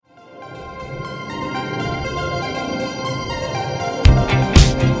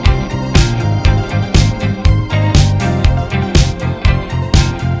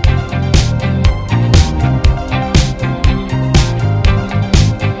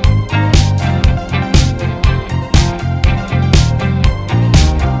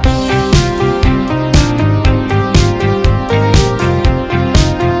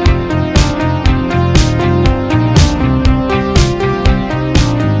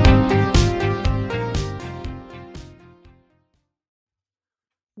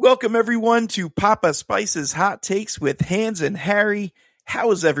Welcome, everyone, to Papa Spice's Hot Takes with Hans and Harry.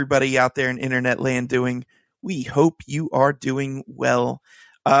 How is everybody out there in internet land doing? We hope you are doing well.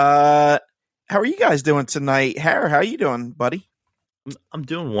 How are you guys doing tonight? Harry, how are you doing, buddy? I'm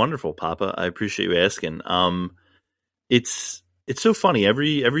doing wonderful, Papa. I appreciate you asking. It's so funny.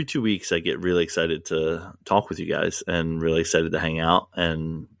 Every 2 weeks, I get really excited to talk with you guys and really excited to hang out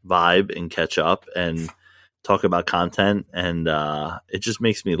and vibe and catch up and talk about content, and it just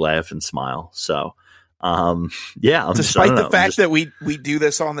makes me laugh and smile. So, yeah. Despite the fact that we do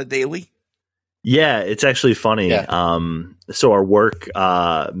this on the daily. Yeah, it's actually funny. Yeah. So our work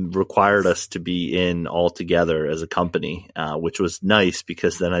required us to be in all together as a company, which was nice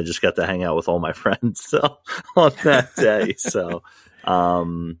because then I just got to hang out with all my friends on that day. So,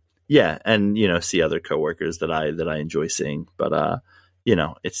 yeah, and see other coworkers that I enjoy seeing, but I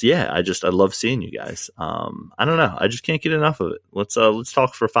love seeing you guys. I don't know, I just can't get enough of it. Let's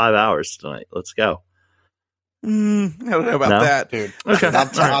talk for 5 hours tonight. Let's go. I don't know about that, dude. Okay.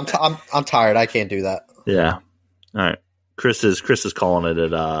 I'm tired. I can't do that. Yeah. All right. Chris is calling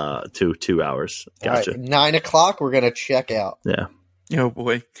it at 2 hours. Gotcha. All right, 9 o'clock. We're gonna check out. Yeah. Oh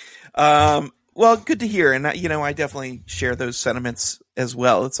boy. Well, good to hear, and I definitely share those sentiments as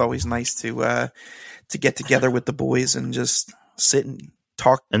well. It's always nice to get together with the boys and just sit and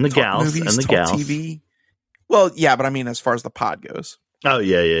talk and the talk gals movies, and the talk gals. TV. Well, yeah, but I mean, as far as the pod goes. Oh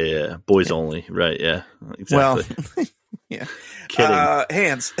yeah. Boys only, right? Yeah, exactly. Well, yeah. Kidding.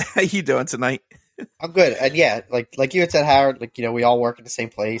 Hans, how you doing tonight? I'm good, and yeah, like you had said, Howard. We all work at the same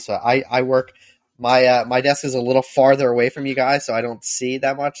place. So I work. My desk is a little farther away from you guys, so I don't see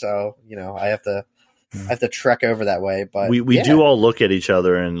that much. So I have to trek over that way. But we do all look at each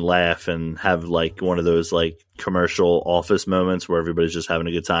other and laugh and have like one of those like commercial office moments where everybody's just having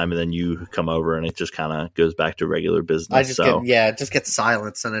a good time, and then you come over and it just kind of goes back to regular business. It just gets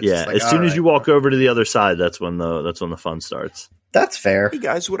silence, and it's just like, as soon as you walk over to the other side, that's when the fun starts. That's fair. Hey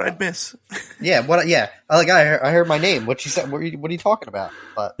guys, what I'd miss? Yeah, what? Yeah, I heard my name. What you said? What are you talking about?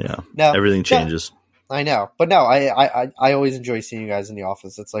 But no, everything changes. I know, but no, I always enjoy seeing you guys in the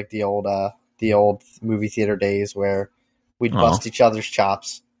office. It's like the old movie theater days where we'd bust each other's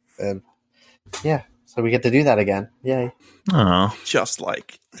chops, and yeah, so we get to do that again. Yay! Oh, just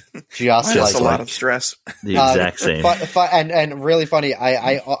like a lot of stress. The exact same. And really funny.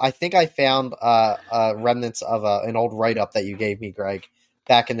 I think I found remnants of an old write up that you gave me, Greg,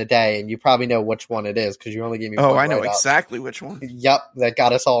 back in the day, and you probably know which one it is because you only gave me. Oh, one I know write-up. Exactly which one. Yep, that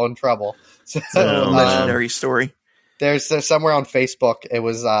got us all in trouble. So, legendary story. There's somewhere on Facebook. It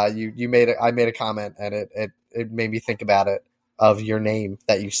was you made it. I made a comment, and it made me think about it of your name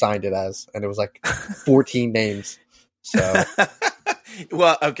that you signed it as, and it was like 14 names. So,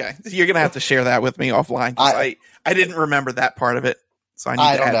 well, okay, you're gonna have to share that with me offline. I didn't remember that part of it, so I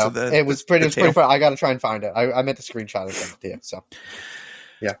need to add to the. It was pretty fun. I got to try and find it. I meant to screenshot it to you. So,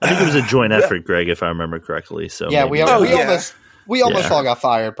 yeah, I think it was a joint effort, Greg, if I remember correctly. So yeah, we almost all got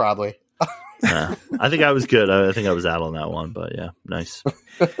fired, probably. I think I was good. I think I was out on that one, but yeah, nice.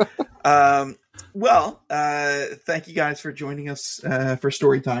 Well, thank you guys for joining us for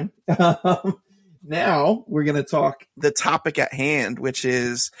story time. Now we're going to talk the topic at hand, which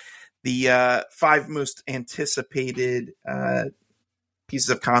is the 5 most anticipated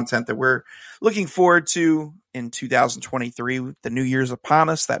pieces of content that we're looking forward to in 2023. The New Year's upon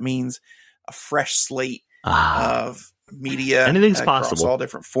us. That means a fresh slate of media. Anything's across possible. All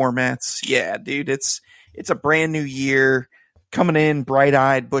different formats. Yeah, dude, it's a brand new year coming in,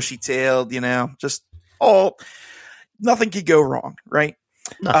 bright-eyed, bushy-tailed. Just nothing could go wrong, right?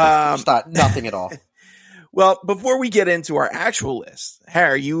 Nothing at all. Well, before we get into our actual list,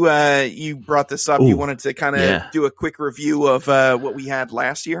 Harry, you brought this up. You wanted to kind of do a quick review of what we had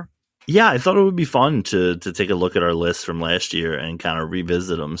last year. Yeah, I thought it would be fun to take a look at our list from last year and kind of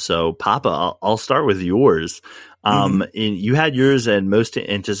revisit them. So, Papa, I'll start with yours. You had yours and most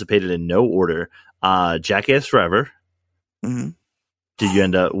anticipated in no order. Jackass Forever. Mm-hmm. Did you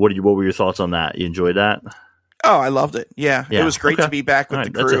end up? What were your thoughts on that? You enjoyed that? Oh, I loved it. Yeah. It was great to be back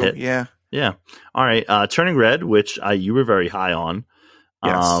with the crew. Yeah. All right. Turning Red, which you were very high on.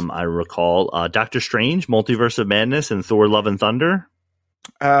 Yes. I recall Doctor Strange, Multiverse of Madness, and Thor: Love and Thunder.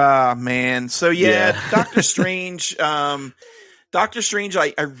 Man. So Doctor Strange. Doctor Strange,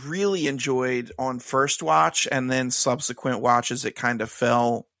 I really enjoyed on first watch, and then subsequent watches it kind of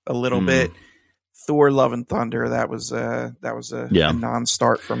fell a little bit. Thor: Love and Thunder, that was a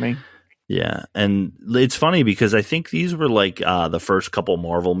non-start for me. Yeah, and it's funny because I think these were like the first couple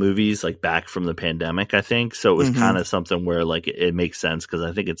Marvel movies like back from the pandemic, I think. So it was kind of something where like it makes sense because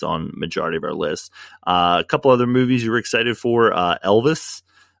I think it's on majority of our list. A couple other movies you were excited for, Elvis,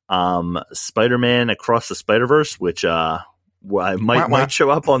 Spider-Man Across the Spider-Verse, which might show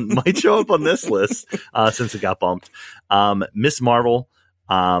up on this list since it got bumped. Miss Marvel.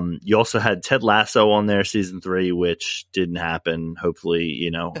 You also had Ted Lasso on there, season 3, which didn't happen. Hopefully,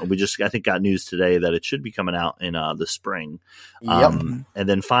 I think got news today that it should be coming out in the spring. Yep. And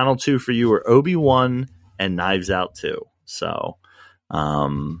then final 2 for you were Obi-Wan and Knives Out 2. So,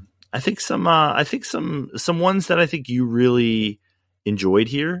 I think some ones that I think you really enjoyed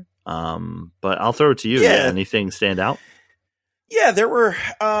here. But I'll throw it to you. Yeah. Anything stand out? Yeah, there were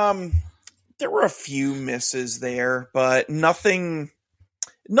a few misses there, but nothing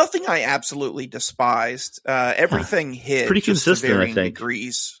I absolutely despised. Everything hit pretty just consistent, to varying I think.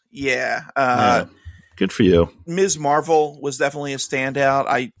 degrees. Yeah. Good for you. Ms. Marvel was definitely a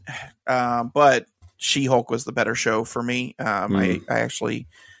standout. But She-Hulk was the better show for me. I actually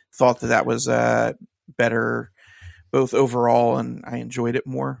thought that was better both overall, and I enjoyed it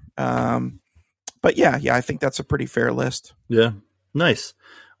more. But yeah, I think that's a pretty fair list. Yeah. Nice.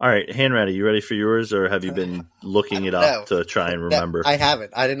 All right, Hanratty, you ready for yours, or have you been looking it up to try and remember? I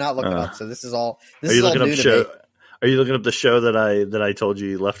haven't. I did not look it up, so this is all new to me. Are you looking up the show that I told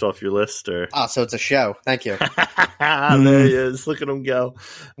you left off your list, or? Oh, so it's a show. Thank you. There he is. Look at him go.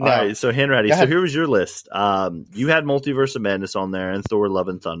 All right, so Hanratty, so here was your list. You had Multiverse of Madness on there and Thor: Love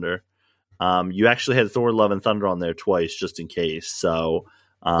and Thunder. You actually had Thor: Love and Thunder on there twice, just in case. So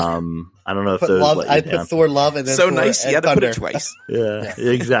I don't know if those let you down. Put Thor: Love and then so Thor nice. You had to put it twice. Yeah,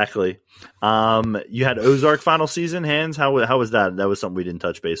 exactly. You had Ozark final season. Hands, how was that? That was something we didn't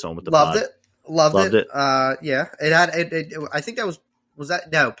touch base on with the Loved pod. it. Loved it. Yeah, it had. I think that was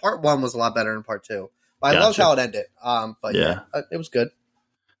that. No, part 1 was a lot better than part 2. But I loved how it ended. But yeah, it was good.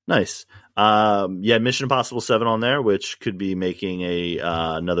 Nice. Mission Impossible 7 on there, which could be making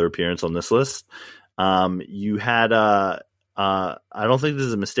another appearance on this list. You had I don't think this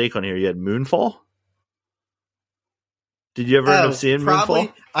is a mistake on here. You had Moonfall. Did you ever end up seeing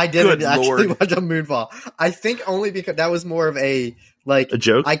Moonfall? I didn't actually watch a Moonfall. I think only because that was more of a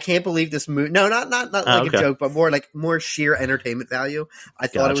joke. I can't believe this movie. No, not a joke, but more sheer entertainment value. I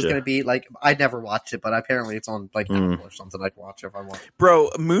thought it was going to be I'd never watched it, but apparently it's on Apple or something. I can watch it if I want. Bro,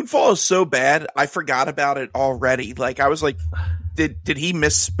 Moonfall is so bad. I forgot about it already. I was like, did he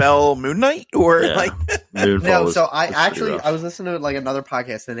misspell Moon Knight or Moonfall? No, so I was listening to another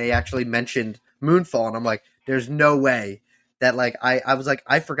podcast and they actually mentioned Moonfall, and I'm like, there's no way that I was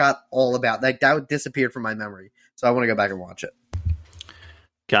I forgot all about that disappeared from my memory. So I want to go back and watch it.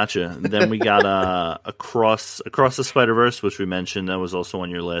 Gotcha. And then we got Across the Spider-Verse, which we mentioned. That was also on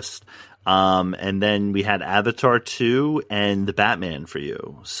your list. And then we had Avatar 2 and The Batman for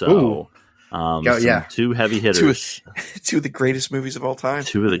you. So two heavy hitters. Two of the greatest movies of all time.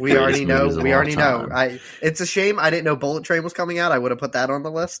 We already know. It's a shame I didn't know Bullet Train was coming out. I would have put that on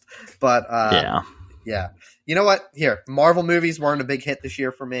the list. But yeah. You know what? Here, Marvel movies weren't a big hit this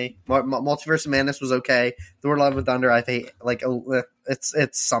year for me. Multiverse of Madness was okay. Thor: Love and Thunder, I think,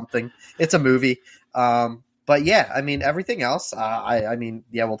 it's something. It's a movie. But yeah, I mean, everything else.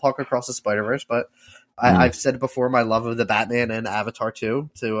 We'll talk Across the Spider-Verse, but I've said it before. My love of the Batman and Avatar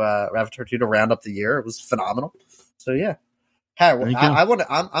 2 to round up the year. It was phenomenal. So yeah. I'm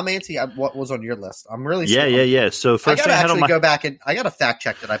antsy. What was on your list? I'm really yeah. So first, I gotta go back and I gotta fact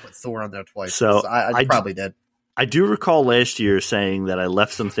check that I put Thor on there twice. So I probably did. I do recall last year saying that I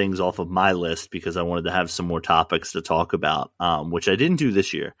left some things off of my list because I wanted to have some more topics to talk about, which I didn't do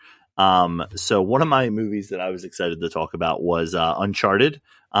this year. So one of my movies that I was excited to talk about was Uncharted.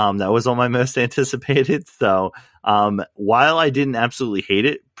 That was on my most anticipated. So while I didn't absolutely hate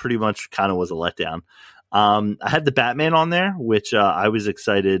it, pretty much kind of was a letdown. I had the Batman on there, which I was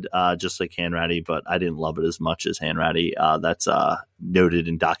excited, just like Hanratty, but I didn't love it as much as Hanratty. That's noted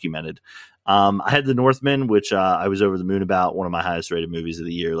and documented. I had The Northman, which I was over the moon about, one of my highest rated movies of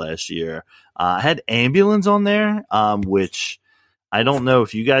the year last year. I had Ambulance on there, which I don't know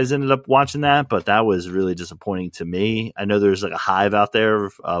if you guys ended up watching that, but that was really disappointing to me. I know there's a hive out there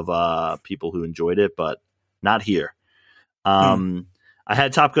of people who enjoyed it, but not here. I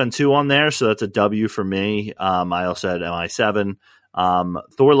had Top Gun 2 on there, so that's a W for me. I also had MI7.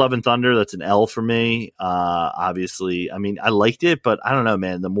 Thor: Love and Thunder, that's an L for me. Obviously, I mean, I liked it, but I don't know,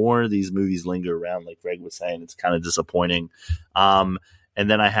 man. The more these movies linger around, like Greg was saying, it's kind of disappointing. And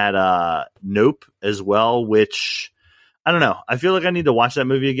then I had Nope as well, which, I don't know. I feel like I need to watch that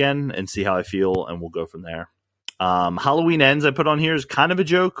movie again and see how I feel, and we'll go from there. Halloween Ends I put on here is kind of a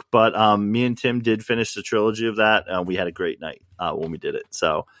joke, but me and Tim did finish the trilogy of that. We had a great night when we did it.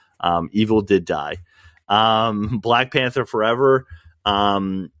 So evil did die. Black Panther Forever,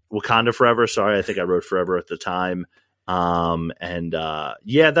 Wakanda Forever. Sorry, I think I wrote Forever at the time.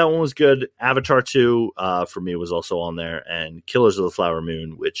 Yeah, that one was good. Avatar 2 for me was also on there, and Killers of the Flower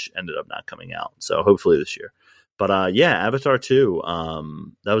Moon, which ended up not coming out. So hopefully this year. But yeah, Avatar 2,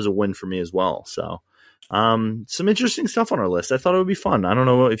 that was a win for me as well. So some interesting stuff on our list. I thought it would be fun. I don't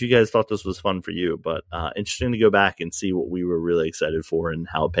know if you guys thought this was fun for you, but interesting to go back and see what we were really excited for and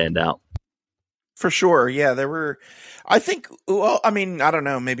how it panned out. For sure. Yeah, there were, I think, well, I mean, I don't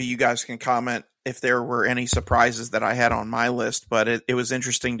know, maybe you guys can comment if there were any surprises that I had on my list, but it was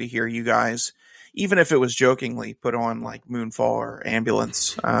interesting to hear you guys, even if it was jokingly, put on like Moonfall or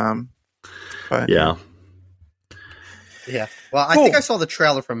Ambulance. But yeah. Well, I think I saw the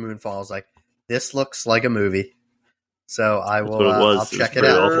trailer from Moonfall. I was like, this looks like a movie. So I will I'll check it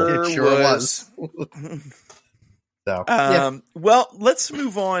out. It sure was. So, well, let's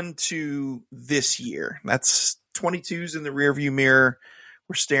move on to this year. That's 22's in the rearview mirror.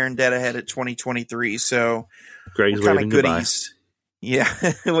 We're staring dead ahead at 2023. So, Greg's what kind of waving goodies? Yeah,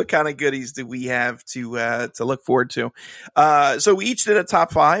 what kind of goodies do we have to look forward to? So we each did a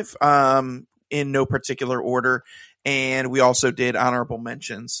top 5 in no particular order, and we also did honorable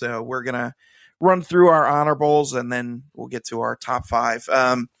mentions. So we're gonna run through our honorables, and then we'll get to our top 5.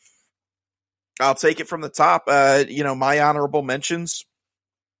 I'll take it from the top. My honorable mentions,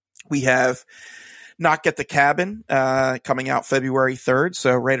 we have Knock at the Cabin, coming out February 3rd,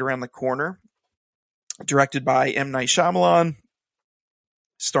 so right around the corner. Directed by M. Night Shyamalan,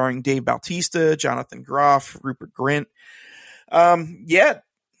 starring Dave Bautista, Jonathan Groff, Rupert Grint. Yeah,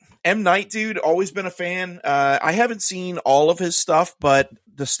 M. Night, dude, always been a fan. I haven't seen all of his stuff, but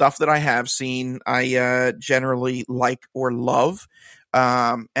the stuff that I have seen, I generally like or love.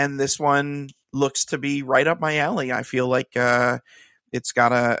 And this one looks to be right up my alley. I feel like it's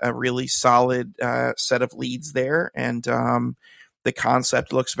got a really solid set of leads there, and the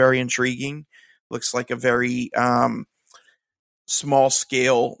concept looks very intriguing. Looks like a very small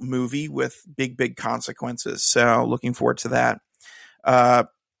scale movie with big consequences. So looking forward to that.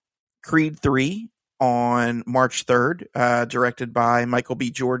 Creed 3 on March 3rd, directed by Michael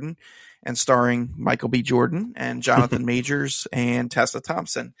B. Jordan and starring Michael B. Jordan and Jonathan Majors and Tessa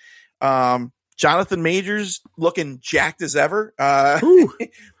Thompson. Jonathan Majors looking jacked as ever.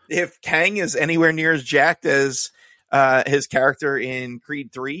 If Kang is anywhere near as jacked as his character in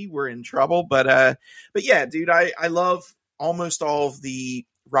Creed 3, we're in trouble. But yeah, dude, I love almost all of the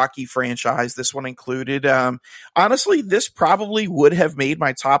Rocky franchise, this one included. Honestly, this probably would have made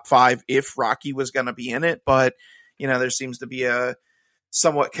my top 5 if Rocky was going to be in it. But, there seems to be a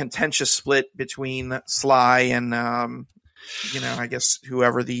somewhat contentious split between Sly and, I guess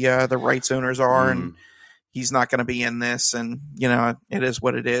whoever the rights owners are, and he's not going to be in this, and, it is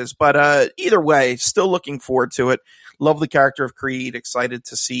what it is. But either way, still looking forward to it. Love the character of Creed. Excited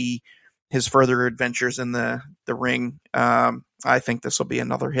to see his further adventures in the ring. I think this will be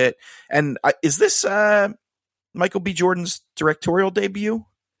another hit. And is this Michael B. Jordan's directorial debut?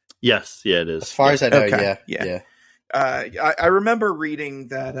 Yes. Yeah, it is. As far as I know, okay. Yeah. I remember reading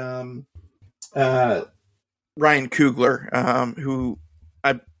that Ryan Coogler, who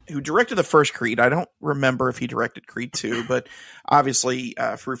directed the first Creed. I don't remember if he directed Creed 2, but obviously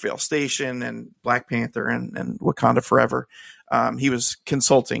Fruitvale Station and Black Panther and Wakanda Forever. He was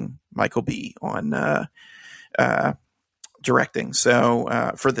consulting Michael B. on directing,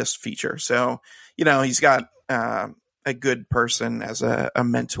 so for this feature. So, he's got a good person as a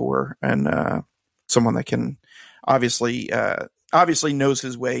mentor, and someone that can obviously knows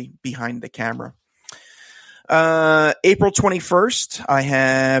his way behind the camera. April 21st, I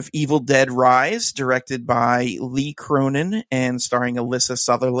have Evil Dead Rise, directed by Lee Cronin and starring Alyssa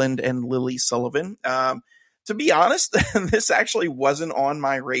Sutherland and Lily Sullivan. To be honest, this actually wasn't on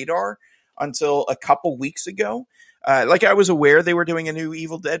my radar until a couple weeks ago. I was aware they were doing a new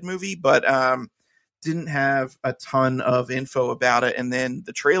Evil Dead movie, but didn't have a ton of info about it. And then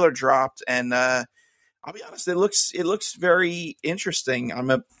the trailer dropped, and I'll be honest, it looks very interesting.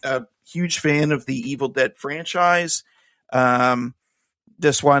 I'm a huge fan of the Evil Dead franchise.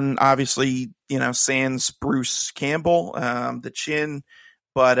 This one, obviously, sans Bruce Campbell, the Chin,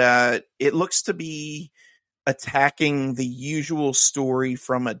 but it looks to be attacking the usual story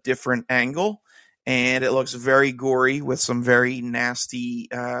from a different angle. And it looks very gory with some very nasty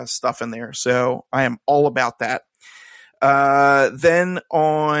stuff in there. So I am all about that. Then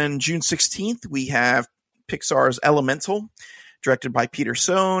on June 16th, we have Pixar's Elemental, directed by Peter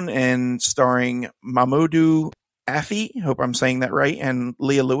Sohn and starring Mamoudou Athie. Hope I'm saying that right. And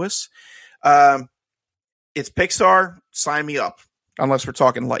Leah Lewis. It's Pixar. Sign me up. Unless we're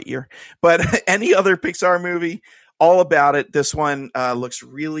talking Lightyear. But any other Pixar movie, all about it. This one looks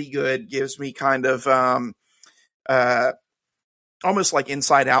really good. Gives me kind of almost like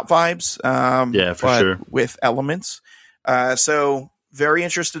Inside Out vibes. Yeah, for but sure. with elements. So very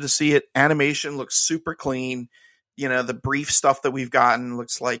interested to see it. Animation looks super clean. The brief stuff that we've gotten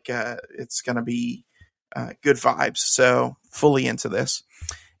looks like it's going to be good vibes. So fully into this.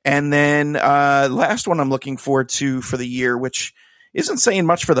 And then last one I'm looking forward to for the year, which isn't saying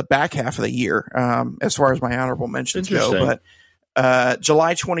much for the back half of the year as far as my honorable mentions go. But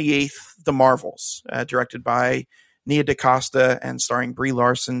July 28th, The Marvels, directed by Nia DaCosta and starring Brie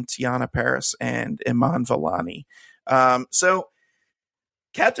Larson, Tiana Paris, and Iman Vellani. So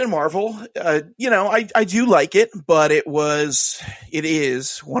Captain Marvel, I do like it, but it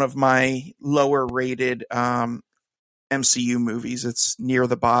is one of my lower rated MCU movies. It's near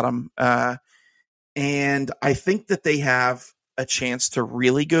the bottom. And I think that they have a chance to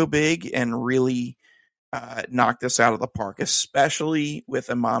really go big and really knock this out of the park, especially with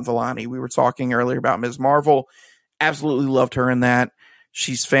Iman Vellani. We were talking earlier about Ms. Marvel. Absolutely loved her in that.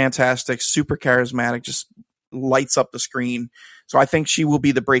 She's fantastic, super charismatic, just lights up the screen. So I think she will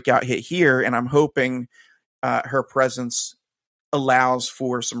be the breakout hit here, and I'm hoping her presence allows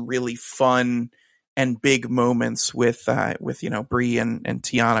for some really fun and big moments with Brie and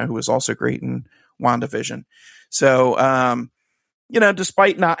Tiana, who was also great in WandaVision. So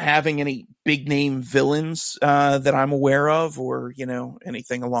despite not having any big name villains that I'm aware of, or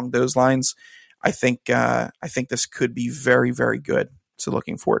anything along those lines, I think this could be very, very good. So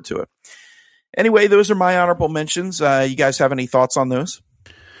looking forward to it. Anyway, those are my honorable mentions. You guys have any thoughts on those?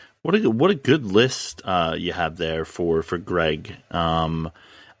 What a good list you have there for Greg. I'm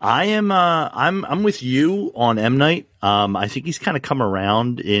with you on M. Night. I think he's kind of come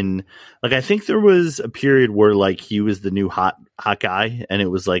around in, like, I think there was a period where like he was the new hot guy, and it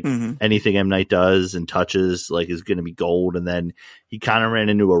was like anything M. Night does and touches like is going to be gold. And then he kind of ran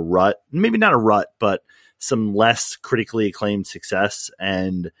into a rut, maybe not a rut, but some less critically acclaimed success.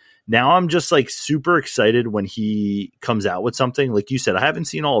 And now I'm just like super excited when he comes out with something. Like you said, I haven't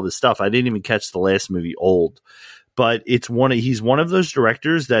seen all of his stuff. I didn't even catch the last movie, Old. But he's one of those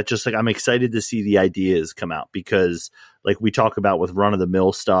directors that just like I'm excited to see the ideas come out, because like we talk about with run of the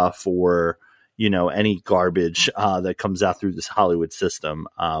mill stuff or any garbage that comes out through this Hollywood system.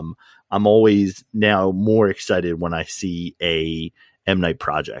 I'm always now more excited when I see a M. Night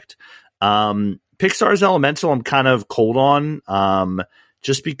project. Pixar's Elemental I'm kind of cold on.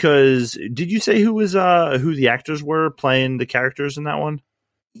 Just because, did you say who the actors were playing the characters in that one?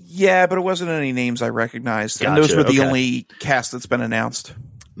 Yeah, but it wasn't any names I recognized. Gotcha, and those were the only cast that's been announced.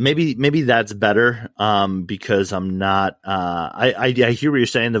 Maybe that's better, because I'm not. I hear what you're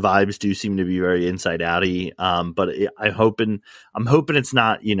saying. The vibes do seem to be very Inside Out-y, but I'm hoping it's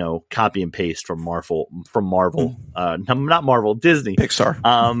not copy and paste from Marvel. Not Marvel, Disney, Pixar.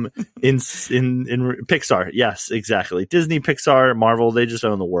 In Pixar, yes, exactly. Disney, Pixar, Marvel, they just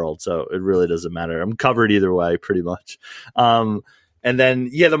own the world, so it really doesn't matter. I'm covered either way, pretty much. And then,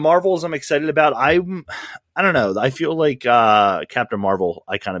 the Marvels I'm excited about. I don't know. I feel like Captain Marvel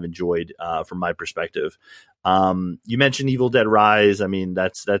I kind of enjoyed from my perspective. You mentioned Evil Dead Rise. I mean,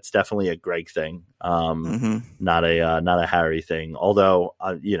 that's definitely a Greg thing, not a Harry thing. Although,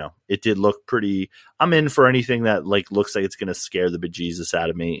 it did look pretty. I'm in for anything that like looks like it's going to scare the bejesus out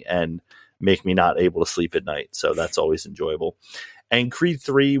of me and make me not able to sleep at night. So that's always enjoyable. And Creed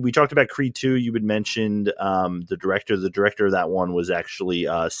 3, we talked about Creed 2. You had mentioned the director. The director of that one was actually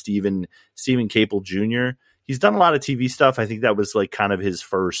Stephen Caple Jr. He's done a lot of TV stuff. I think that was like kind of his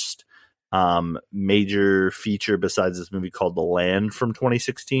first major feature besides this movie called The Land from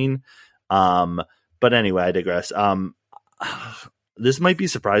 2016. But anyway, I digress. This might be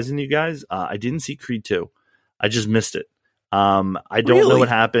surprising to you guys. I didn't see Creed 2. I just missed it. I don't know what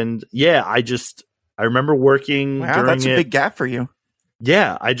happened. Yeah, I remember working during that's a it. big gap for you.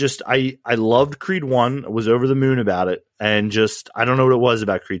 Yeah, I loved Creed 1, was over the moon about it, and I don't know what it was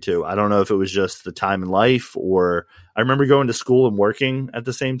about Creed 2. I don't know if it was just the time in life, or I remember going to school and working at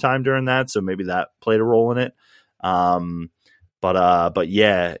the same time during that, so maybe that played a role in it. But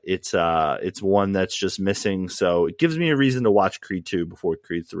yeah, it's one that's just missing, so it gives me a reason to watch Creed 2 before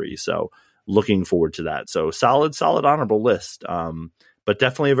Creed 3, so looking forward to that. So solid honorable list, but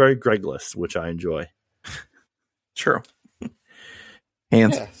definitely a very Greg list, which I enjoy. True.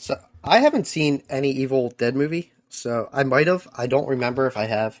 Hands. Yeah, so I haven't seen any Evil Dead movie, so I might have. I don't remember if I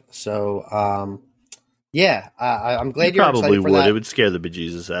have. So, I'm glad you're probably excited for would. that. It would scare the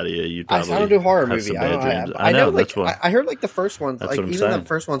bejesus out of you. You'd probably I don't do horror have movie. some I bad don't know. dreams. I know. Like, that's why. I heard like the first ones. That's Like what I'm even saying. the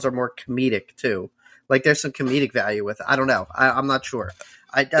first ones are more comedic too. Like there's some comedic value with it. I don't know. I'm not sure.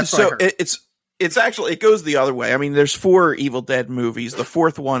 That's what I heard. It's actually, it goes the other way. I mean, there's 4 Evil Dead movies. The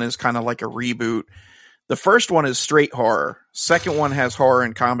 4th one is kind of like a reboot. The first one is straight horror. Second one has horror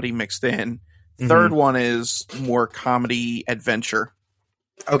and comedy mixed in. Third one is more comedy adventure.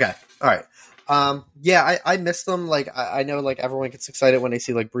 Okay. All right. Yeah, I miss them. Like, I know, like, everyone gets excited when they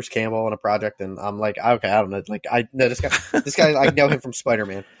see, like, Bruce Campbell in a project, and I'm like, okay, I don't know. Like, I know this guy, I know him from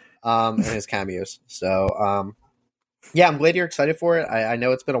Spider-Man, and his cameos. So, yeah, I'm glad you're excited for it. I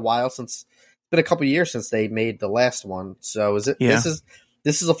know it's been a while it's been a couple years since they made the last one. So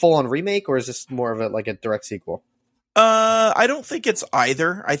this is a full-on remake, or is this more of a direct sequel? I don't think it's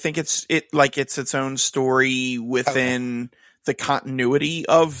either. I think it's its own story within the continuity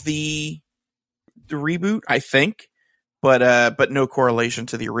of the reboot, I think, but no correlation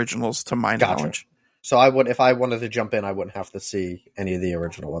to the originals, to my knowledge. So if I wanted to jump in, I wouldn't have to see any of the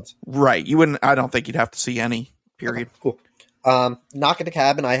original ones. Right. You wouldn't. I don't think you'd have to see any. Period. Okay, cool. Knock at the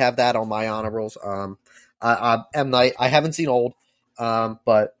Cabin, I have that on my honorables. M. Night, I haven't seen Old,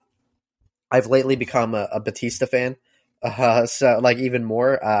 but I've lately become a Batista fan. So like even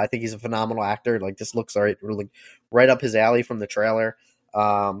more. I think he's a phenomenal actor. Like, this looks really right up his alley from the trailer.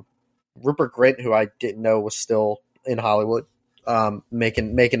 Rupert Grint, who I didn't know was still in Hollywood,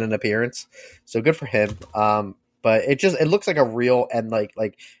 making an appearance. So good for him. But it looks like a real and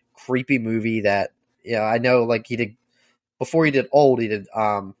like creepy movie that, I know, like, he did before he did Old, he did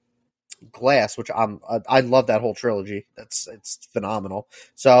Glass, which I love that whole trilogy. It's phenomenal.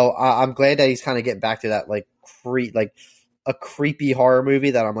 So I'm glad that he's kind of getting back to that like a creepy horror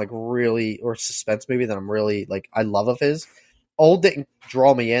movie that I'm like really, or suspense movie that I'm really like, I love of his. Old didn't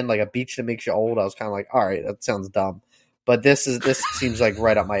draw me in. Like, a beach that makes you old, I was kind of like, all right, that sounds dumb. But this seems like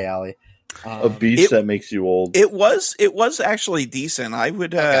right up my alley. A beach that makes you old. It was actually decent. I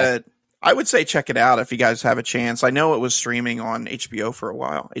would say check it out if you guys have a chance. I know it was streaming on HBO for a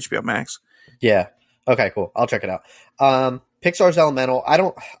while, HBO Max. Yeah. Okay, cool. I'll check it out. Pixar's Elemental. I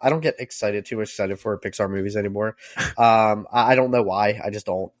don't get too excited for Pixar movies anymore. I don't know why. I just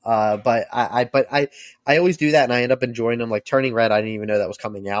don't. But I always do that, and I end up enjoying them. Like Turning Red, I didn't even know that was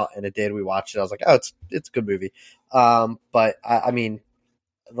coming out, and it did. We watched it. I was like, oh, it's a good movie. But I mean,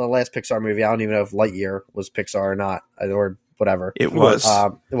 the last Pixar movie, I don't even know if Lightyear was Pixar or not, or whatever. It was.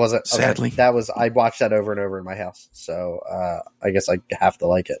 It wasn't. Okay. Sadly, that was. I watched that over and over in my house, so I guess I have to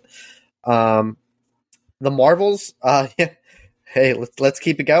like it. The Marvels. Hey, let's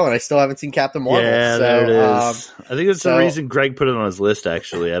keep it going. I still haven't seen Captain Marvel. Yeah, so, there it is. I think that's the reason Greg put it on his list.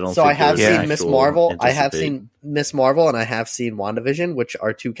 Actually, I don't. So think I have seen Miss Marvel. Anticipate. I have seen Miss Marvel, and I have seen WandaVision, which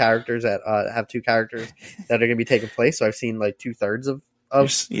are two characters that have two characters that are going to be taking place. So I've seen like 2/3 of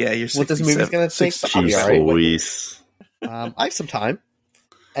you're what this movie's going to take. Jeez Louise. I have some time,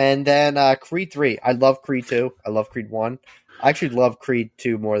 and then Creed 3. I love Creed 2. I love Creed 1. I actually love Creed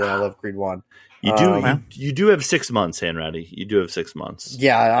 2 more than I love Creed 1. You do have 6 months, Hanratty. You do have 6 months.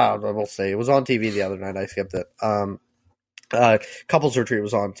 Yeah, we'll see. It was on TV the other night. I skipped it. Couples Retreat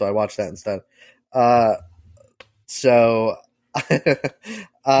was on, so I watched that instead.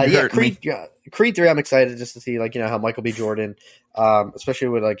 Creed 3. I'm excited just to see how Michael B. Jordan, especially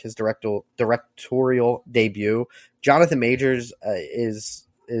with like his directorial debut. Jonathan Majors is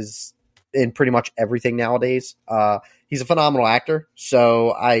in pretty much everything nowadays. He's a phenomenal actor.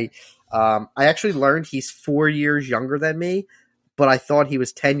 So I actually learned he's 4 years younger than me, but I thought he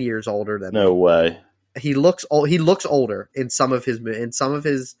was 10 years older than me. No way. He looks old. He looks older in some of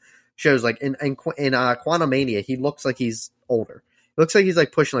his shows, like in Quantumania. He looks like he's older. It looks like he's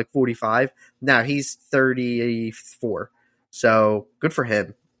like pushing like 45. Now he's 34. So good for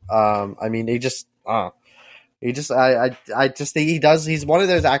him. I mean, I just think he does. He's one of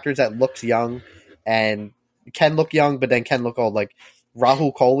those actors that looks young and can look young, but then can look old. Like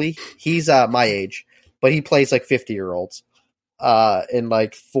Rahul Kohli, he's my age, but he plays like 50-year-olds in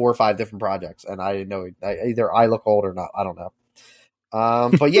like 4 or 5 different projects, and I didn't know either I look old or not. I don't know.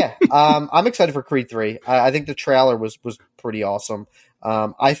 But yeah, I'm excited for Creed 3. I think the trailer was pretty awesome.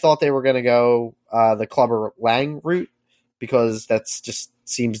 I thought they were going to go the Clubber Lang route because that's just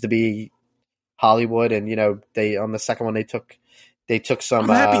seems to be Hollywood, and they on the second one they took some.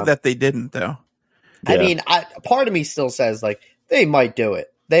 I'm happy that they didn't though. I mean, part of me still says like they might do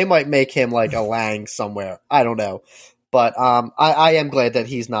it. They might make him like a Lang somewhere. I don't know, but I am glad that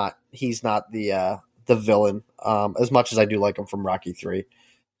he's not the villain. As much as I do like him from Rocky 3.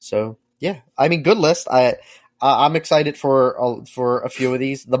 So yeah, I mean, good list. I'm excited for a few of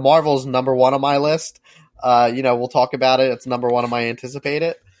these. The Marvel's number 1 on my list. We'll talk about it. It's number 1 on my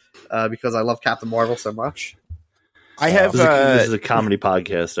anticipated because I love Captain Marvel so much. I have this is a comedy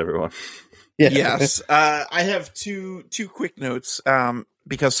podcast, everyone. Yeah. Yes, I have two quick notes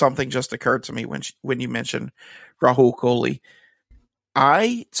because something just occurred to me when you mentioned Rahul Kohli.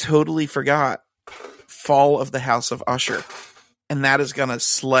 I totally forgot Fall of the House of Usher, and that is gonna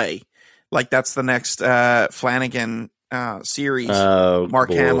slay. Like that's the next Flanagan series. Mark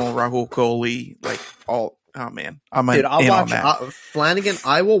boy. Hamill, Rahul Kohli, like all. Oh man, I'm Dude, I'll in on watch that. Flanagan.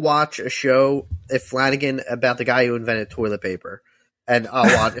 I will watch a show if Flanagan about the guy who invented toilet paper, and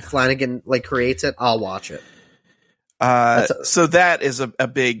I'll watch if Flanagan like creates it. I'll watch it. So that is a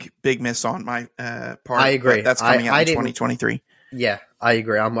big miss on my part. I agree. That's coming out in 2023. Yeah, I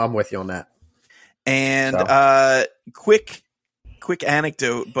agree. I'm with you on that. And So. quick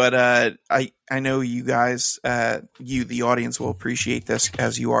anecdote, but I know you guys, you the audience will appreciate this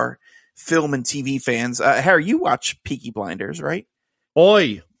as you are film and TV fans. Harry, you watch Peaky Blinders, right?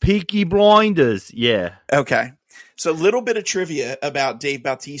 Oi, Peaky Blinders. Yeah. Okay. So a little bit of trivia about Dave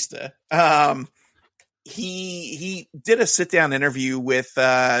Bautista. He did a sit down interview with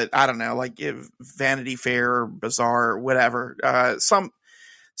I don't know, like Vanity Fair or Bazaar or whatever, some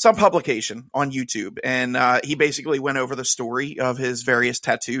publication on YouTube, and he basically went over the story of his various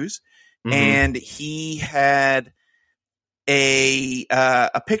tattoos, and he had a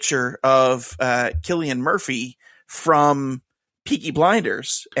picture of Cillian Murphy from Peaky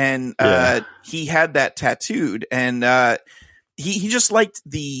Blinders, and he had that tattooed, and he just liked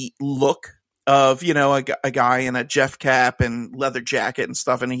the look of, you know, a guy in a Jeff cap and leather jacket and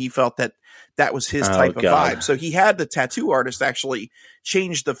stuff, and he felt that was his type of vibe. So he had the tattoo artist actually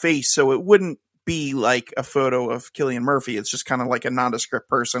change the face so it wouldn't be like a photo of Cillian Murphy. It's just kind of like a nondescript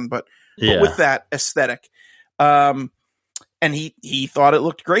person, but with that aesthetic. And he thought it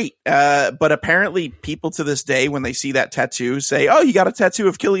looked great. But apparently people to this day, when they see that tattoo, say, "Oh, you got a tattoo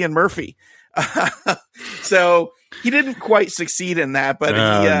of Cillian Murphy." So he didn't quite succeed in that, but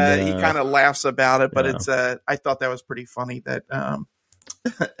he kind of laughs about it. But it's I thought that was pretty funny that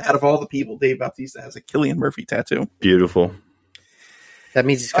out of all the people, Dave Bautista has a Cillian Murphy tattoo. Beautiful. That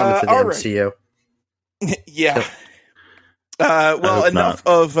means he's coming to the MCU. Yeah. Well, enough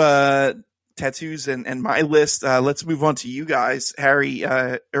of tattoos and my list. Let's move on to you guys. Harry,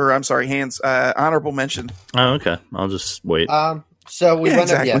 or I'm sorry, Hans, honorable mention. Oh, okay. I'll just wait. So we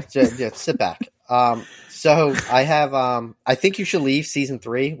went exactly. sit back. So I have I Think You Should Leave season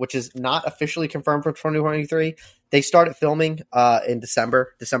 3, which is not officially confirmed for 2023. They started filming in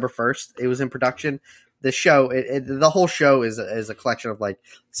December 1st. It was in production. The show, the whole show is a collection of like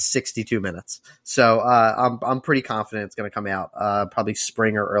 62 minutes. So I'm pretty confident it's going to come out probably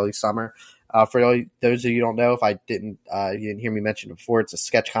spring or early summer. For those of you who don't know, if you didn't hear me mention it before, it's a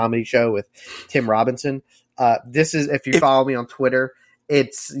sketch comedy show with Tim Robinson. This is, if you follow me on Twitter,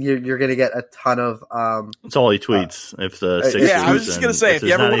 you're going to get a ton of. It's all he tweets. If the I was just going to say, if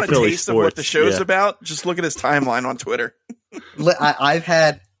you ever want a taste of what the show's about, just look at his timeline on Twitter. I've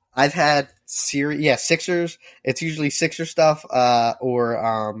had Sixers. It's usually Sixer stuff,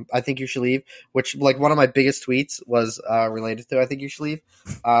 or I Think You Should Leave, which like one of my biggest tweets was related to I Think You Should Leave.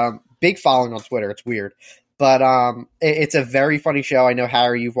 Big following on Twitter. It's weird, but it's a very funny show. I know,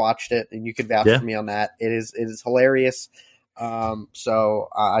 Harry, you've watched it, and you could vouch for me on that. It is hilarious. So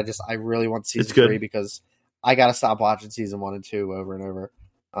I really want season 3 because I got to stop watching season 1 and 2 over and over.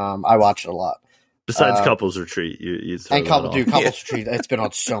 I watch it a lot. Besides Couples Retreat, you and Couples Retreat. It's been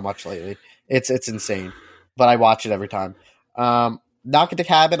on so much lately. It's insane, but I watch it every time. Knock at the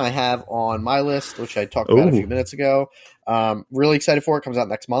Cabin I have on my list, which I talked about a few minutes ago. Really excited for it. Comes out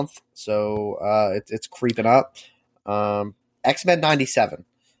next month, so it's creeping up. X-Men 97.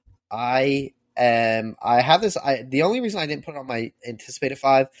 I have this. The only reason I didn't put it on my anticipated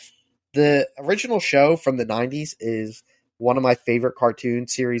 5, the original show from the 90s is one of my favorite cartoon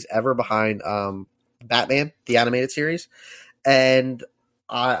series ever, behind Batman, the animated series, and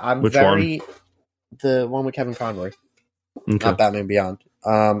I'm Which very one? The one with Kevin Conroy, Okay. not Batman Beyond.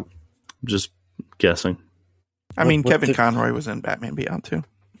 Just guessing. I mean, Kevin Conroy was in Batman Beyond too.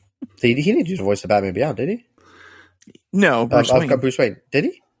 He didn't do the voice of Batman Beyond, did he? No, Bruce Wayne. Bruce Wayne, did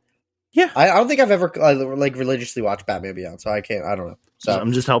he? Yeah, I don't think I've ever religiously watched Batman Beyond, so I can't. I don't know. So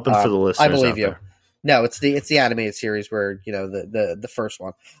I'm just helping for the listeners. I believe you. There. No, it's the animated series where the first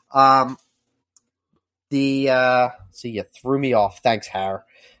one. So you threw me off. Thanks, Har.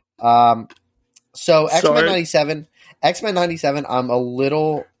 So X-Men 97. X-Men 97. I'm a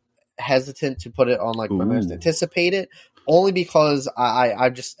little hesitant to put it on like my most anticipated, only because I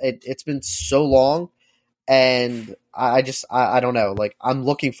just it's been so long, and I don't know. Like, I'm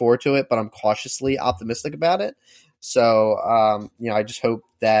looking forward to it, but I'm cautiously optimistic about it. So I just hope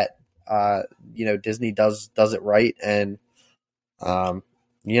that Disney does it right, and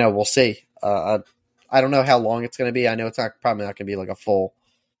we'll see. I don't know how long it's going to be. I know it's probably not going to be like a full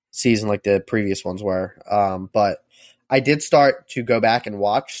season like the previous ones were, but I did start to go back and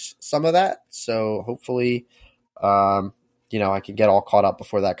watch some of that, so hopefully, I can get all caught up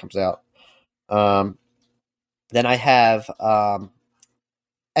before that comes out. Then I have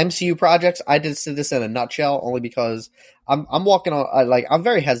MCU projects. I did this in a nutshell only because I'm walking on I'm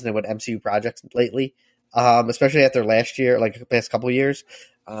very hesitant with MCU projects lately, especially after last year, like the past couple of years.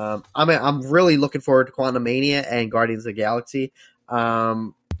 I'm really looking forward to Quantumania and Guardians of the Galaxy,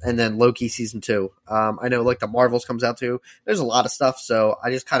 and then Loki season 2. I know like the Marvels comes out too. There's a lot of stuff, so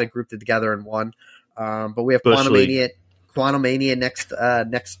I just kind of grouped it together in one. But we have Quantumania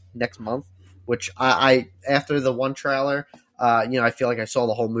next month, which I after the one trailer, I feel like I saw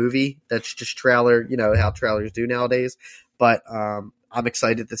the whole movie. That's just trailer, how trailers do nowadays. But I'm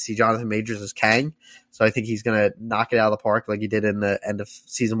excited to see Jonathan Majors as Kang. So I think he's going to knock it out of the park like he did in the end of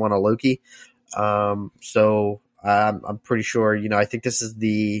season 1 of Loki. So I'm pretty sure, I think this is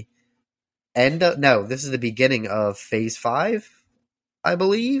the this is the beginning of phase 5, I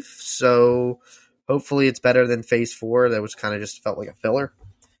believe. So hopefully it's better than phase 4. That was kind of just felt like a filler.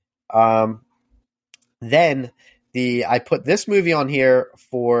 Then I put this movie on here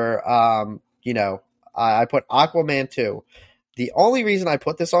for, I put Aquaman 2. The only reason I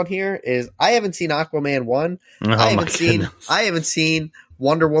put this on here is I haven't seen Aquaman 1. I haven't seen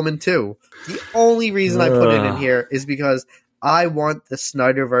Wonder Woman 2. The only reason I put it in here is because I want the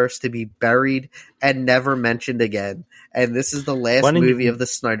Snyderverse to be buried and never mentioned again. And this is the last movie of the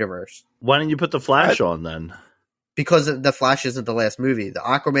Snyderverse. Why didn't you put the Flash on then? Because the Flash isn't the last movie. The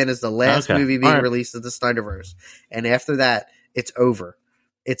Aquaman is the last movie being released of the Snyderverse. And after that, it's over.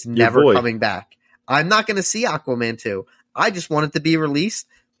 It's never coming back. I'm not going to see Aquaman 2. I just want it to be released,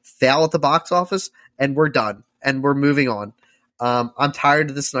 fail at the box office, and we're done. And we're moving on. I'm tired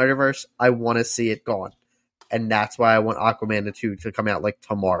of the Snyderverse. I want to see it gone. And that's why I want Aquaman 2 to come out like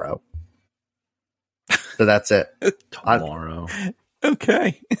tomorrow. So that's it. Tomorrow.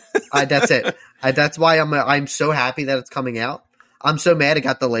 Okay. That's it. That's why I'm so happy that it's coming out. I'm so mad it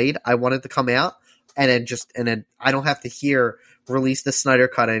got delayed. I want it to come out, and then I don't have to hear release the Snyder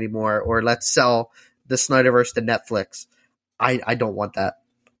Cut anymore, or let's sell the Snyderverse to Netflix. I don't want that.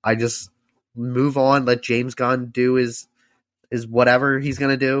 I just move on. Let James Gunn do his whatever he's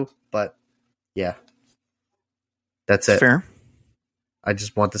gonna do. But yeah, that's it. Fair. I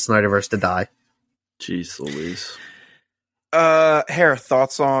just want the Snyderverse to die. Jeez Louise. Hare,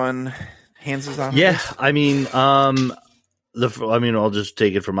 thoughts on Hands' on? Yeah, I mean, I'll just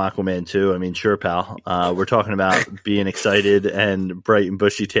take it from Aquaman 2. I mean, sure, pal. We're talking about being excited and bright and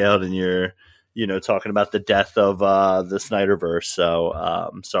bushy tailed, and you're, talking about the death of the Snyderverse.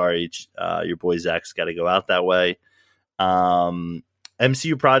 So, sorry, your boy Zach's got to go out that way.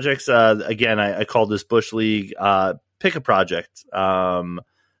 MCU projects. Again, I called this Bush League. Pick a project.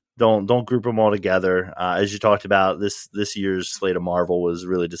 Don't group them all together. As you talked about, this year's slate of Marvel was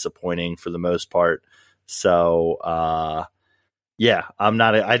really disappointing for the most part. So, yeah,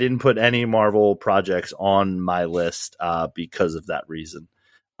 I didn't put any Marvel projects on my list because of that reason.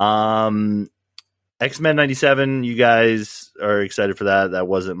 X-Men 97, you guys are excited for that. That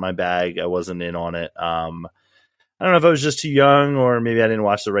wasn't my bag. I wasn't in on it. I don't know if I was just too young or maybe I didn't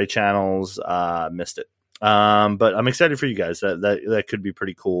watch the right channels. Missed it. But I'm excited for you guys. That could be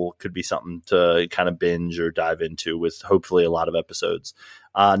pretty cool. Could be something to kind of binge or dive into with hopefully a lot of episodes.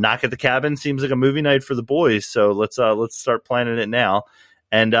 Knock at the Cabin seems like a movie night for the boys. So let's start planning it now.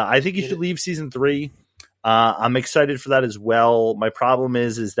 And I think you should leave season 3. I'm excited for that as well. My problem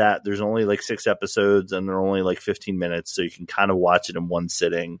is that there's only like 6 episodes and they're only like 15 minutes. So you can kind of watch it in one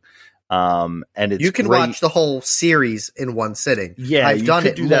sitting. And you can watch the whole series in one sitting. Yeah, I've done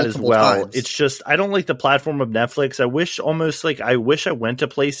it do that as well. Times. It's just I don't like the platform of Netflix. I wish I went to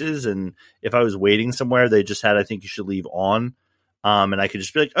places and if I was waiting somewhere, they just had I think you should leave on, and I could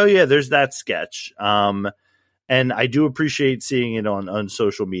just be like, oh yeah, there's that sketch. And I do appreciate seeing it on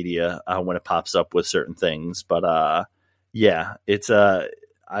social media when it pops up with certain things. But yeah, it's a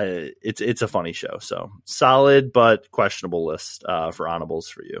funny show. So solid but questionable list for honorables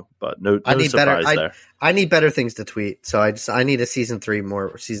for you. But no surprise there. I need better things to tweet. So I need a season 3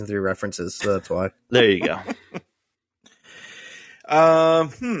 references. So that's why. There you go.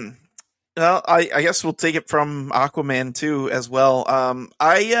 Well, I guess we'll take it from Aquaman 2 as well.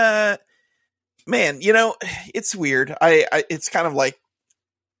 Man, it's weird. It's kind of like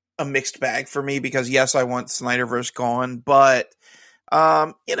a mixed bag for me because yes, I want Snyderverse gone, but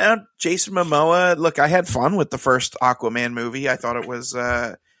Jason Momoa, look, I had fun with the first Aquaman movie. I thought it was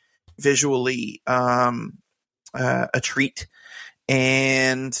visually a treat,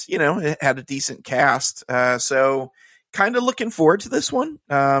 and it had a decent cast. So kind of looking forward to this one,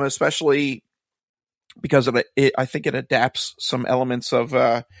 especially because I think it adapts some elements of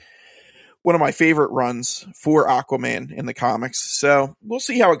one of my favorite runs for Aquaman in the comics. So we'll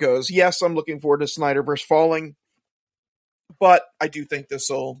see how it goes. Yes, I'm looking forward to Snyderverse Falling, but I do think this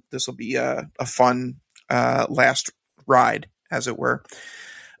will be a fun last ride, as it were.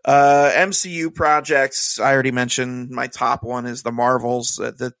 MCU projects, I already mentioned. My top one is the Marvels.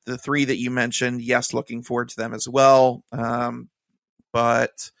 The three that you mentioned, yes, looking forward to them as well.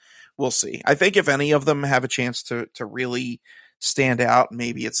 But we'll see. I think if any of them have a chance to really stand out,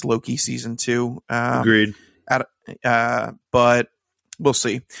 maybe it's Loki season 2. Agreed. But we'll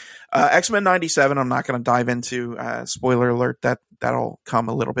see. X-Men 97, I'm not going to dive into. Spoiler alert, that'll come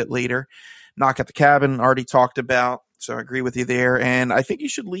a little bit later. Knock at the Cabin, already talked about. So I agree with you there. And I think you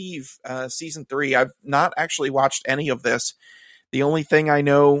should leave season 3. I've not actually watched any of this. The only thing I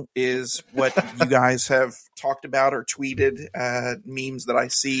know is what you guys have talked about or tweeted, memes that I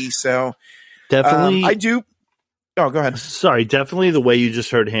see. So definitely, I do. Oh, go ahead. Sorry, definitely the way you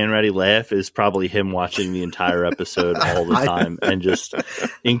just heard Hanratty laugh is probably him watching the entire episode all the time and just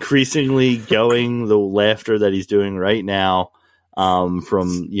increasingly going the laughter that he's doing right now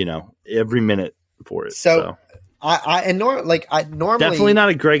from, every minute for it. So. I normally definitely not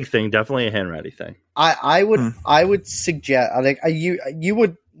a Greg thing, definitely a Hanratty thing. I would suggest you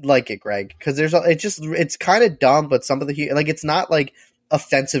would like it, Greg, because it's kind of dumb, but some of the it's not like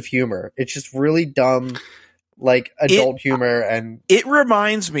offensive humor. It's just really dumb, like adult humor, and it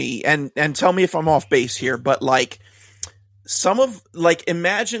reminds me, and tell me if I'm off base here, but like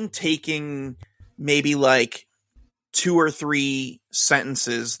imagine taking maybe like 2 or 3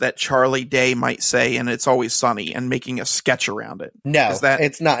 sentences that Charlie Day might say, and It's Always Sunny, and making a sketch around it. No,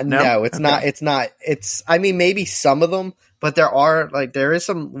 it's not. No, it's not. It's not. It's. I mean, maybe some of them, but there is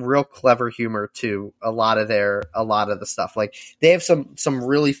some real clever humor to a lot of the stuff. Like they have some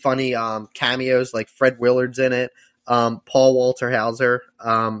really funny cameos. Like Fred Willard's in it. Paul Walter Hauser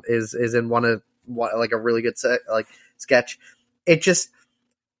is in one a really good sketch. It just.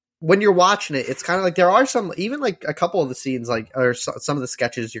 When you're watching it, it's kind of like there are some, even like a couple of the scenes, or some of the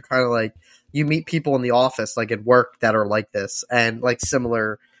sketches, you're kind of like, you meet people in the office, like at work, that are like this, and like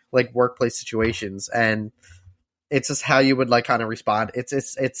similar, like workplace situations, and it's just how you would like kind of respond.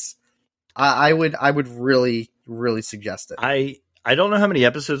 I would really, really suggest it. I don't know how many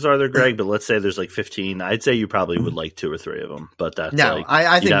episodes are there, Greg, but let's say there's like 15. I'd say you probably would like 2 or 3 of them, but that's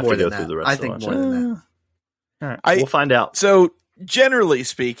I think more than that. I think more than that. All right, we'll find out. So, generally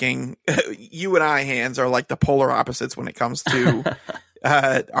speaking, you and I, Hans, are like the polar opposites when it comes to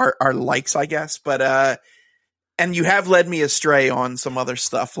our likes, I guess. But and you have led me astray on some other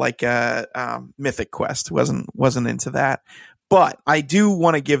stuff, like Mythic Quest. Wasn't into that, but I do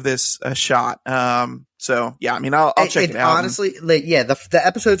want to give this a shot. So yeah, I mean, I'll check it out. Honestly, the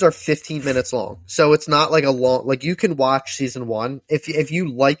episodes are 15 minutes long, so it's not like a long. Like you can watch season 1 if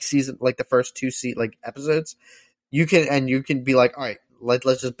you like the first 2 episodes. You can be like, all right, let's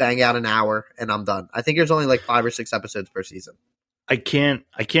just bang out an hour and I'm done. I think there's only like 5 or 6 episodes per season. I can't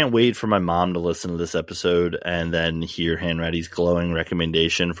wait for my mom to listen to this episode and then hear Hanratty's glowing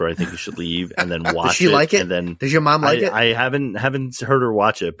recommendation for I Think You Should Leave, and then watch it. Does she like it? And then does your mom like it? I haven't heard her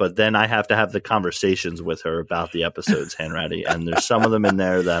watch it, but then I have to have the conversations with her about the episodes, Hanratty, and there's some of them in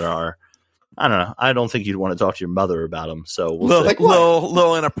there that are. I don't know. I don't think you'd want to talk to your mother about them. So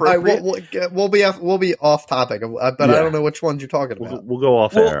little inappropriate. We'll be off topic, but I don't know which ones you're talking about. We'll go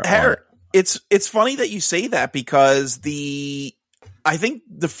off air. Harry, it's funny that you say that, because I think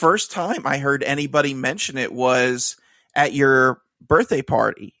the first time I heard anybody mention it was at your birthday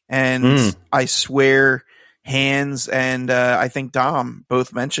party, and I swear Hans and I think Dom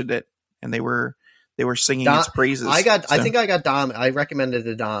both mentioned it, and they were singing its praises. I think I got Dom. I recommended it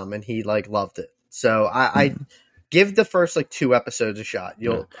to Dom, and he loved it. So I give the first 2 episodes a shot.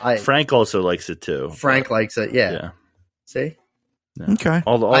 Frank also likes it too. Frank likes it. Yeah. See. Yeah. Okay.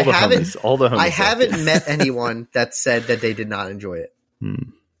 All the homies. I haven't met anyone that said that they did not enjoy it.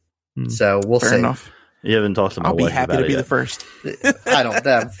 So we'll see. Fair enough. You haven't talked to my wife about it. I'll be happy to be yet. the first. I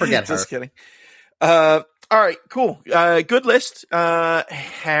don't. Forget her. Just kidding. All right. Cool. Good list.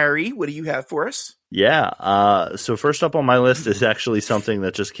 Harry, what do you have for us? Yeah. So first up on my list is actually something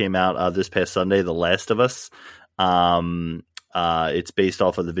that just came out this past Sunday, The Last of Us. It's based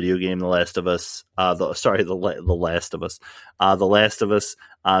off of the video game The Last of Us. The Last of Us. The Last of Us,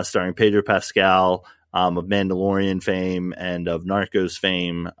 starring Pedro Pascal, of Mandalorian fame and of Narcos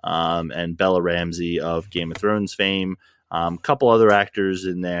fame, and Bella Ramsey of Game of Thrones fame. Couple other actors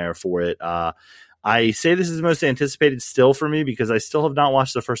in there for it. I say this is the most anticipated still for me because I still have not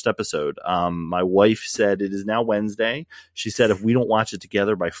watched the first episode. My wife said it is now Wednesday. She said if we don't watch it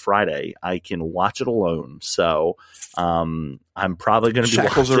together by Friday, I can watch it alone. So I'm probably going to be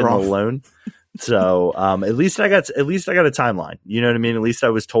watching it alone. So at least I got a timeline. You know what I mean? At least I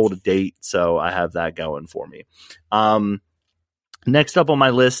was told a date, so I have that going for me. Next up on my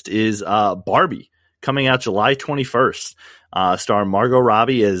list is Barbie, coming out July 21st. Starring Margot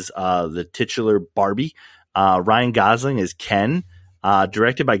Robbie as the titular Barbie, Ryan Gosling as Ken,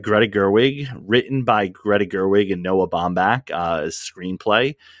 directed by Greta Gerwig, written by Greta Gerwig and Noah Baumbach as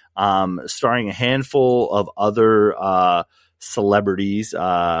screenplay, starring a handful of other celebrities,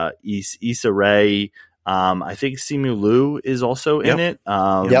 Issa Rae, I think Simu Liu is also in it.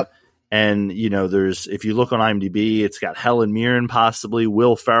 Yep. And, you know, if you look on IMDb, it's got Helen Mirren, possibly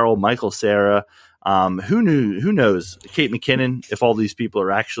Will Ferrell, Michael Cera. Who knows? Kate McKinnon, if all these people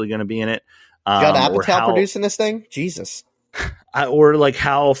are actually going to be in it. You got Apatow producing this thing? Jesus. Or like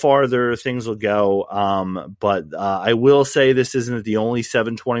how far their things will go. But I will say this isn't the only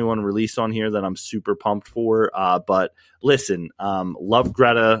 7/21 release on here that I'm super pumped for. But listen, love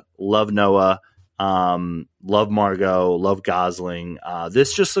Greta, love Noah. Love Margot, love Gosling.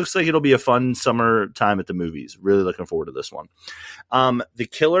 This just looks like it'll be a fun summer time at the movies. Really looking forward to this one. The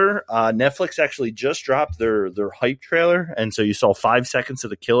Killer, Netflix actually just dropped their hype trailer, and so you saw 5 seconds of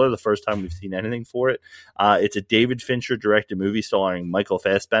The Killer, the first time we've seen anything for it. It's a David Fincher directed movie starring Michael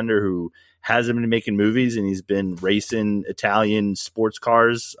Fassbender, who hasn't been making movies, and he's been racing Italian sports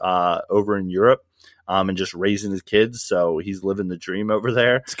cars over in Europe. And just raising his kids, so he's living the dream over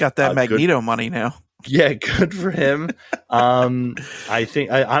there. It's got that Magneto money now. Yeah, good for him. I think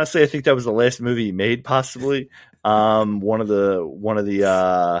that was the last movie he made, possibly. One of the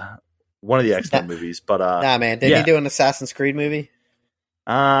X-Men movies, but nah, man, did he do an Assassin's Creed movie?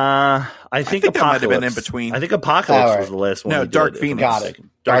 I think Apocalypse that might have been in between. I think Apocalypse was the last one. No, Dark Phoenix. Got it.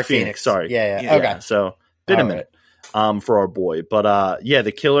 Dark Phoenix. Sorry. Yeah. Okay. So been a minute. For our boy. But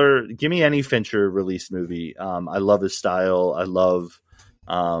The Killer, give me any Fincher released movie. I love his style. I love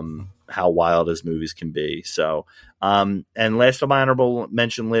how wild his movies can be. So, and last on my honorable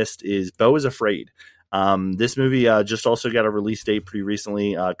mention list is Beau is Afraid. This movie just also got a release date pretty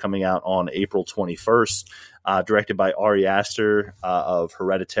recently, coming out on April 21st, directed by Ari Aster of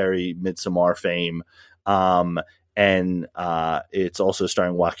Hereditary, Midsommar fame. And it's also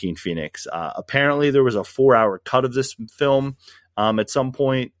starring Joaquin Phoenix. Apparently, there was a 4-hour cut of this film at some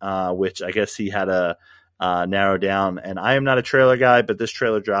point, which I guess he had to narrow down. And I am not a trailer guy, but this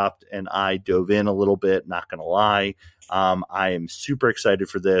trailer dropped, and I dove in a little bit, not going to lie. I am super excited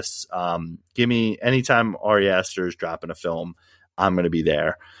for this. Give me anytime Ari Aster is dropping a film, I'm going to be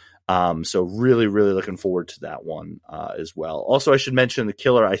there. So really, really looking forward to that one as well. Also, I should mention The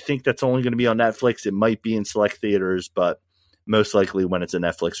Killer. I think that's only going to be on Netflix. It might be in select theaters, but most likely when it's a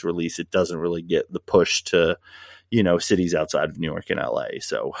Netflix release, it doesn't really get the push to, cities outside of New York and LA.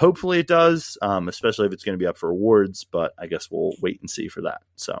 So hopefully it does, especially if it's going to be up for awards, but I guess we'll wait and see for that.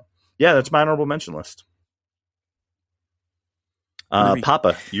 So yeah, that's my honorable mention list.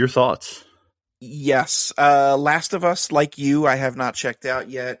 Papa, your thoughts? Yes. Last of Us, like you, I have not checked out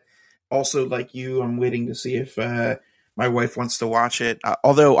yet. Also, like you, I'm waiting to see if my wife wants to watch it.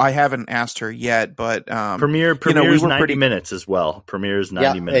 Although I haven't asked her yet, but Premiere is 90 minutes as well. Premiere is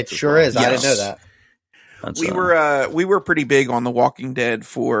 90 minutes. It sure is. Yes. I didn't know that. We were pretty big on The Walking Dead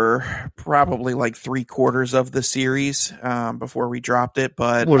for probably like 3/4 of the series before we dropped it.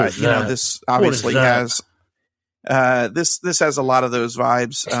 But this obviously has this has a lot of those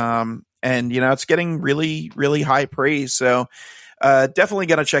vibes, and it's getting really, really high praise. So. Definitely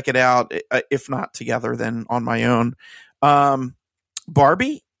gonna check it out. If not together, then on my own.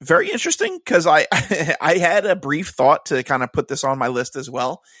 Barbie, very interesting because I I had a brief thought to kind of put this on my list as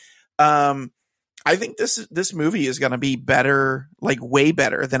well. I think this movie is gonna be better, like way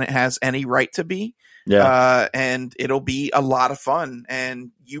better than it has any right to be. Yeah, and it'll be a lot of fun.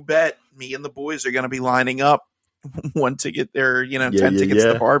 And you bet me and the boys are gonna be lining up. 1 ticket there, 10 tickets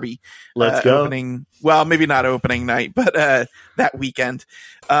to Barbie. Let's go. Well, maybe not opening night, but that weekend.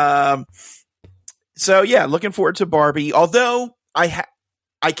 So yeah, looking forward to Barbie. Although I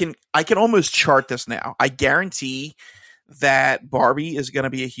can almost chart this now. I guarantee that Barbie is going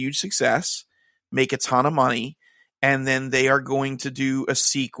to be a huge success, make a ton of money, and then they are going to do a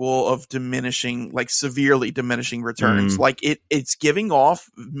sequel of severely diminishing returns. Like it's giving off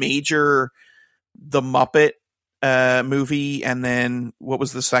major The Muppet movie, and then what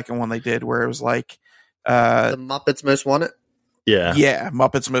was the second one they did where it was like The Muppets Most Wanted? Yeah,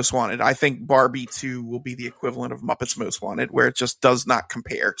 Muppets Most Wanted. I think Barbie 2 will be the equivalent of Muppets Most Wanted, where it just does not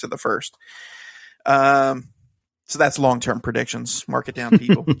compare to the first. So that's long-term predictions. Mark it down,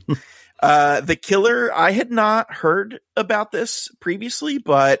 people. The Killer, I had not heard about this previously,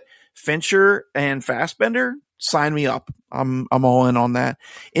 but Fincher and Fassbender, sign me up. I'm all in on that.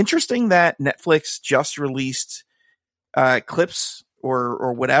 Interesting that Netflix just released clips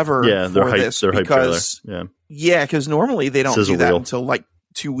or whatever their for hype, this their because hype trailer. because normally they don't Sizzle do that reel. until like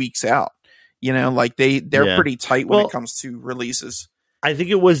 2 weeks out. Like they're pretty tight when it comes to releases. I think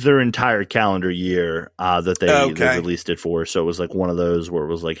it was their entire calendar year that they released it for. So it was like one of those where it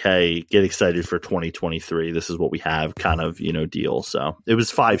was like, hey, get excited for 2023. This is what we have kind of, deal. So it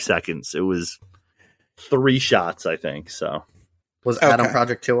was 5 seconds. It was 3 shots, I think. So was Adam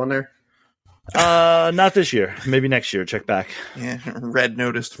Project 2 on there? Not this year. Maybe next year. Check back. Yeah. Red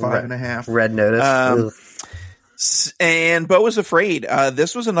noticed 5.5. Red notice. And Beau Was Afraid.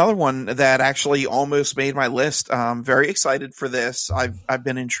 This was another one that actually almost made my list. Very excited for this. I've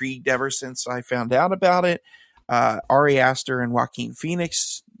been intrigued ever since I found out about it. Ari Aster and Joaquin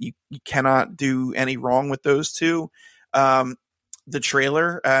Phoenix. You cannot do any wrong with those two. The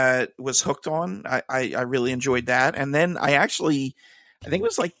trailer was hooked on. I really enjoyed that. And then I think it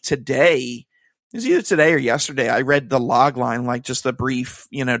was like today. It was either today or yesterday. I read the log line, like just a brief,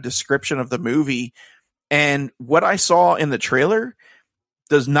 description of the movie. And what I saw in the trailer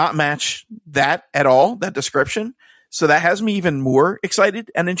does not match that at all, that description. So that has me even more excited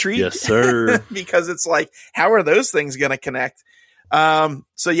and intrigued. Yes, sir. Because it's like, how are those things going to connect?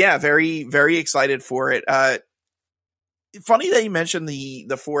 So yeah, very, very excited for it. Funny that you mentioned the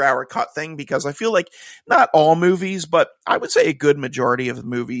 4-hour cut thing, because I feel like not all movies, but I would say a good majority of the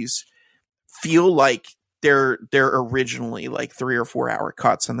movies feel like they're originally like 3 or 4 hour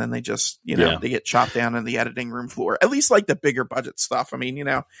cuts, and then they just they get chopped down in the editing room floor. At least like the bigger budget stuff. I mean,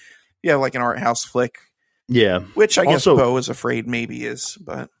 like an art house flick. Yeah, which I guess also, Beau Was Afraid maybe is.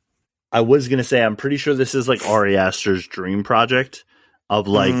 But I was gonna say I'm pretty sure this is like Ari Aster's dream project of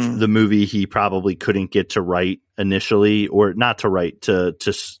like the movie he probably couldn't get to write initially, or not to write to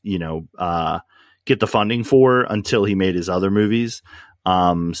get the funding for until he made his other movies.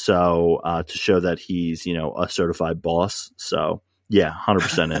 So to show that he's, a certified boss. So yeah,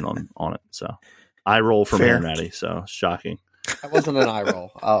 100% in on it. So eye roll from Aaron Ratty. So shocking. That wasn't an eye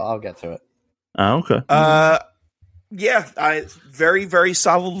roll. I'll get to it. Oh, okay. Yeah, very, very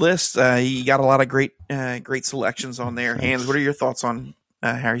solid list. You got a lot of great selections on there. Hans, what are your thoughts on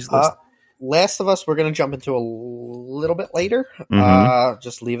Harry's list? Last of Us, we're going to jump into a little bit later.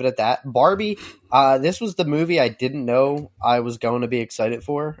 Just leave it at that. Barbie, this was the movie I didn't know I was going to be excited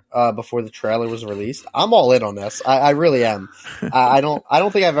for before the trailer was released. I'm all in on this. I really am. I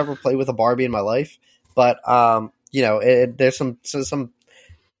don't think I've ever played with a Barbie in my life, but there's some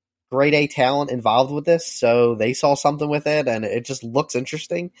grade A talent involved with this, so they saw something with it, and it just looks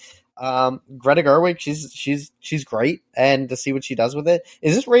interesting. Greta Gerwig, she's great, and to see what she does with it.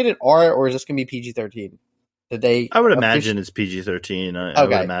 Is this rated R or is this going to be PG-13? I would imagine it's PG-13. I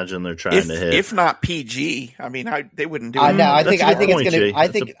would imagine they're trying to hit. If not PG, I mean, they wouldn't do it. I think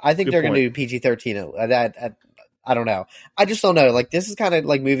they're going to do PG-13. I don't know. I just don't know. Like, this is kind of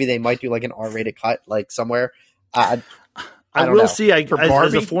like movie they might do like an R-rated cut, like somewhere. I will see. As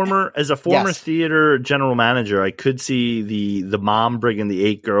a former Yes. theater general manager, I could see the mom bringing the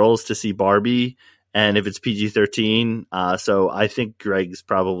 8 girls to see Barbie, and if it's PG-13, so I think Greg's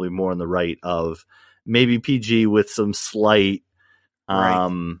probably more on the right of maybe PG with some slight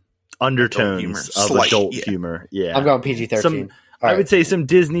undertones of adult humor. Yeah, I'm going PG-13. I would say some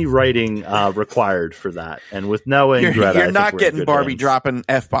Disney writing required for that, and with Noah and Greta, you're not getting Barbie dropping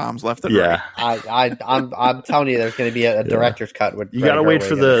F-bombs left and right. I'm telling you, there's going to be a director's cut. With you got to wait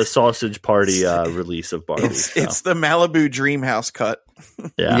for the Sausage Party release of Barbie. It's the Malibu Dreamhouse cut.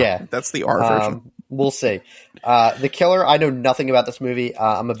 Yeah, that's the R version. We'll see. The Killer, I know nothing about this movie.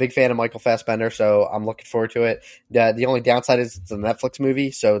 I'm a big fan of Michael Fassbender, so I'm looking forward to it. The only downside is it's a Netflix movie,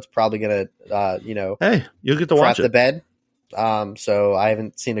 so it's probably going to, hey, you'll get to watch it. The bed. So I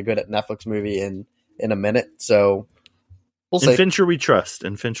haven't seen a good Netflix movie in a minute. So we'll see. In Fincher we trust.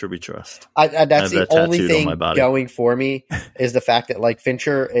 That's the only thing on going for me is the fact that like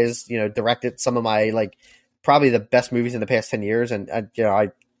Fincher is, directed some of my like probably the best movies in the past 10 years. And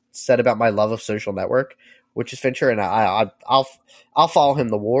I said about my love of Social Network, which is Fincher, and I'll follow him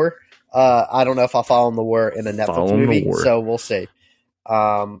the war. I don't know if I'll follow him the war in a Netflix movie. So we'll see.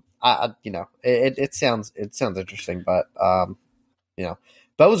 It sounds interesting, but Beau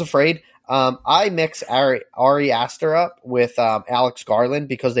Was Afraid. I mix Ari Aster up with Alex Garland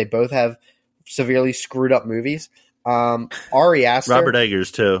because they both have severely screwed up movies. Ari Aster, Robert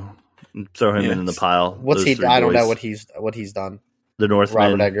Eggers too. Throw him in the pile. What's he? I don't know what he's done. The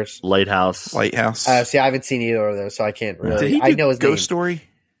Northman, Robert Eggers. Lighthouse. Lighthouse. See, I haven't seen either of those, so I can't really. Did he do I know his Ghost name. Story?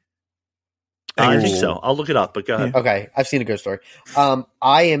 I Eggers? think so. I'll look it up, but go ahead. Okay, I've seen a Ghost Story.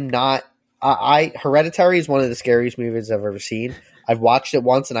 I am not. Hereditary is one of the scariest movies I've ever seen. I've watched it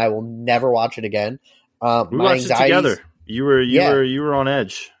once, and I will never watch it again. We My watched it anxieties. together. You were on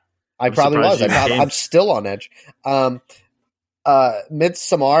edge. I I'm probably was. surprised you came. I'm still on edge.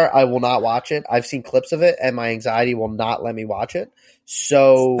 Midsommar, I will not watch it. I've seen clips of it, and my anxiety will not let me watch it.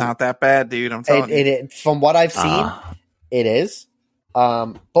 So Not that bad, dude. I'm telling you. from what I've seen, it is.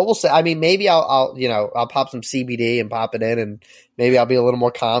 But we'll see. I mean, maybe I'll pop some CBD and pop it in, and maybe I'll be a little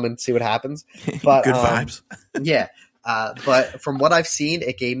more calm and see what happens. But Good vibes. yeah. But from what I've seen,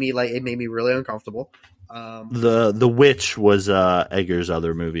 it made me really uncomfortable. The Witch was Eggers'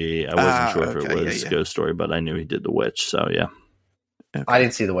 other movie. I wasn't sure if it okay, was yeah. Ghost Story, but I knew he did The Witch. So yeah, Okay. I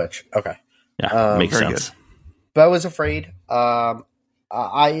didn't see The Witch. Okay. yeah, makes very sense. But I was afraid.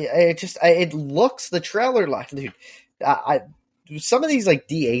 It looks the trailer like, dude. Some of these like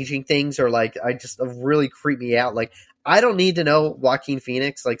de-aging things are like really creep me out. Like I don't need to know Joaquin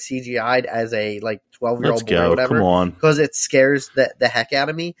Phoenix like CGI'd as a like 12-year-old Let's boy or go. whatever Come on. because it scares the heck out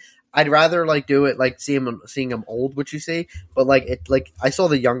of me. I'd rather like do it like seeing him old, which you see, but like I saw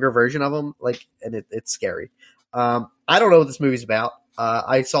the younger version of him like and it's scary. I don't know what this movie's about.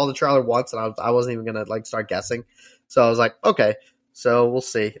 I saw the trailer once and I wasn't even gonna like start guessing, so I was like, okay. So we'll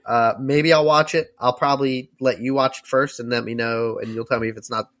see. Maybe I'll watch it. I'll probably let you watch it first and let me know, and you'll tell me if it's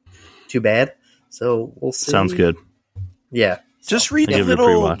not too bad. So we'll see. Sounds good. Yeah. Just read I'll a give it a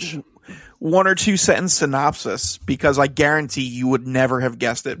little pre-watch. 1 or 2 sentence synopsis because I guarantee you would never have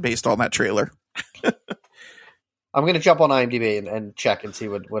guessed it based on that trailer. I'm gonna jump on IMDb and check and see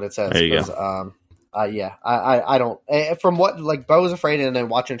what it says. There you go. Yeah. I don't. From what like Bo was afraid and then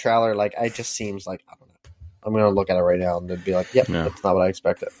watching the trailer, like it just seems like I don't know. I'm gonna look at it right now and then be like, yep, Yeah. that's not what I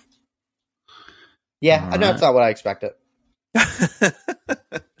expected. Yeah, I know it's not what I expected.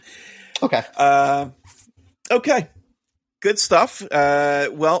 Okay. Okay. Good stuff.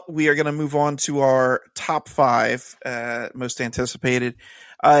 Well, we are going to move on to our top 5 most anticipated.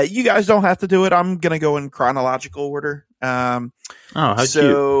 You guys don't have to do it. I'm going to go in chronological order. Oh, how cute.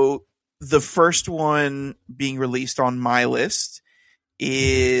 So the first one being released on my list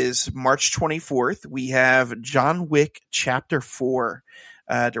is March 24th. We have John Wick Chapter 4,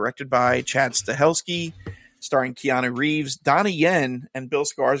 directed by Chad Stahelski, starring Keanu Reeves, Donnie Yen, and Bill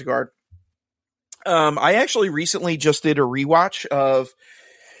Skarsgård. I actually recently just did a rewatch of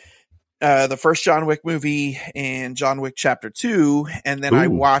the first John Wick movie and John Wick Chapter 2, and then I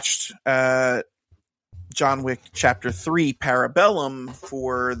watched John Wick Chapter 3, Parabellum,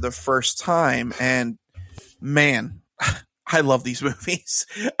 for the first time, and man, I love these movies.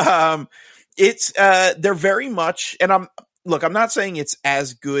 It's they're very much, and I'm not saying it's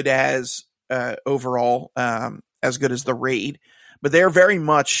as good as overall as good as The Raid, but they're very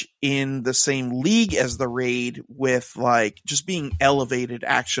much in the same league as The Raid with like just being elevated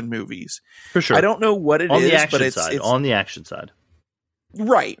action movies. For sure. I don't know what it on is, the action but it's side. On the action side.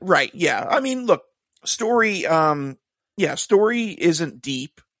 right. Yeah. I mean, look, story isn't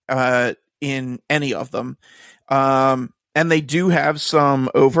deep in any of them. And they do have some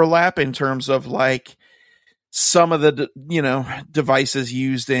overlap in terms of like some of the, devices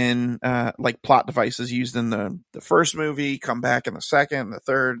used in, like plot devices used in the first movie come back in the second, the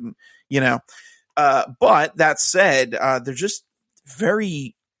third, and, but that said, they're just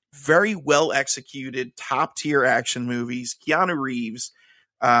very, very well executed, top tier action movies. Keanu Reeves,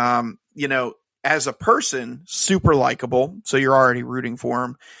 as a person, super likable. So you're already rooting for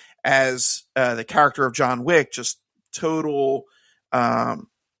him. As the character of John Wick, just total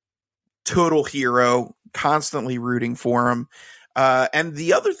hero, constantly rooting for him. And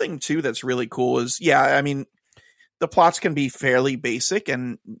the other thing too that's really cool is, the plots can be fairly basic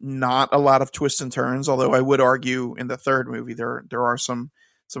and not a lot of twists and turns. Although I would argue in the third movie there are some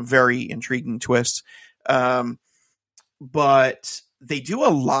very intriguing twists. But they do a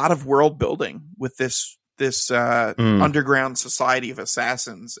lot of world building with this underground society of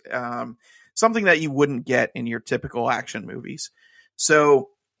assassins. Something that you wouldn't get in your typical action movies. So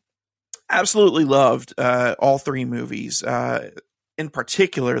absolutely loved all 3 movies, in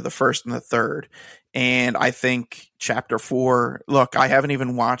particular the first and the third. And I think Chapter 4, look, I haven't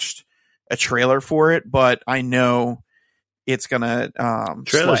even watched a trailer for it, but I know it's going to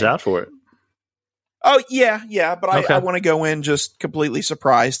Trailer's slay. out for it. Oh, yeah, but Okay. I want to go in just completely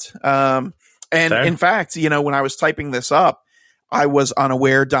surprised. And Fair. in fact, when I was typing this up, I was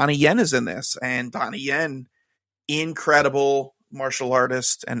unaware Donnie Yen is in this. And Donnie Yen, incredible martial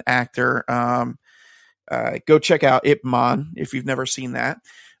artist and actor. go check out Ip Man if you've never seen that.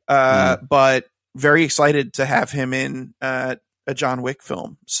 But very excited to have him in a John Wick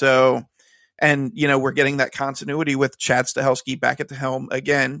film. So, and we're getting that continuity with Chad Stahelski back at the helm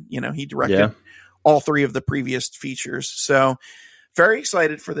again. He directed all 3 of the previous features. So very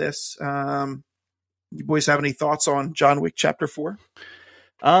excited for this. You boys have any thoughts on John Wick Chapter 4?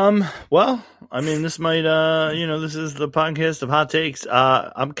 Well, I mean, this might, this is the podcast of hot takes.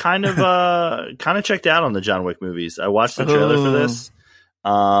 I'm kind of checked out on the John Wick movies. I watched the trailer for this,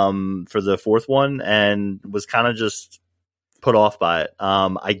 for the 4th one, and was kind of just put off by it.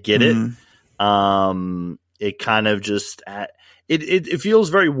 I get it. It kind of just, it feels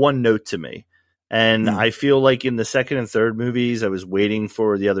very one note to me. And I feel like in the 2nd and 3rd movies, I was waiting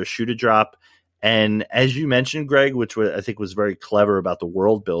for the other shoe to drop. And as you mentioned, Greg, which I think was very clever about the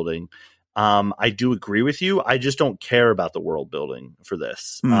world building, I do agree with you. I just don't care about the world building for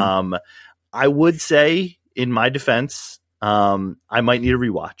this. I would say, in my defense, I might need a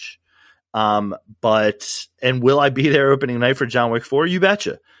rewatch. And will I be there opening night for John Wick 4? You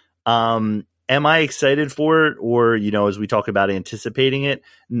betcha. Am I excited for it? Or, as we talk about anticipating it?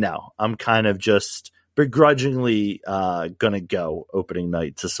 No, I'm kind of just begrudgingly gonna go opening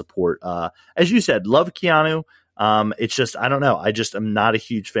night to support. As you said, love Keanu. It's just, I don't know. I'm not a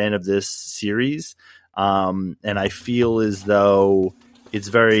huge fan of this series. And I feel as though it's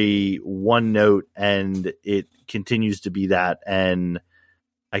very one note and it continues to be that. And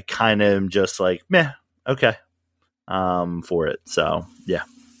I kind of am just like, meh, okay, for it. So yeah,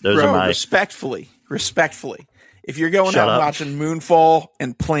 those are my respectfully. If you're going out and watching Moonfall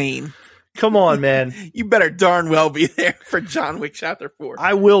and Plane, come on, man. You better darn well be there for John Wick Chapter 4.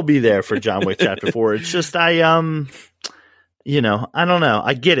 I will be there for John Wick Chapter 4. It's just, I don't know.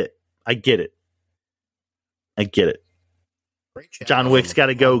 I get it. John Wick's got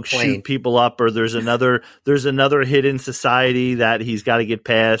to go shoot people up, or there's another hidden society that he's got to get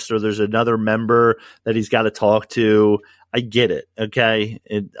past, or there's another member that he's got to talk to. I get it. Okay.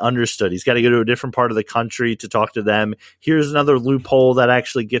 Understood. He's got to go to a different part of the country to talk to them. Here's another loophole that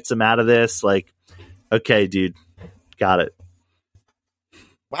actually gets him out of this. Like, okay, dude, got it.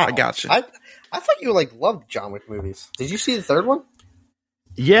 Wow. I got you. I thought you loved John Wick movies. Did you see the 3rd one?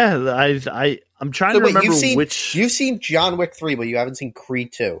 Yeah. I'm trying to remember which. You've seen John Wick 3, but you haven't seen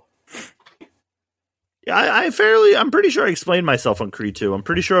Creed 2. Yeah, I'm pretty sure I explained myself on Creed 2. I'm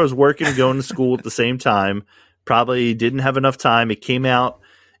pretty sure I was working and going to school at the same time. Probably didn't have enough time. It came out,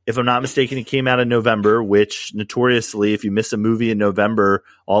 if I'm not mistaken, it came out in November, which notoriously, if you miss a movie in November,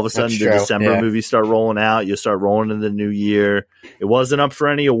 all of a sudden the December movies start rolling out. You start rolling in the new year. It wasn't up for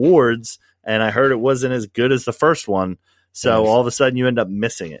any awards, and I heard it wasn't as good as the first one. So all of a sudden you end up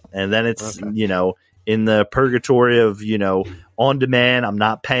missing it. And then it's, in the purgatory of, on demand, I'm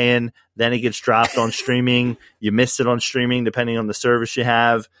not paying. Then it gets dropped on streaming. You miss it on streaming, depending on the service you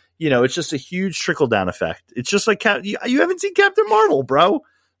have. It's just a huge trickle-down effect. It's just like you haven't seen Captain Marvel, bro.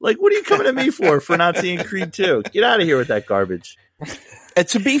 Like, what are you coming at me for not seeing Creed 2? Get out of here with that garbage. And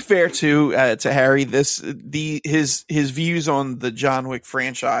to be fair to Harry, his views on the John Wick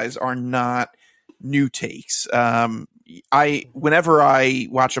franchise are not new takes. Whenever I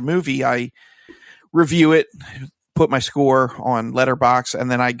watch a movie, I review it, put my score on Letterboxd, and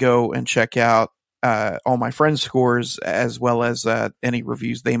then I go and check out all my friends' scores as well as any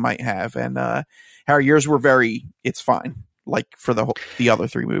reviews they might have. And Harry, yours were it's fine, like for the other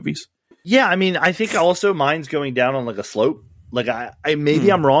 3 movies. Yeah, I mean, I think also mine's going down on a slope. Like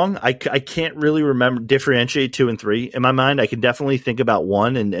I'm wrong. I can't really differentiate 2 and 3 in my mind. I can definitely think about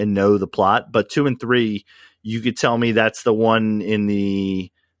 1 and know the plot, but 2 and 3, you could tell me that's the one in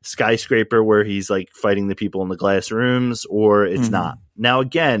the skyscraper where he's fighting the people in the glass rooms, or it's not. Now,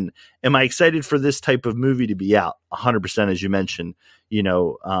 again, am I excited for this type of movie to be out? 100%, as you mentioned.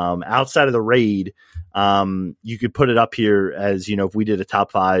 Outside of the Raid, you could put it up here as, if we did a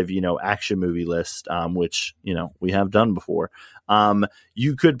top 5, action movie list, which, we have done before.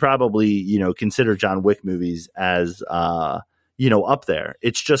 You could probably, consider John Wick movies as, up there.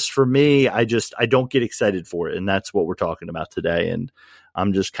 It's just, for me, I don't get excited for it. And that's what we're talking about today. And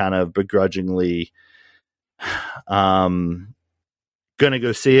I'm just kind of begrudgingly, gonna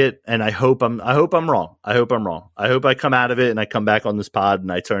go see it, and I hope I'm wrong. I hope I come out of it and I come back on this pod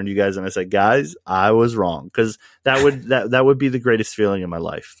and I turn to you guys and I say, guys, I was wrong, because that would be the greatest feeling in my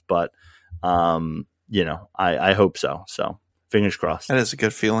life. But I hope so. So fingers crossed. That is a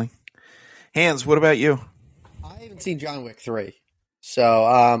good feeling. Hans, what about you? I haven't seen John Wick 3. So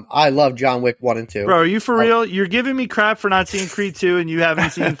I love John Wick 1 and 2. Bro, are you for real? You're giving me crap for not seeing Creed 2 and you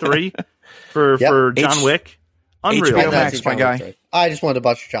haven't seen 3 for John Wick? Unreal. HBO I've Max, seen my John guy. Wick 3. I just wanted to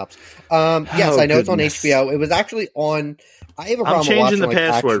bust your chops. Yes, I know it's on goodness. HBO. It was actually on. I have a problem I'm changing watching, the like,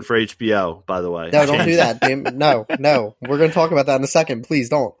 password action. for HBO, by the way. No, don't do that. No. We're going to talk about that in a second. Please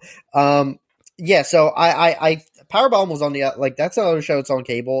don't. Yeah, so I Powerbomb was on the, like, that's another show that's on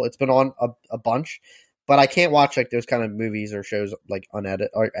cable. It's been on a bunch, but I can't watch, like, those kind of movies or shows, like, unedited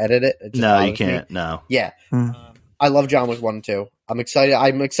or edit it. It just No, you bothers me. can't. No. Yeah. Hmm. I love John Wick 1 and 2. I'm excited.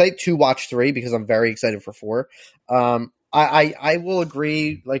 I'm excited to watch 3 because I'm very excited for 4. I will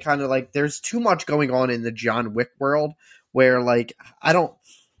agree, like, kind of like there's too much going on in the John Wick world where, like, I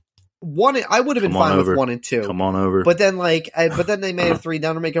would have been Come on fine over. with 1 and 2. Come on over. But then, but then they made a 3.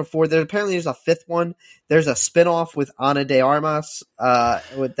 Now they're making a 4. There's a 5th one. There's a spinoff with Ana de Armas.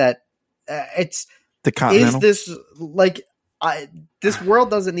 With that, it's The Continental. is this like this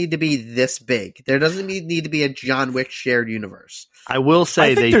world doesn't need to be this big. There doesn't need to be a John Wick shared universe. I will I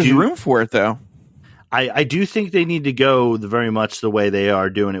say think they there's do. room for it, though. I do think they need to go very much the way they are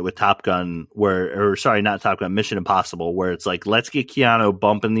doing it with Top Gun, not Top Gun, Mission Impossible, where it's like, let's get Keanu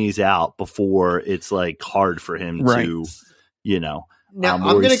bumping these out before it's like hard for him Right. to,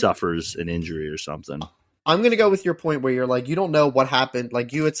 Now or he suffers an injury or something. I'm gonna go with your point where you're like, you don't know what happened.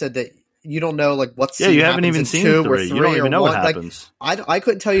 Like you had said that you don't know, like, what scene. Yeah, you haven't happens even in seen 2 or 3. 3 You don't or even know 1. what Like, happens. I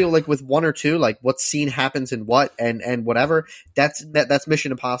couldn't tell you, like, with 1 or 2, like, what scene happens in what and whatever. That's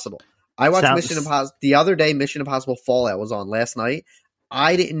Mission Impossible. I watched Mission Impossible the other day. Mission Impossible Fallout was on last night.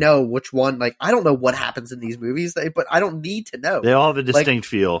 I didn't know which one. Like, I don't know what happens in these movies, but I don't need to know. They all have a distinct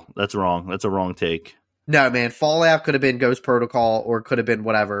feel. That's wrong. That's a wrong take. No, man. Fallout could have been Ghost Protocol or could have been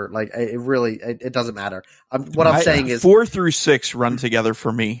whatever. Like, it doesn't matter. What I'm saying is 4 through 6 run together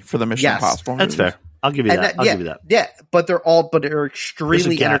for me for the Mission Yes. Impossible. That's movies. fair. I'll give you that. I'll give you that. Yeah, but they're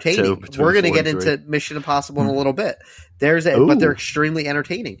extremely gap, too, entertaining. between We're going to 4 get and into Mission Impossible in a little bit. But Ooh. they're extremely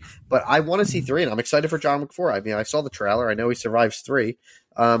entertaining. But I want to see 3, and I'm excited for John Wick 4. I mean, I saw the trailer. I know he survives 3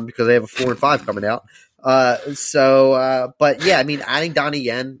 because they have a 4 and 5 coming out. But yeah, I mean, adding Donnie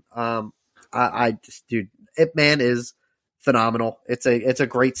Yen, dude, Ip Man is phenomenal. It's a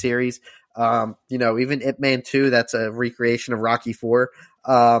great series. Even Ip Man 2, that's a recreation of Rocky 4.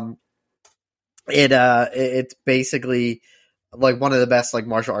 It's basically like one of the best, like,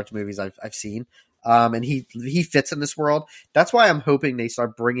 martial arts movies I've seen. And he fits in this world. That's why I'm hoping they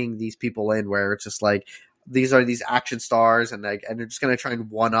start bringing these people in where it's just like, these are these action stars and they're just going to try and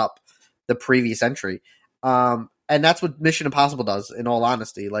one up the previous entry. And that's what Mission Impossible does, in all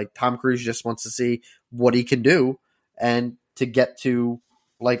honesty. Like, Tom Cruise just wants to see what he can do and to get to,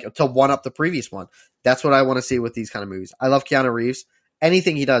 like, to one up the previous one. That's what I want to see with these kind of movies. I love Keanu Reeves.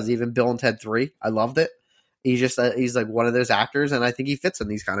 Anything he does, even Bill and Ted 3, I loved it. He's just he's like one of those actors, and I think he fits in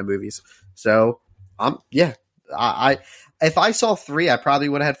these kind of movies. So, if I saw 3, I probably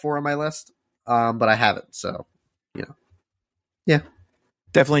would have had 4 on my list, but I haven't. So, yeah,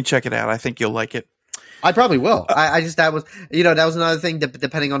 Definitely check it out. I think you'll like it. I probably will. That was another thing.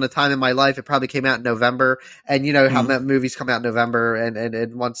 Depending on the time in my life, it probably came out in November, and how movies come out in November,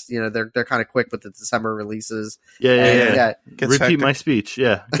 and once they're kind of quick with the December releases. Yeah. Gets Repeat hectic. my speech.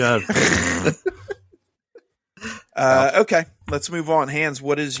 Yeah. God. Okay, let's move on. Hans,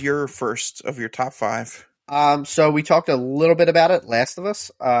 what is your first of your top 5? So we talked a little bit about it. Last of Us.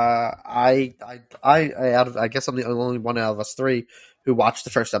 I guess I'm the only one out of us 3 who watched the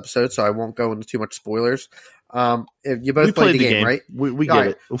first episode, so I won't go into too much spoilers. If you both played the game, right? We All get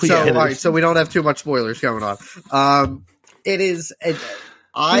right. it. All right, so we don't have too much spoilers going on. It is.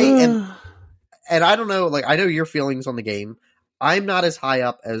 I am, and I don't know. Like, I know your feelings on the game. I'm not as high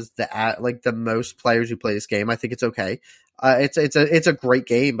up as the most players who play this game. I think it's okay. It's a great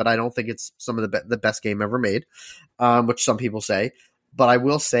game, but I don't think it's some of the best game ever made, which some people say. But I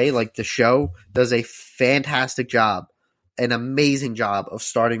will say, like, the show does a fantastic job, an amazing job of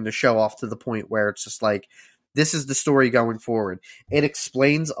starting the show off to the point where it's just like, this is the story going forward. It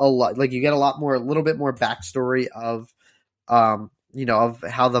explains a lot. Like, you get a little bit more backstory of, of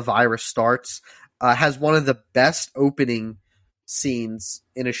how the virus starts. Has one of the best opening scenes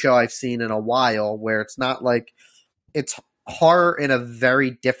in a show I've seen in a while, where it's not like, it's horror in a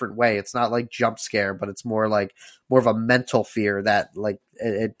very different way. It's not like jump scare, but it's more of a mental fear that, like,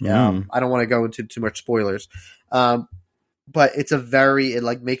 I don't want to go into too much spoilers. But it's it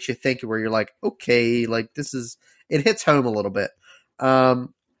like makes you think, where you're like, okay, like, it hits home a little bit.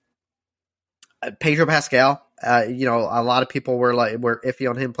 Pedro Pascal, a lot of people were iffy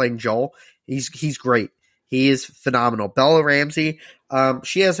on him playing Joel. He's great. He is phenomenal. Bella Ramsey,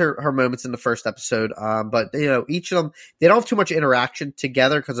 she has her moments in the first episode, but each of them, they don't have too much interaction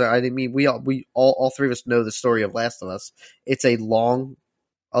together, because I mean, we all 3 of us know the story of Last of Us. It's a long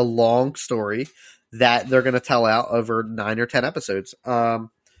story, that they're going to tell out over 9 or 10 episodes.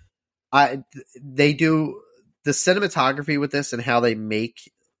 They do the cinematography with this and how they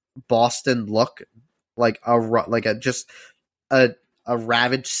make Boston look like a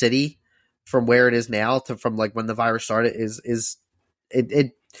ravaged city from where it is now to from like when the virus started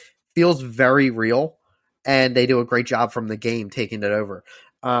it feels very real, and they do a great job from the game taking it over.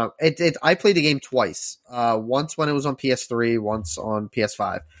 I played the game twice. Once when it was on PS3, once on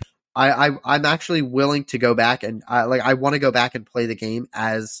PS5. I'm actually willing to go back and I want to go back and play the game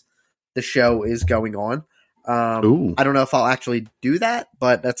as the show is going on. I don't know if I'll actually do that,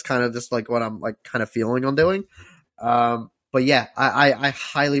 but that's kind of just like what I'm like kind of feeling on doing. But yeah, I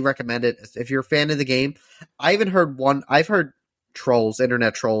highly recommend it if you're a fan of the game. I've heard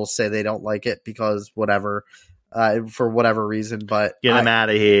internet trolls say they don't like it because whatever, for whatever reason, but get them out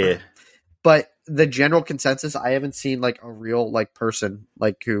of here. But the general consensus, I haven't seen like a real like person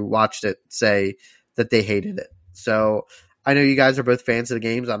like who watched it say that they hated it. So I know you guys are both fans of the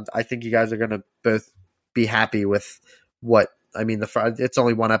games. I think you guys are going to both be happy with what I mean. It's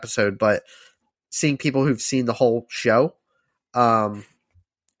only one episode, but seeing people who've seen the whole show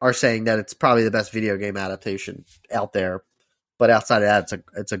are saying that it's probably the best video game adaptation out there. But outside of that,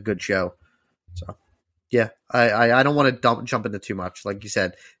 it's a good show. So yeah, I don't want to jump into too much. Like you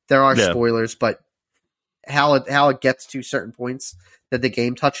said, there are spoilers, but how it gets to certain points that the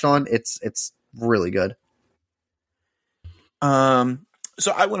game touched on, it's really good.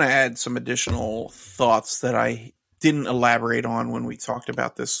 So I want to add some additional thoughts that I didn't elaborate on when we talked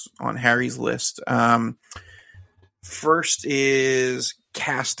about this on Harry's list. First is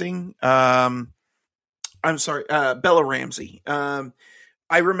casting. I'm sorry, Bella Ramsey.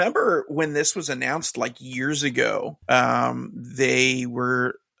 I remember when this was announced like years ago, they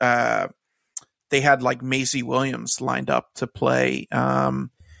had like Maisie Williams lined up to play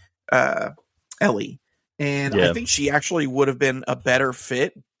Ellie. And I think she actually would have been a better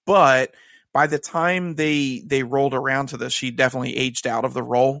fit, but by the time they rolled around to this, she definitely aged out of the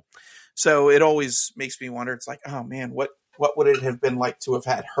role. So it always makes me wonder. It's like, oh man, what would it have been like to have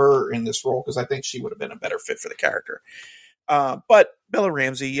had her in this role? Because I think she would have been a better fit for the character. But Bella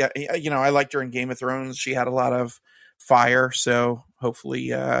Ramsey, I liked her in Game of Thrones. She had a lot of fire, so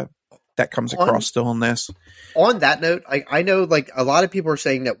hopefully that comes across still in this. On that note, I know like a lot of people are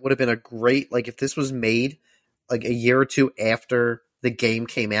saying that would have been a great, like if this was made like a year or two after the game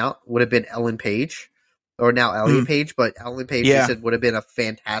came out, would have been Ellen Page, or now Elliot Page, but Ellen Page said would have been a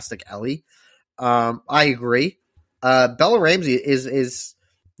fantastic Ellie. I agree. Bella Ramsey is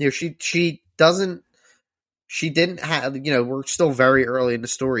she didn't have, we're still very early in the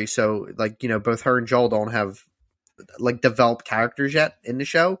story. So like, both her and Joel don't have like developed characters yet in the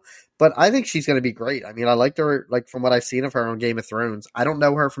show, but I think she's going to be great. I mean, I liked her, like from what I've seen of her on Game of Thrones. I don't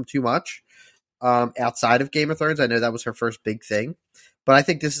know her from too much outside of Game of Thrones. I know that was her first big thing, but I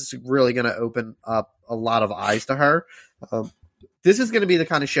think this is really going to open up a lot of eyes to her. This is going to be the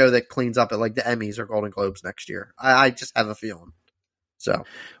kind of show that cleans up at like the Emmys or Golden Globes next year. I just have a feeling. So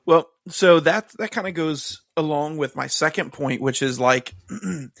that kind of goes along with my second point, which is like,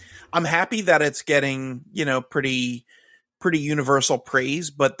 I'm happy that it's getting, pretty universal praise,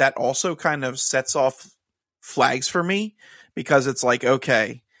 but that also kind of sets off flags for me because it's like,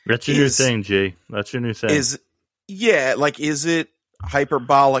 okay, that's your new thing, G. That's your new thing. Is it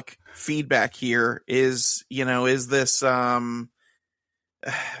hyperbolic feedback here? Is this, are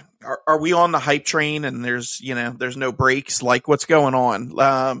we on the hype train and there's no brakes? Like what's going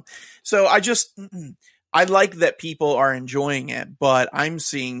on? So I like that people are enjoying it, but I'm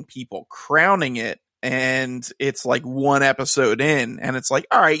seeing people crowning it and it's like one episode in and it's like,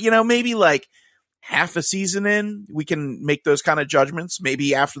 all right, maybe like half a season in, we can make those kind of judgments.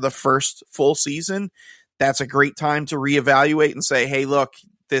 Maybe after the first full season, that's a great time to reevaluate and say, hey, look,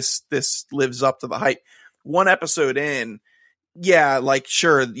 this lives up to the hype. One episode in, yeah, like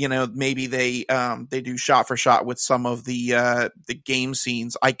sure, maybe they do shot for shot with some of the game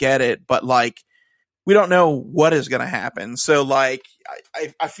scenes. I get it, but like we don't know what is going to happen. So like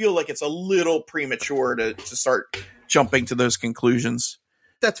I feel like it's a little premature to start jumping to those conclusions.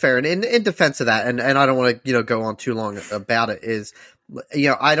 That's fair. And in defense of that, and I don't want to go on too long about it, is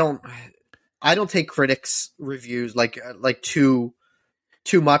I don't take critics' reviews like too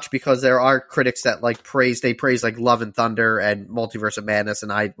much, because there are critics that like praise like Love and Thunder and Multiverse of Madness,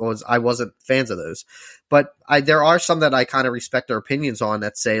 and I wasn't fans of those, but there are some that I kind of respect their opinions on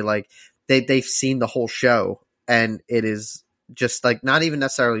that say like they've seen the whole show and it is just like not even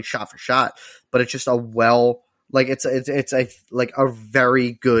necessarily shot for shot, but it's just it's a like a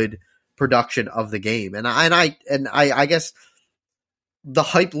very good production of the game, and I guess the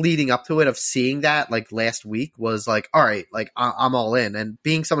hype leading up to it of seeing that like last week was like, all right, like I'm all in. And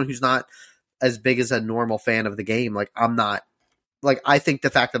being someone who's not as big as a normal fan of the game, like I'm not like, I think the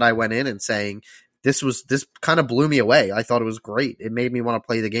fact that I went in and saying this kind of blew me away. I thought it was great. It made me want to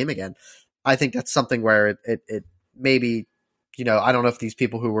play the game again. I think that's something where it maybe, you know, I don't know if these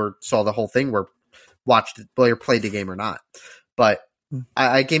people who saw the whole thing watched it or played the game or not, but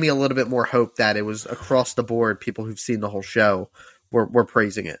I gave me a little bit more hope that it was across the board. People who've seen the whole show were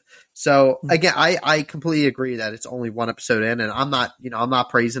praising it. So again, I completely agree that it's only one episode in, and I'm not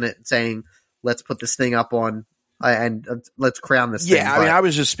praising it and saying let's put this thing up on and let's crown this thing. Yeah, I mean, I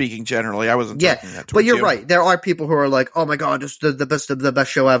was just speaking generally. I wasn't talking that towards but you're you. right. There are people who are like, oh my god, this is the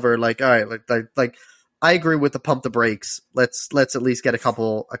best show ever. Like, all right, like I agree with the pump the brakes. Let's at least get a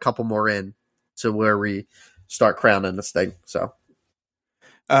couple more in to where we start crowning this thing. So,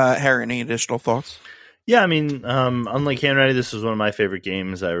 Harry, any additional thoughts? Yeah, I mean, unlike Handready, this is one of my favorite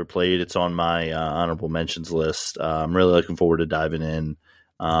games I ever played. It's on my honorable mentions list. I'm really looking forward to diving in.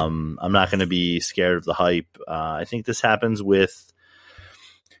 I'm not going to be scared of the hype. I think this happens with,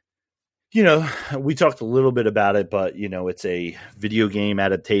 you know, we talked a little bit about it, but, you know, it's a video game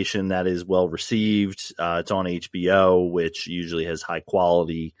adaptation that is well received. It's on HBO, which usually has high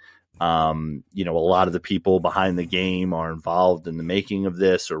quality. You know, a lot of the people behind the game are involved in the making of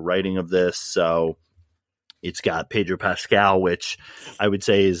this or writing of this. So it's got Pedro Pascal, which I would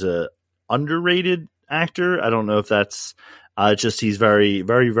say is a underrated actor. I don't know if that's just he's very,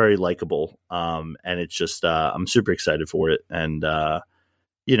 very, very likable. And it's just I'm super excited for it. And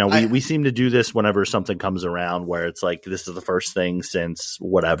you know, we seem to do this whenever something comes around where it's like this is the first thing since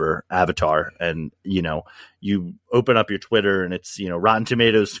whatever Avatar, and you know, you open up your Twitter and it's, you know, Rotten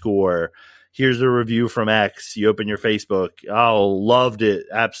Tomatoes score. Here's a review from X. You open your Facebook. Oh, loved it.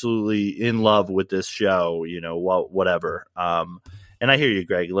 Absolutely in love with this show. You know, whatever. And I hear you,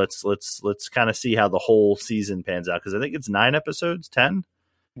 Greg. Let's kind of see how the whole season pans out, because I think it's 9 episodes, 10.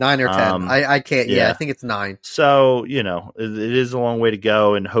 9 or 10. I can't. Yeah, I think it's 9. So, you know, it is a long way to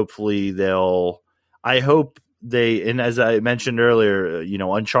go, and hopefully I hope they, and as I mentioned earlier, you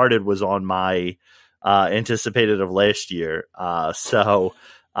know, Uncharted was on my anticipated of last year. So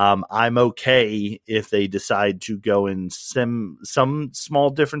I'm okay if they decide to go in some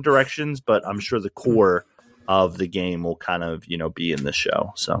small different directions, but I'm sure the core of the game will kind of, you know, be in the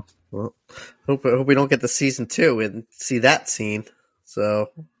show. So well, hope we don't get the season 2 and see that scene.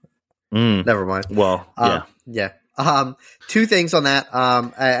 So never mind. Well, yeah. 2 things on that.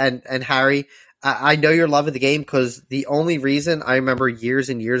 And Harry, I know you're loving the game because the only reason I remember years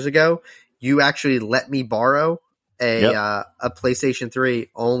and years ago, you actually let me borrow a PlayStation 3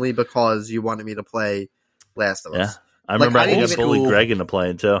 only because you wanted me to play Last of Us. I remember I think I bullied Greg into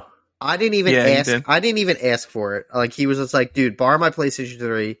playing too. I didn't even ask. I didn't even ask for it. Like, he was just like, "Dude, borrow my PlayStation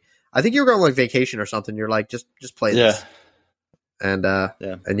 3." I think you were going like vacation or something. You're like, just play this. And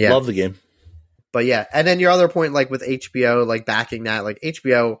love the game. But yeah, and then your other point, like with HBO, like backing that, like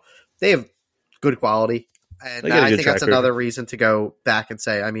HBO, they have good quality, and I think that's another reason to go back and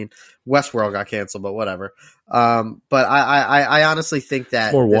say, I mean, Westworld got canceled, but whatever. But I honestly think that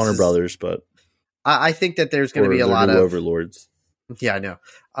it's more Warner Brothers, but I think that there's going to be a lot of overlords. Yeah, I know.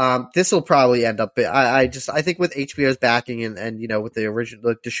 This will probably end up. I think with HBO's backing and you know, with the original,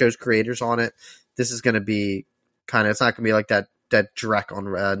 like the show's creators on it, this is going to be kind of. It's not going to be like that Drek on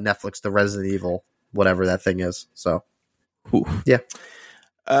Netflix, the Resident Evil, whatever that thing is. So, yeah.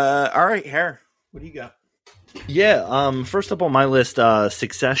 All right, Hare, what do you got? Yeah, first up on my list,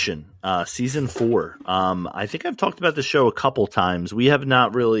 Succession, season 4. I think I've talked about the show a couple times. We have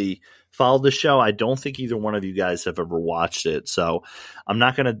not really followed the show. I don't think either one of you guys have ever watched it, so I'm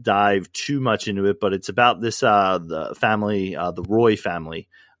not going to dive too much into it, but it's about this, the family, the Roy family,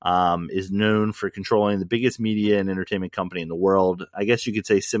 is known for controlling the biggest media and entertainment company in the world. I guess you could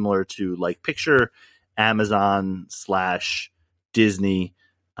say similar to, like, picture Amazon / Disney,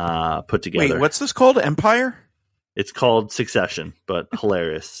 put together. Wait, what's this called? Empire? It's called Succession, but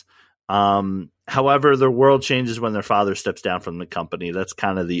hilarious. However, the world changes when their father steps down from the company. That's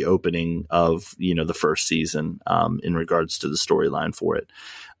kind of the opening of, you know, the first season, in regards to the storyline for it.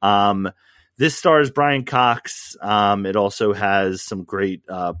 This stars Brian Cox. It also has some great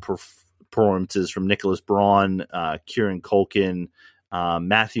performances from Nicholas Braun, Kieran Culkin,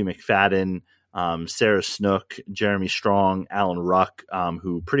 Matthew McFadden, Sarah Snook, Jeremy Strong, Alan Ruck,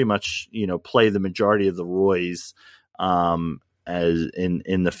 who pretty much, you know, play the majority of the Roys as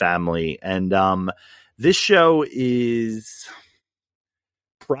in the family. And this show is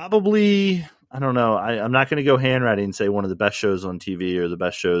probably, I don't know, I'm not going to go handwriting and say one of the best shows on TV or the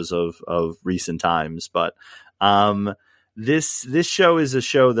best shows of recent times, but this show is a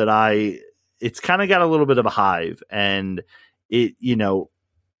show that it's kind of got a little bit of a hive, and it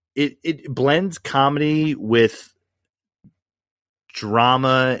blends comedy with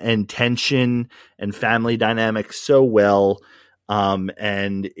drama and tension and family dynamics so well.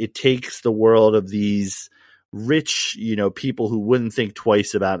 And it takes the world of these rich, people who wouldn't think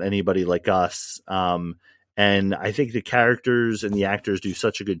twice about anybody like us. And I think the characters and the actors do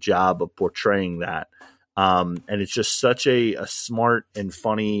such a good job of portraying that. And it's just such a smart and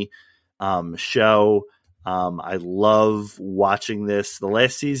funny show. I love watching this. The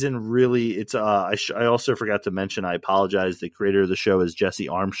last season, really, it's I also forgot to mention, I apologize, the creator of the show is Jesse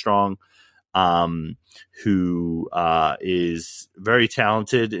Armstrong, who is very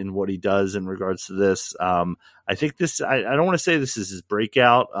talented in what he does in regards to this. I think this, I don't want to say this is his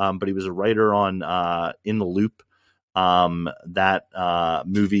breakout, but he was a writer on In the Loop, that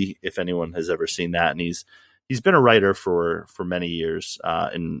movie, if anyone has ever seen that. And he's been a writer for many years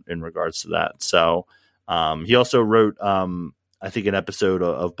in regards to that. So he also wrote, I think, an episode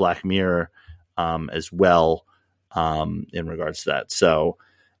of Black Mirror as well in regards to that. So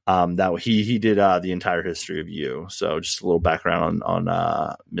that he did the entire history of You. So just a little background on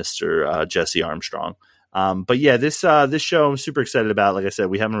Mr. Jesse Armstrong. But yeah, this show I'm super excited about. Like I said,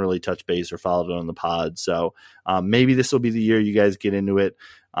 we haven't really touched base or followed it on the pod. So maybe this will be the year you guys get into it.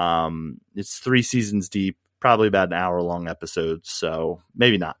 It's 3 seasons deep, probably about an hour-long episode. So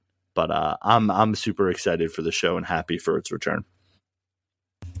maybe not. But I'm super excited for the show and happy for its return.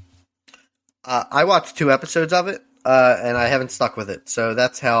 I watched 2 episodes of it, and I haven't stuck with it. So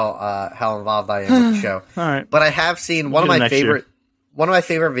that's how involved I am with the show. All right. But I have seen one of my favorite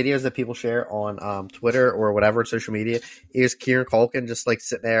videos that people share on Twitter or whatever social media is Kieran Culkin just like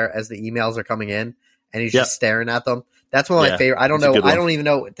sitting there as the emails are coming in, and he's just staring at them. That's one of my favorite. I don't know. I don't even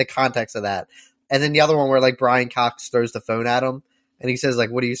know the context of that. And then the other one where like Brian Cox throws the phone at him. And he says, like,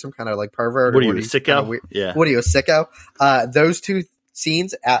 what are you, some kind of, like, pervert? What are you, a sicko? Yeah. What are you, a sicko? Those 2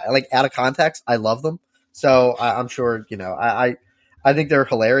 scenes, out of context, I love them. So I'm sure, I think they're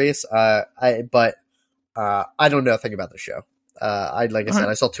hilarious. But I don't know nothing about the show. Like I said,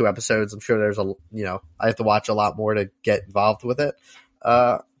 I saw 2 episodes. I'm sure there's I have to watch a lot more to get involved with it.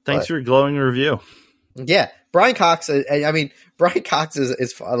 Thanks for your glowing review. Yeah. Brian Cox, Brian Cox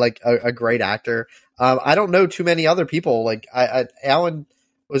is like a great actor. I don't know too many other people. Like Alan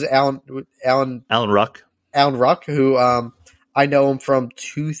Ruck. Alan Ruck, who I know him from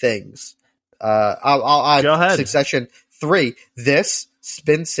 2 things. I'll go ahead. Succession 3, this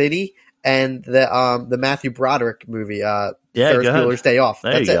Spin City, and the Matthew Broderick movie. Ferris Bueller's Day Off.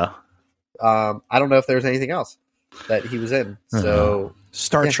 There you go. I don't know if there's anything else that he was in. So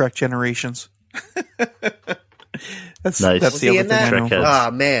Star Trek Generations. That's Was nice. the other he in thing that? I know. Oh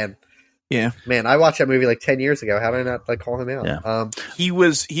man. Yeah, man, I watched that movie like 10 years ago. How did I not like call him out? Yeah. he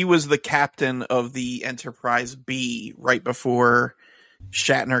was the captain of the Enterprise B right before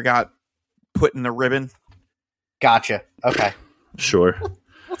Shatner got put in the ribbon. Gotcha. Okay, Sure.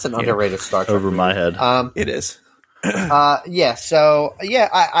 that's an underrated Star Trek Over movie. my head. It is. Yeah. So yeah,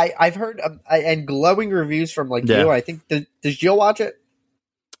 I've heard and glowing reviews from like you. I think does Jill watch it?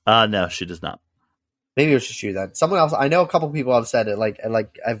 No, she does not. Maybe it was just you then. Someone else. I know a couple people have said it. Like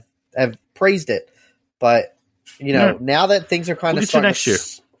I've praised it, but now that things are kind of starting next year.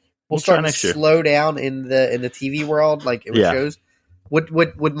 We'll start to slow down in the TV world, like it shows.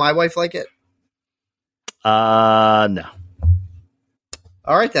 Would my wife like it? No.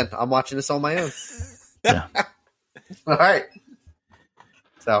 All right then. I'm watching this on my own. Yeah. All right.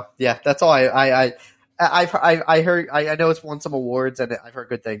 So yeah, that's all I've heard. I know it's won some awards and I've heard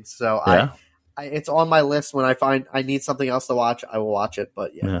good things. So it's on my list. When I find I need something else to watch, I will watch it.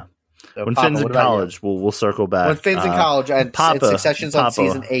 But yeah. So, when Papa, Finn's in college, we'll circle back. When Finn's in college and Succession's on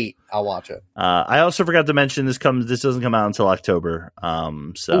season 8, I'll watch it. I also forgot to mention this doesn't come out until October.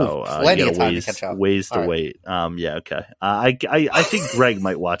 So plenty of time to catch up. Ways to wait. Yeah, okay. I think Greg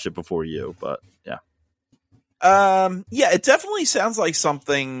might watch it before you, but yeah. Yeah, it definitely sounds like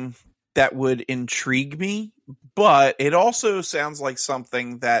something that would intrigue me, but it also sounds like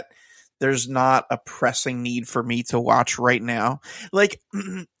something that there's not a pressing need for me to watch right now. Like,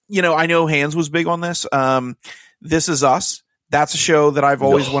 I know Hans was big on this. This Is Us. That's a show that I've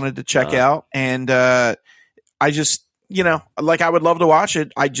always wanted to check out. And I just, I would love to watch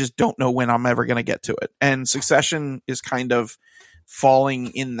it. I just don't know when I'm ever going to get to it. And Succession is kind of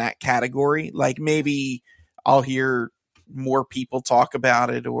falling in that category. Like maybe I'll hear more people talk about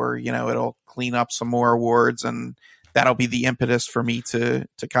it, or, it'll clean up some more awards, and that'll be the impetus for me to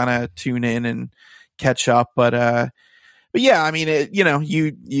kind of tune in and catch up. But yeah, I mean, you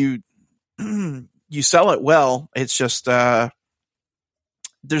you sell it well. It's just there's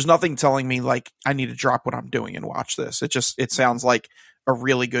nothing telling me like I need to drop what I'm doing and watch this. It sounds like a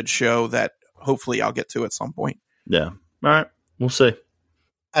really good show that hopefully I'll get to at some point. Yeah. All right. We'll see.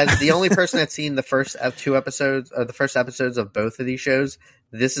 As the only person that's seen the first two episodes, or the first episodes of both of these shows,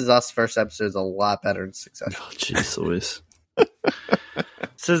 This Is Us first episode is a lot better than Succession. Oh, jeez Louise.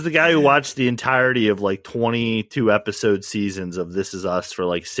 Says the guy who watched the entirety of like 22 episode seasons of This Is Us for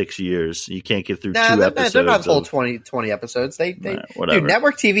like 6 years. You can't get through 2 episodes. They're not whole 20 episodes. Dude,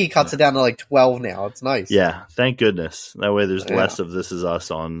 Network TV cuts it down to like 12 now. It's nice. Yeah, thank goodness. That way there's less of This Is Us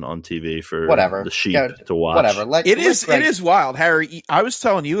on TV for the sheep to watch. Whatever. It is wild, Harry. I was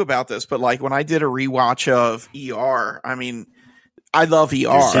telling you about this, but like when I did a rewatch of ER, I mean, I love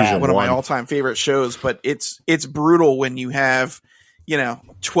ER, one of my all-time favorite shows, but it's brutal when you have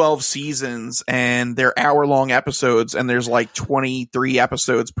 12 seasons and they're hour-long episodes and there's like 23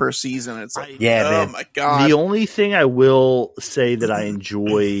 episodes per season. It's like, man. My God. The only thing I will say that I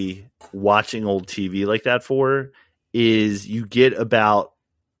enjoy watching old TV like that for is you get about,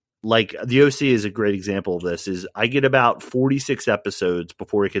 like, the OC is a great example of this, is I get about 46 episodes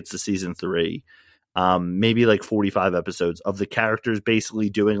before it gets to season 3. Maybe like 45 episodes of the characters basically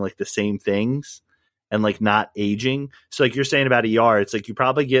doing like the same things and like not aging. So like you're saying about ER, it's like you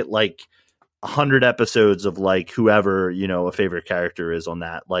probably get like 100 episodes of like whoever, a favorite character is on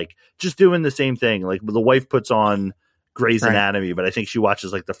that, like just doing the same thing. Like the wife puts on Grey's Anatomy, but I think she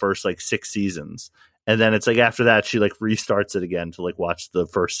watches like the first like 6 seasons. And then it's like after that, she like restarts it again to like watch the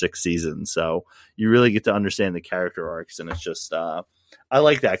first 6 seasons. So you really get to understand the character arcs. And it's just, I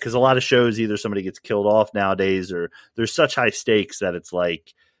like that because a lot of shows, either somebody gets killed off nowadays or there's such high stakes that it's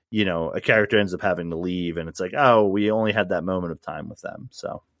like, a character ends up having to leave and it's like, oh, we only had that moment of time with them.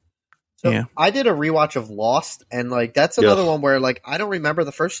 So yeah. I did a rewatch of Lost and like, that's another one where like, I don't remember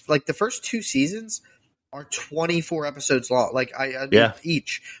the first 2 seasons are 24 episodes long. Like I mean,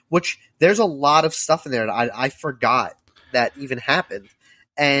 each, which there's a lot of stuff in there that I forgot that even happened.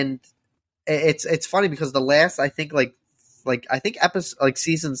 And it's funny because the last, I think episodes, like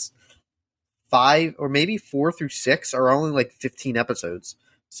seasons 5 or maybe 4 through 6 are only like 15 episodes.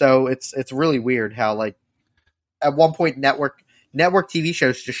 So it's really weird how like at one point network TV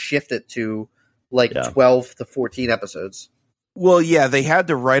shows just shifted to like 12 to 14 episodes. Well, yeah, they had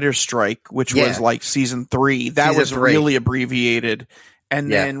the writer's strike, which was like season 3. That was really abbreviated.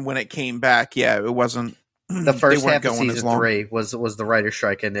 And then when it came back, it wasn't. The first half of season 3 was the writer's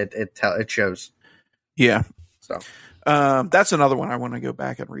strike, and it shows. Yeah. So that's another one I want to go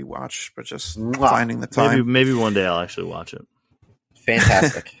back and rewatch, but just finding the time. Maybe one day I'll actually watch it.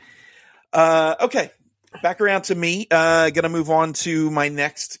 Fantastic. Okay. Back around to me. Gonna move on to my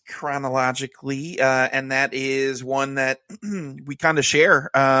next chronologically, and that is one that we kind of share.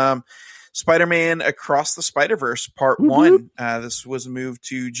 Spider-Man Across the Spider-Verse Part 1. This was moved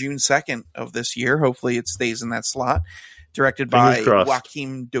to June 2nd of this year. Hopefully it stays in that slot. Directed by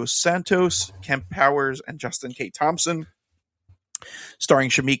Joaquim Dos Santos, Kemp Powers, and Justin K. Thompson.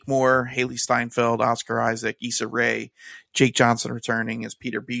 Starring Shameik Moore, Haley Steinfeld, Oscar Isaac, Issa Rae, Jake Johnson returning as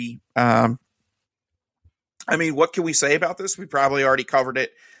Peter B. I mean, what can we say about this? We probably already covered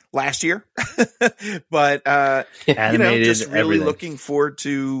it last year, but just really looking forward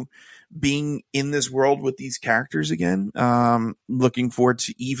to being in this world with these characters again. Looking forward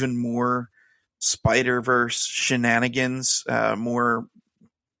to even more Spider-Verse shenanigans, more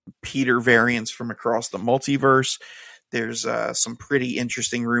Peter variants from across the multiverse. There's some pretty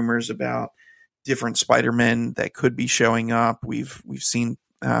interesting rumors about different Spider-Men that could be showing up. We've seen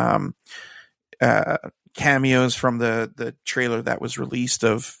cameos from the trailer that was released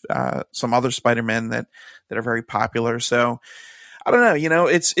of some other Spider-Men that are very popular. So I don't know,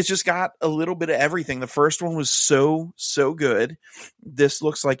 it's just got a little bit of everything. The first one was so good. This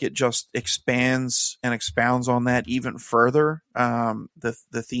looks like it just expands and expounds on that even further.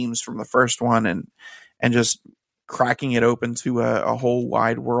 The themes from the first one and just cracking it open to a whole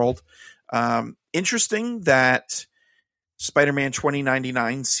wide world. Interesting that Spider-Man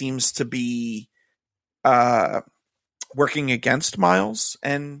 2099 seems to be working against Miles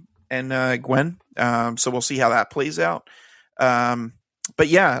and Gwen. So we'll see how that plays out. But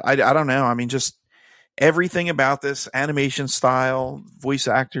yeah, I don't know. I mean, just everything about this animation style, voice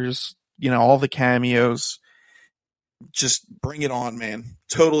actors, all the cameos, just bring it on, man.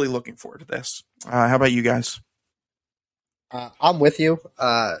 Totally looking forward to this. How about you guys? I'm with you.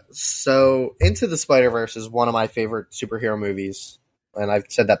 So Into the Spider-Verse is one of my favorite superhero movies. And I've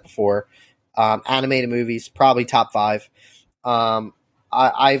said that before. Animated movies, probably top 5.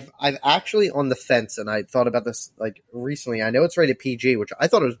 I've actually on the fence, and I thought about this like recently. I know it's rated PG, which I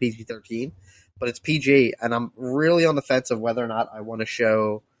thought it was PG-13, but it's PG, and I'm really on the fence of whether or not I want to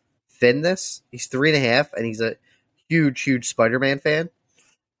show Finn this. He's 3.5, and he's a huge Spider-Man fan.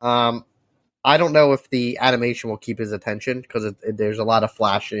 I don't know if the animation will keep his attention because there's a lot of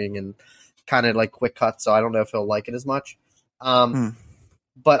flashing and kind of like quick cuts, so I don't know if he'll like it as much.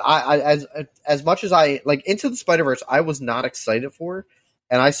 But I as much as I like Into the Spider-Verse, I was not excited for,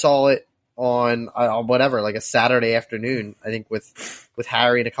 and I saw it on whatever, like a Saturday afternoon, I think with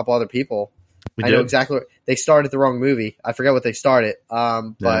Harry and a couple other people. I know exactly what they started the wrong movie. I forget what they started.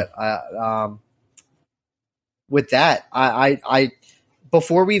 But with that, I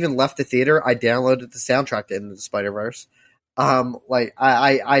before we even left the theater, I downloaded the soundtrack to Into the Spider-Verse. Like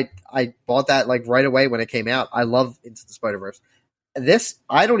I bought that like right away when it came out. I love Into the Spider-Verse. This,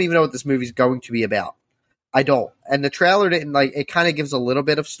 I don't even know what this movie's going to be about. I don't. And the trailer didn't like, it kind of gives a little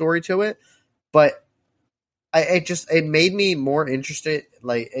bit of story to it, but it made me more interested.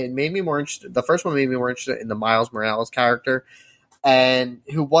 Like, it made me more interested. The first one made me more interested in the Miles Morales character, and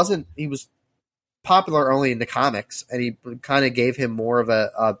he was popular only in the comics, and he kind of gave him more of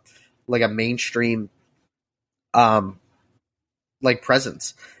a mainstream, like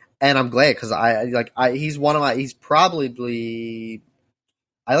presence. And I'm glad because he's he's probably,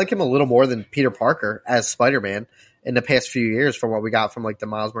 I like him a little more than Peter Parker as Spider-Man in the past few years from what we got from like the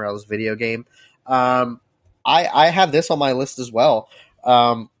Miles Morales video game. I have this on my list as well.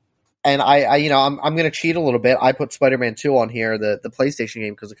 And I'm going to cheat a little bit. I put Spider-Man 2 on here, the PlayStation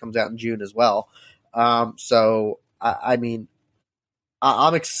game, because it comes out in June as well. So I'm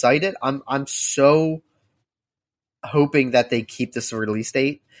excited. I'm so hoping that they keep this release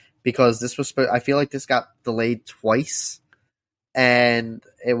date, because this was I feel like this got delayed twice, and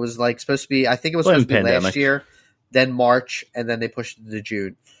it was like supposed to be, I think it was supposed to be last year, then March, and then they pushed it to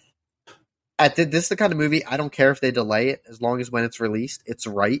June. This is the kind of movie, I don't care if they delay it, as long as when it's released, it's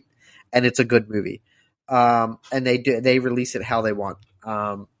right, and it's a good movie. And they release it how they want.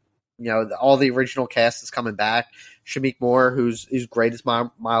 All the original cast is coming back. Shameik Moore, who's great as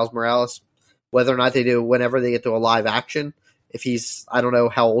Miles Morales, whether or not they do whenever they get to a live action. If he's, I don't know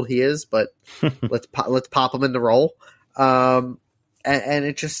how old he is, but let's pop him in the role. And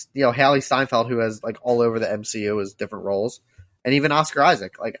it just, Haley Steinfeld, who has like all over the MCU as different roles, and even Oscar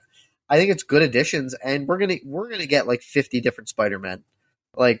Isaac. Like, I think it's good additions, and we're gonna get like 50 different Spider-Men,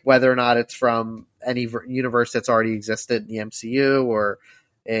 like whether or not it's from any universe that's already existed in the MCU or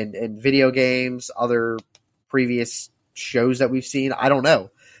in video games, other previous shows that we've seen. I don't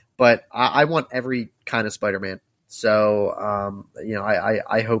know, but I want every kind of Spider-Man. So,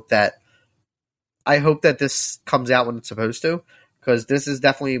 I hope that this comes out when it's supposed to, because this is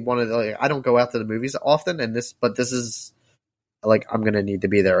definitely one of the, like, I don't go out to the movies often, but this is like, I'm going to need to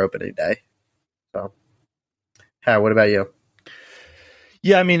be there opening day. So, what about you?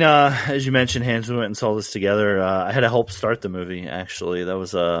 Yeah, I mean, as you mentioned, Hans, we went and saw this together. I had to help start the movie, actually. That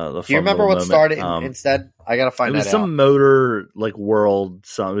was the Do you remember what started instead? I got to find that out. It was some motor, like, world.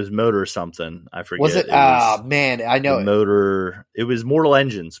 It was motor something. I forget. Was it? Man, I know it. Motor. It was Mortal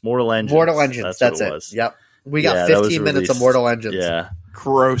Engines. Mortal Engines. That's it. Yep. We got 15 minutes of Mortal Engines. Yeah.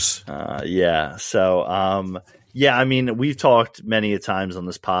 Gross. Yeah. So, yeah, I mean, we've talked many a times on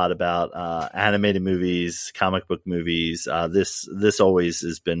this pod about animated movies, comic book movies. This always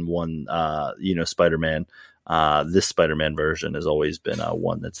has been one, Spider-Man. This Spider-Man version has always been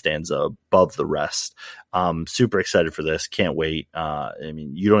one that stands above the rest. Super excited for this. Can't wait. I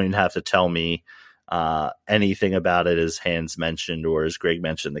mean, you don't even have to tell me anything about it, as Hans mentioned or as Greg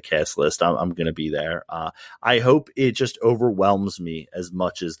mentioned, the cast list. I'm going to be there. I hope it just overwhelms me as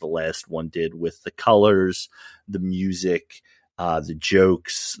much as the last one did, with the colors, the music, the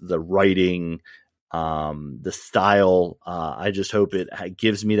jokes, the writing, the style. I just hope it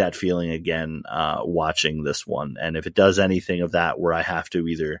gives me that feeling again watching this one. And if it does anything of that where I have to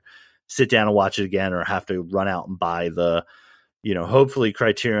either sit down and watch it again or have to run out and buy the hopefully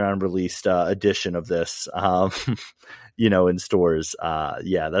Criterion released edition of this, in stores.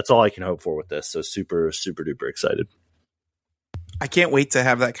 Yeah, that's all I can hope for with this. So super, super duper excited. I can't wait to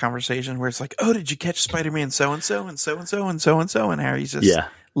have that conversation where it's like, oh, did you catch Spider-Man so-and-so and so-and-so and so-and-so? And Harry's just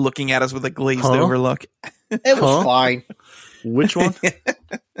looking at us with a glazed over look. It was fine. Which one?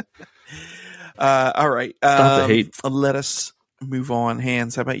 All right. Stop the hate. Let us move on.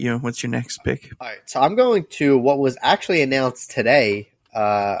 Hans, how about you? What's your next pick? All right, so I'm going to what was actually announced today,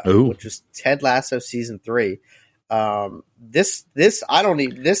 which is Ted Lasso season 3. This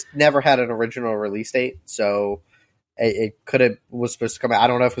never had an original release date, so it was supposed to come out. I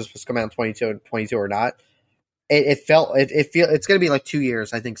don't know if it was supposed to come out in 22 or not. It's going to be like 2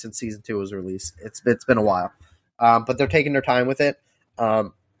 years, I think, since season 2 was released. It's been a while, but they're taking their time with it.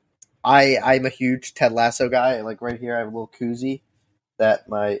 I'm a huge Ted Lasso guy. Like right here, I have a little koozie that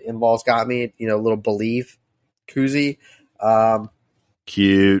my in-laws got me. You know, a little Believe koozie.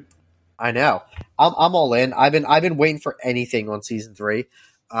 Cute. I know. I'm all in. I've been waiting for anything on season 3.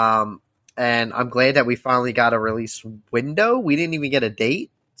 And I'm glad that we finally got a release window. We didn't even get a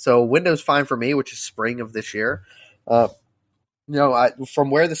date. So window's fine for me, which is spring of this year. From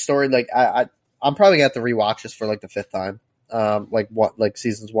where the story, like I'm probably gonna have to rewatch this for like the 5th time. Like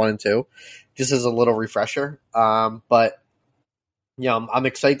seasons 1 and 2, just as a little refresher. But I'm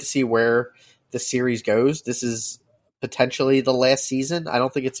excited to see where the series goes. This is potentially the last season. I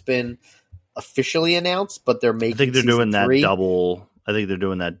don't think it's been officially announced, but they're making. I think they're doing that 3. double. I think they're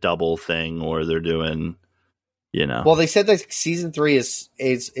doing that double thing, or they're doing, Well, they said that season 3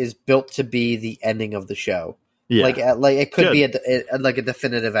 is built to be the ending of the show. Yeah. Like it could be a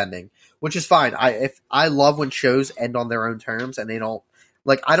definitive ending, which is fine. I love when shows end on their own terms and they don't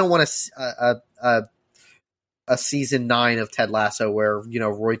like. I don't want a season 9 of Ted Lasso where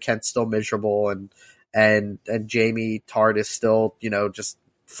Roy Kent's still miserable and Jamie Tart is still just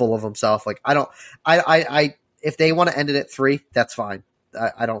full of himself. Like I if they want to end it at 3, that's fine.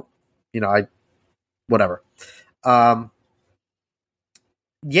 I don't whatever.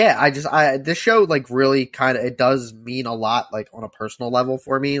 This show like really kind of, it does mean a lot like on a personal level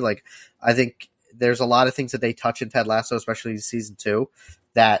for me. Like I think there's a lot of things that they touch in Ted Lasso, especially season 2,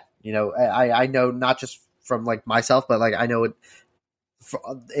 that I know not just from like myself, but like I know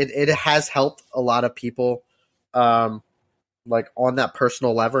it has helped a lot of people like on that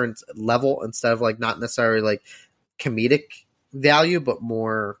personal level instead of like not necessarily like comedic value, but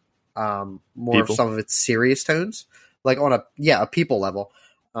more of some of its serious tones, like on a people level.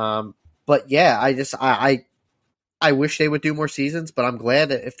 But yeah, I wish they would do more seasons, but I'm glad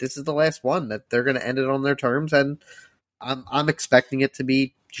that if this is the last one, that they're going to end it on their terms, and I'm expecting it to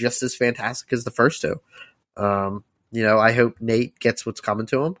be just as fantastic as the first 2. I hope Nate gets what's coming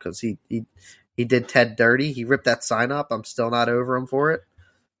to him, because he did Ted dirty. He ripped that sign up. I'm still not over him for it.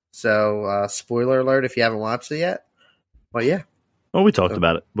 So, spoiler alert if you haven't watched it yet. But yeah. Well, we talked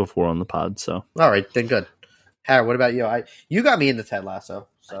about it before on the pod, so. All right, then good. Harry, what about you? You got me into Ted Lasso.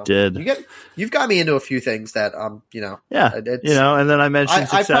 So did. You've got me into a few things that Yeah. And then I mentioned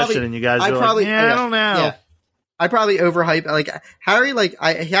Succession, and you guys are like, I don't know. Yeah. I probably overhype. Like Harry,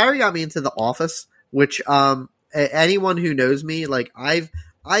 Harry got me into The Office, which anyone who knows me, like I've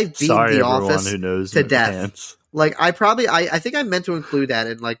beat The Office who knows to death. Like I think I meant to include that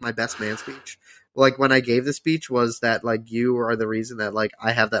in like my best man speech. Like when I gave the speech, was that like you are the reason that like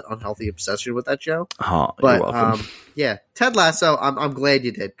I have that unhealthy obsession with that show. Oh, but you're welcome. yeah, Ted Lasso. I'm glad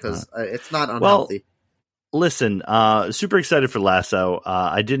you did, because it's not unhealthy. Well, listen, super excited for Lasso.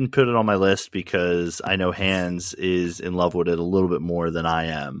 I didn't put it on my list because I know Hans is in love with it a little bit more than I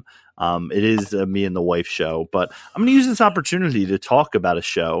am. It is a me and the wife show, but I'm going to use this opportunity to talk about a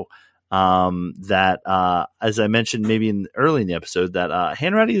show that, as I mentioned maybe early in the episode, that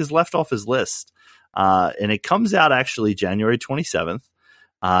Hanratty has left off his list. And it comes out actually January 27th.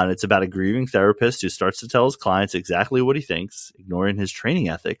 And it's about a grieving therapist who starts to tell his clients exactly what he thinks, ignoring his training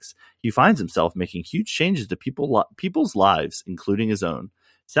ethics. He finds himself making huge changes to people's lives, including his own.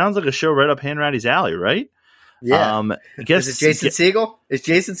 Sounds like a show right up Hanratty's alley, right? Yeah. Is it Jason Segel? Is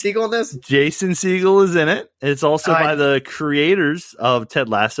Jason Segel in this? Jason Segel is in it. It's also by the creators of Ted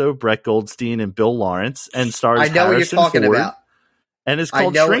Lasso, Brett Goldstein and Bill Lawrence, and stars I know Harrison what you're talking Ford, about. And it's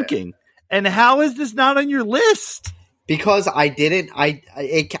called Shrinking. And how is this not on your list? Because I didn't.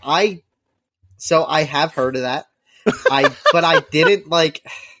 So I have heard of that. But I didn't like.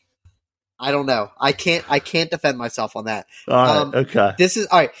 I don't know. I can't defend myself on that. All right, okay. This is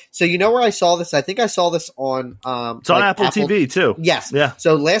all right. So you know where I saw this? I think I saw this on. It's on Apple TV too. Yes. Yeah.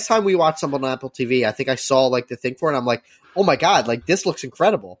 So last time we watched something on Apple TV, I think I saw like the thing for it. And I'm like, oh my god, like this looks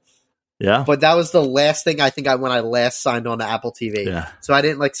incredible. Yeah. But that was the last thing I think when I last signed on to Apple TV. Yeah. So I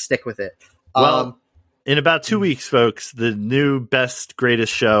didn't like stick with it. Well, in about 2 weeks, folks, the new best,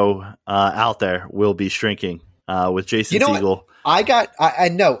 greatest show out there will be Shrinking with Jason Segel. What?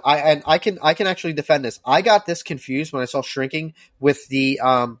 I can actually defend this. I got this confused when I saw Shrinking with the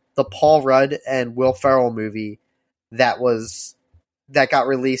Paul Rudd and Will Ferrell movie that got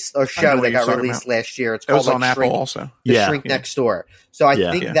released, or show that got released last year. It's called on Shrink, Apple also. Shrink Next Door. So I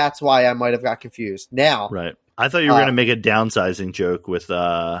think that's why I might have got confused. Now, right? I thought you were going to make a downsizing joke with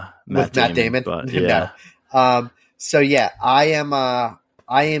Matt Damon. But yeah. No. So yeah, I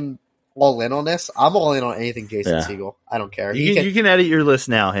am all in on this. I'm all in on anything Jason Segel. I don't care. You can edit your list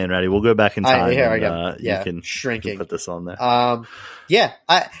now, Hanratty. We'll go back in time. You can Shrinking. You can put this on there.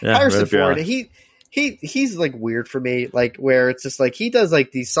 Harrison Ford. he's like weird for me, like where it's just like he does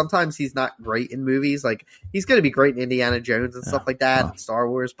like these. Sometimes he's not great in movies. Like he's going to be great in Indiana Jones and stuff like that, and Star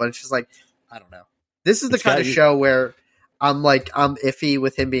Wars. But it's just like I don't know. This is the kind of show where I'm iffy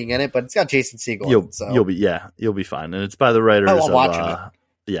with him being in it, but it's got Jason Segel. You'll be fine, and it's by the writers. I'm watching it.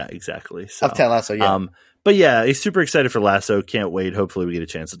 Yeah, exactly. So, of Ted Lasso. Yeah. But yeah, he's super excited for Lasso. Can't wait. Hopefully we get a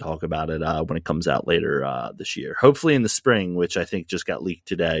chance to talk about it when it comes out later this year. Hopefully in the spring, which I think just got leaked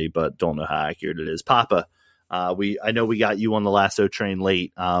today, but don't know how accurate it is. Papa, I know we got you on the Lasso train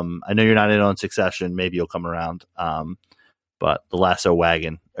late. I know you're not in on Succession. Maybe you'll come around. But the Lasso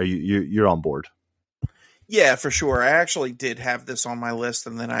wagon, you're on board? Yeah, for sure. I actually did have this on my list,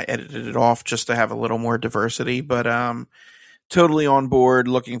 and then I edited it off just to have a little more diversity. But totally on board.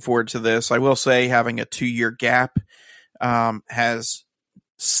 Looking forward to this. I will say having a 2-year gap has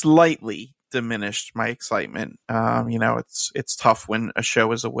slightly diminished my excitement. It's tough when a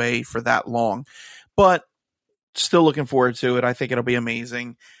show is away for that long, but still looking forward to it. I think it'll be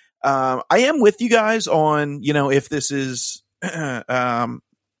amazing. I am with you guys on, if this is to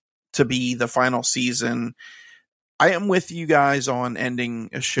be the final season. I am with you guys on ending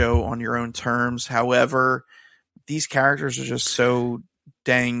a show on your own terms. However, these characters are just so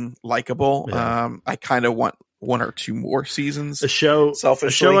dang likable. Yeah. I kind of want 1 or 2 more seasons. Selfishly.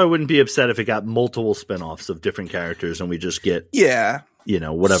 A show I wouldn't be upset if it got multiple spinoffs of different characters and we just get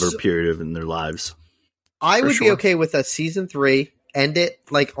whatever period in their lives. I would be okay with a season 3, end it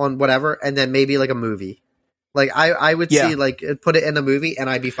like on whatever, and then maybe like a movie. Like I would see like put it in a movie and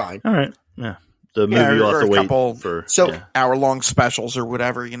I'd be fine. All right. Yeah. The movie you'll have to wait for hour-long specials or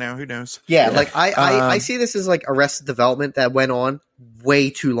whatever, who knows? Yeah, like I see this as like Arrested Development that went on way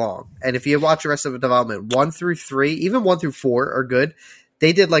too long. And if you watch Arrested Development 1 through 3, even 1 through 4 are good.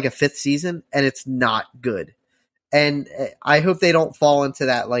 They did like a 5th season and it's not good. And I hope they don't fall into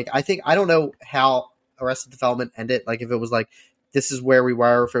that. Like I don't know how Arrested Development ended. Like if it was like this is where we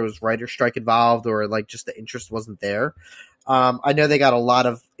were, if it was writer strike involved or like just the interest wasn't there. I know they got a lot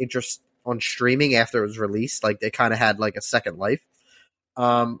of interest on streaming after it was released. Like they kind of had like a second life.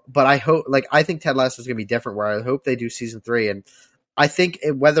 But I hope, I think Ted Lasso is going to be different where I hope they do season 3. And I think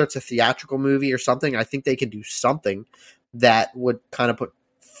whether it's a theatrical movie or something, I think they can do something that would kind of put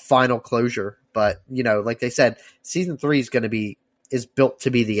final closure. But, like they said, season 3 is built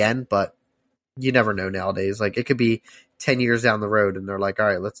to be the end, but you never know nowadays. Like it could be 10 years down the road and they're like, all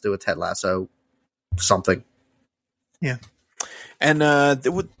right, let's do a Ted Lasso something. Yeah. And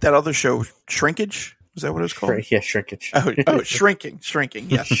that other show, Shrinkage, is that what it was called? Yeah, Shrinkage. Oh, Shrinking.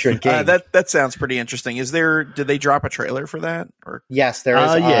 Yes, Shrinking. That sounds pretty interesting. Did they drop a trailer for that? Or yes, there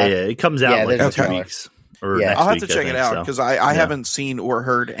is. It comes out in 2 weeks. I'll have to check it out because I haven't seen or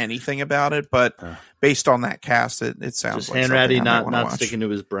heard anything about it. But based on that cast, it sounds just like Hanratty not sticking to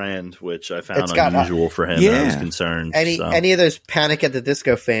his brand, which I found unusual for him. And I was concerned. Any of those Panic at the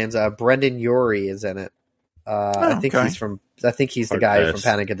Disco fans, Brendan Urie is in it. I think he's the guy from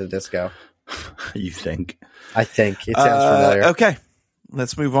Panic at the Disco. You think? I think it sounds familiar. Okay,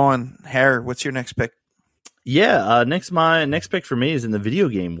 let's move on. Hare, what's your next pick? Yeah, my next pick for me is in the video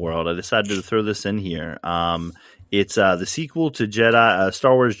game world. I decided to throw this in here. It's the sequel to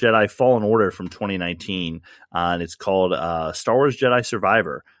Star Wars Jedi Fallen Order from 2019, and it's called Star Wars Jedi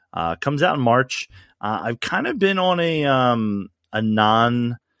Survivor. Comes out in March. I've kind of been on a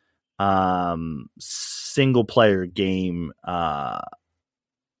non single player game drought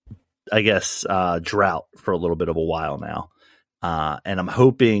for a little bit of a while now, and I'm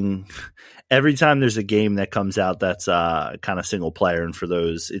hoping every time there's a game that comes out that's kind of single player, and for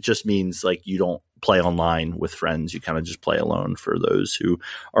those it just means like you don't play online with friends, you kind of just play alone for those who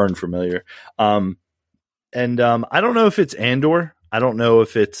are unfamiliar. I don't know if it's Andor, I don't know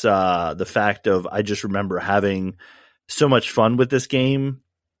if it's the fact of I just remember having so much fun with this game.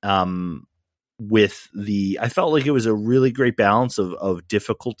 I felt like it was a really great balance of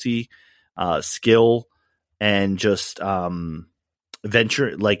difficulty, skill, and just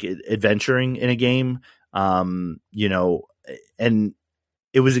adventuring in a game. And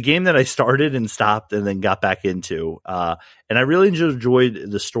it was a game that I started and stopped and then got back into. And I really enjoyed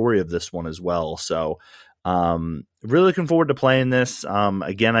the story of this one as well. So really looking forward to playing this.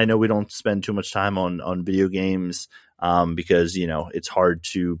 Again, I know we don't spend too much time on video games because, it's hard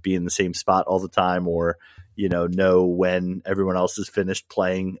to be in the same spot all the time or, know when everyone else is finished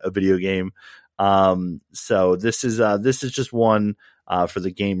playing a video game. So this is just one for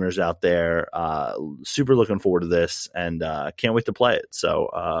the gamers out there. Super looking forward to this and can't wait to play it.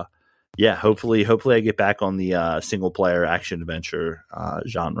 So hopefully I get back on the single player action adventure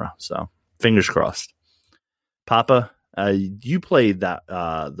genre. So fingers crossed. Papa, You played that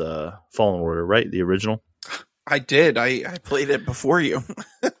the Fallen Order, right? The original. I did. I played it before you.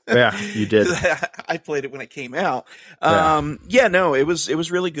 Yeah, you did. I played it when it came out. Yeah. No, it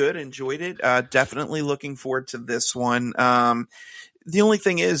was really good. Enjoyed it. Definitely looking forward to this one. The only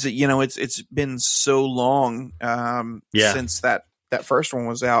thing is that, it's been so long since that first one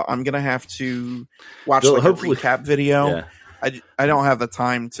was out. I'm gonna have to watch a recap video. Yeah. I don't have the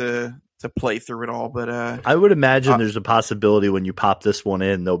time to play through it all, but I would imagine there's a possibility when you pop this one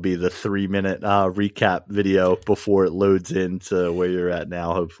in, there'll be the 3-minute recap video before it loads into where you're at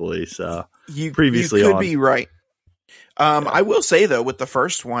now. Hopefully, so you could be right. I will say though, with the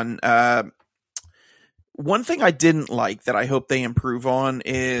first one, one thing I didn't like that I hope they improve on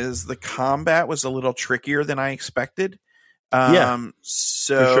is the combat was a little trickier than I expected. So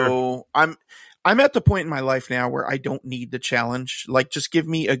sure. I'm at the point in my life now where I don't need the challenge. Like, just give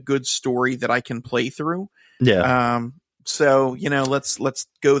me a good story that I can play through. Yeah. So, let's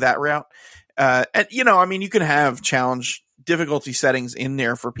go that route. And, you can have challenge difficulty settings in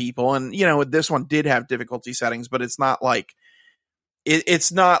there for people. And, this one did have difficulty settings, but it's not like,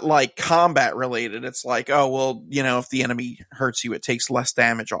 it's not like combat related. It's like, oh, well, if the enemy hurts you, it takes less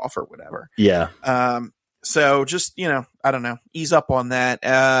damage off or whatever. Yeah. So just, I don't know, ease up on that.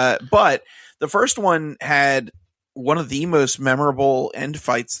 But the first one had one of the most memorable end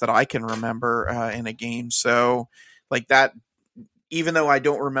fights that I can remember in a game. So like that, even though I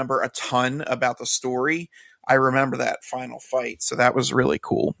don't remember a ton about the story, I remember that final fight. So that was really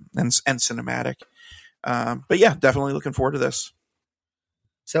cool and cinematic. But yeah, definitely looking forward to this.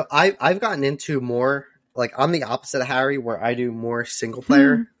 So I've gotten into more, like, I'm the opposite of Harry, where I do more single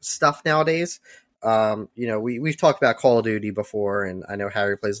player stuff nowadays. We've talked about Call of Duty before, and I know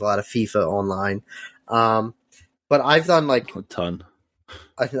Harry plays a lot of FIFA online. But I've done like a ton.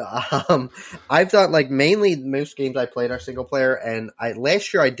 I've done like mainly most games I played are single player, and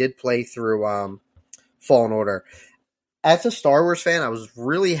last year I did play through Fallen Order. As a Star Wars fan, I was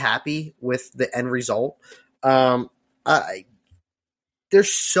really happy with the end result.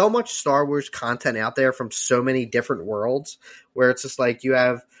 There's so much Star Wars content out there from so many different worlds where it's just like you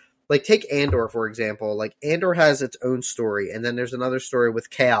have, like, take Andor, for example. Like, Andor has its own story, and then there's another story with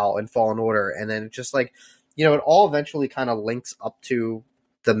Cal and Fallen Order, and then it's just like, it all eventually kind of links up to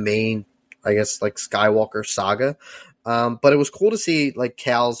the main, I guess, like, Skywalker saga. But it was cool to see, like,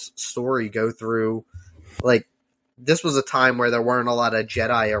 Cal's story go through, like, this was a time where there weren't a lot of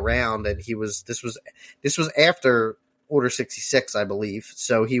Jedi around, and this was after Order 66, I believe.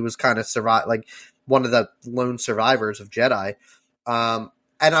 So he was kind of like one of the lone survivors of Jedi. And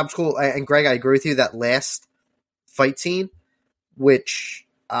I'm cool. And Greg, I agree with you. That last fight scene, which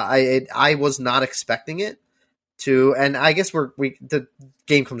I was not expecting it to, and I guess the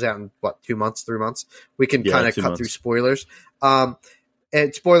game comes out in 2 months, 3 months. We can kind of cut through spoilers. And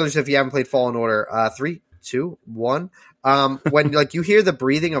spoilers if you haven't played Fallen Order. 3, 2, 1. When like you hear the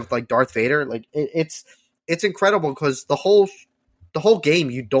breathing of like Darth Vader, like it's incredible because the whole game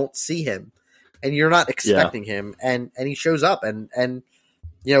you don't see him and you're not expecting him, and he shows up and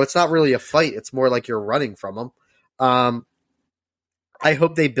it's not really a fight, it's more like you're running from him. I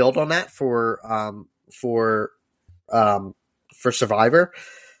hope they build on that for Survivor.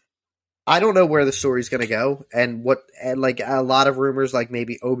 I don't know where the story's going to go, and like a lot of rumors, like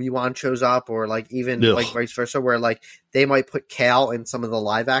maybe Obi-Wan shows up, or like even like vice versa, where like they might put Cal in some of the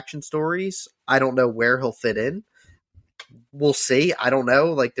live action stories. I don't know where he'll fit in. We'll see. I don't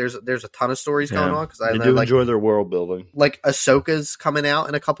know. Like there's a ton of stories going on because I know, like, enjoy their world building. Like Ahsoka's coming out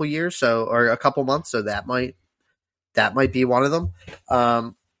in a couple years, or a couple months, so that might be one of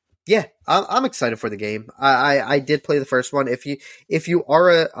them. Yeah, I'm excited for the game. I did play the first one. If you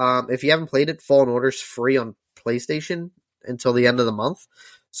haven't played it, Fallen Order's free on PlayStation until the end of the month.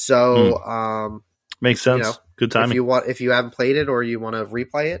 So makes sense. Good timing. If you haven't played it or you want to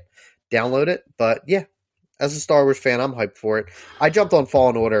replay it, download it. But yeah, as a Star Wars fan, I'm hyped for it. I jumped on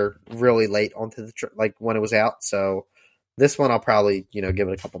Fallen Order really late onto the when it was out. So this one I'll probably give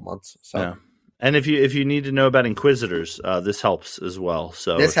it a couple months. So. Yeah. And if you need to know about Inquisitors, this helps as well.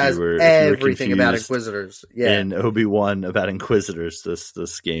 So this has everything about Inquisitors. Yeah, and Obi-Wan about Inquisitors.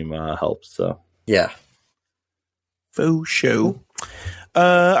 This game helps. So yeah, faux show.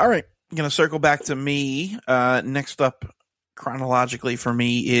 All right, I'm gonna circle back to me. Next up, chronologically for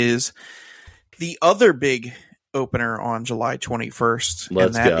me, is the other big opener on July 21st,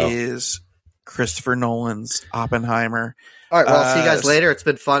 and that is Christopher Nolan's Oppenheimer. All right, well, I'll see you guys later. It's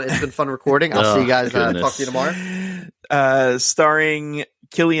been fun. It's been fun recording. I'll see you guys. Talk to you tomorrow. Starring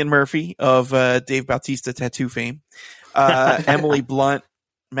Cillian Murphy of Dave Bautista tattoo fame, Emily Blunt,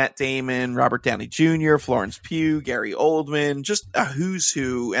 Matt Damon, Robert Downey Jr., Florence Pugh, Gary Oldman, just a who's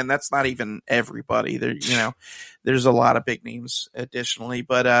who, and that's not even everybody. There, there's a lot of big names additionally,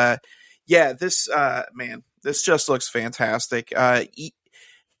 but yeah, this this just looks fantastic.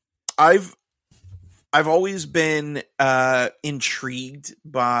 I've always been intrigued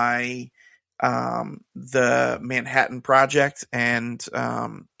by the Manhattan Project and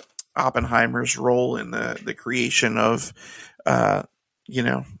Oppenheimer's role in the creation of the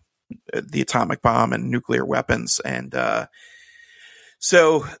atomic bomb and nuclear weapons, and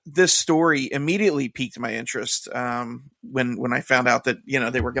so this story immediately piqued my interest when I found out that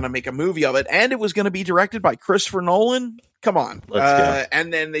they were going to make a movie of it, and it was going to be directed by Christopher Nolan. Come on.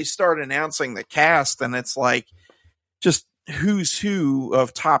 And then they start announcing the cast, and it's like just who's who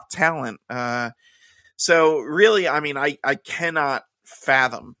of top talent. So really, I mean, I cannot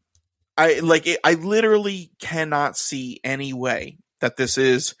fathom. I literally cannot see any way that this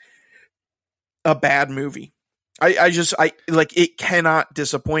is a bad movie. It cannot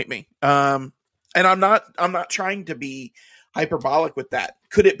disappoint me. And I'm not trying to be hyperbolic with that.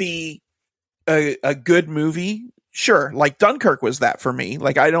 Could it be a good movie? Sure. Like Dunkirk was that for me.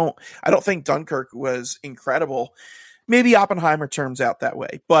 Like, I don't think Dunkirk was incredible. Maybe Oppenheimer turns out that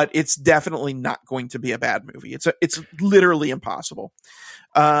way, but it's definitely not going to be a bad movie. It's literally impossible.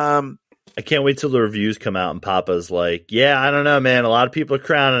 I can't wait till the reviews come out and Papa's like, yeah, I don't know, man. A lot of people are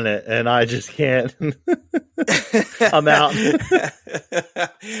crowning it and I just can't. I'm out.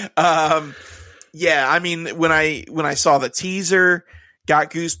 Yeah. I mean, when I saw the teaser,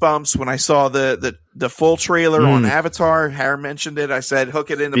 got goosebumps. When I saw the full trailer on Avatar, Harry mentioned it. I said,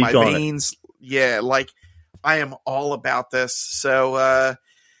 hook it into my veins. Yeah. Like, I am all about this. So,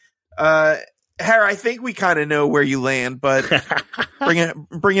 Harry, I think we kind of know where you land, but bring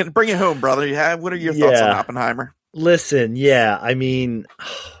it home, brother. What are your thoughts on Oppenheimer? Listen, yeah, I mean,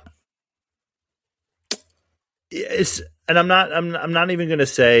 and I'm not even going to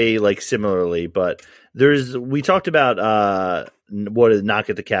say like similarly, but we talked about what is Knock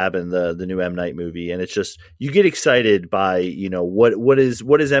at the Cabin, the new M. Night movie, and it's just you get excited by what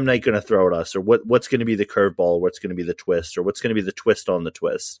is M. Night going to throw at us, or what's going to be the curveball, what's going to be the twist, or what's going to be the twist on the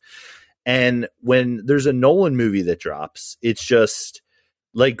twist. And when there's a Nolan movie that drops, it's just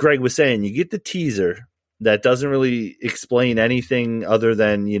like Greg was saying, you get the teaser that doesn't really explain anything other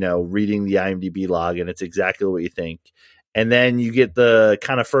than, reading the IMDb log, and it's exactly what you think. And then you get the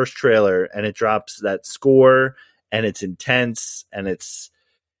kind of first trailer and it drops that score and it's intense and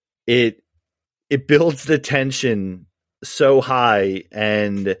it builds the tension so high.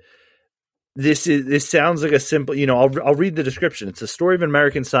 And this sounds like a simple, I'll read the description. It's a story of an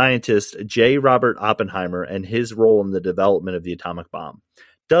American scientist, J. Robert Oppenheimer, and his role in the development of the atomic bomb.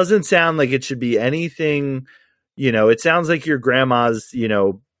 Doesn't sound like it should be anything, it sounds like your grandma's,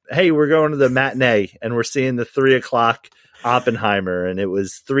 hey, we're going to the matinee and we're seeing the 3:00 Oppenheimer, and it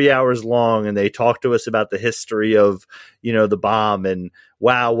was 3 hours long, and they talked to us about the history of, the bomb, and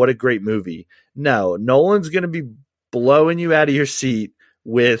wow, what a great movie. No, Nolan's going to be blowing you out of your seat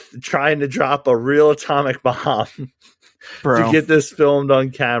with trying to drop a real atomic bomb to get this filmed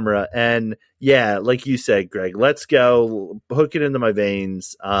on camera. And yeah, like you said, Greg, let's go, hook it into my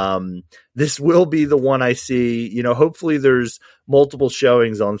veins. This will be the one I see. Hopefully there's multiple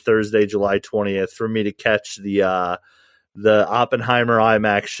showings on Thursday, July 20th for me to catch the Oppenheimer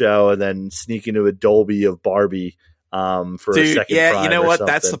IMAX show and then sneak into a Dolby of Barbie for a second. Yeah, you know what?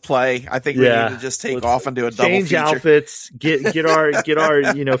 That's the play. I think we need to just take off and do a double change feature. Outfits, get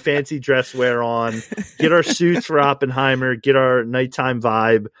our fancy dress wear on, get our suits for Oppenheimer, get our nighttime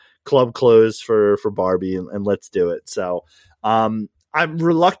vibe club clothes for Barbie, and let's do it. So I'm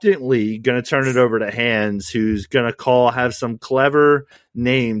reluctantly going to turn it over to Hans, who's going to have some clever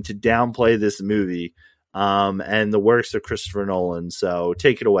name to downplay this movie and the works of Christopher Nolan. So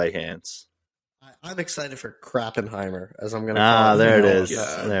take it away, Hans. I'm excited for Krappenheimer, as I'm going to call it. There it is.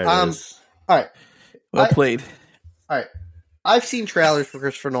 There it is. All right. Well played. All right. I've seen trailers for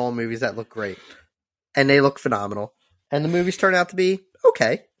Christopher Nolan movies that look great, and they look phenomenal. And the movies turn out to be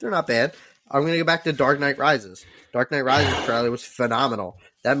okay. They're not bad. I'm going to go back to Dark Knight Rises. Dark Knight Rises trailer was phenomenal.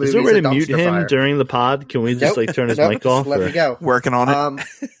 That movie is there a way to mute him fire. During the pod? Can we just turn his mic off? Let me go. Working on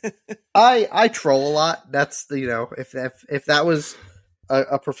it. I troll a lot. That's if that was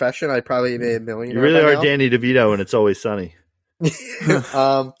a profession, I'd probably be $1 million. You really are Danny DeVito, and It's Always Sunny.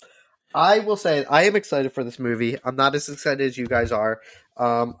 I will say I am excited for this movie. I'm not as excited as you guys are.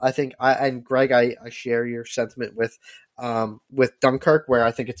 I think and Greg, I share your sentiment with Dunkirk, where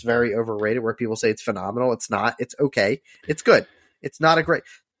I think it's very overrated, where people say it's phenomenal. It's not. It's okay. It's good. It's not a great...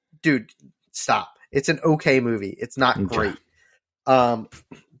 Dude, stop. It's an okay movie. It's not great.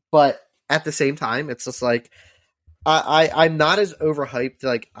 But at the same time, it's just like I'm not as overhyped.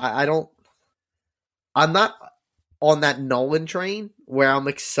 Like I'm not on that Nolan train where I'm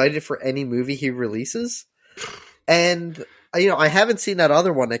excited for any movie he releases. And I haven't seen that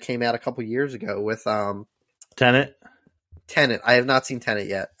other one that came out a couple years ago with Tenet. I have not seen Tenet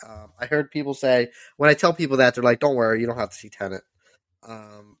yet. I heard people say, when I tell people that, they're like, "Don't worry, you don't have to see Tenet."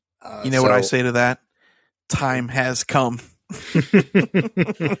 You know what I say to that? Time has come.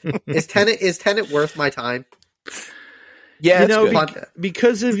 Is Tenet worth my time? Yeah,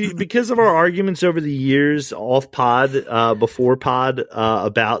 because of our arguments over the years off pod, before pod,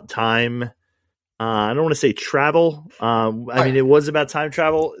 about time. I don't want to say travel. I mean, it was about time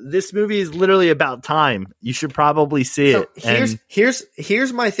travel. This movie is literally about time. You should probably see it.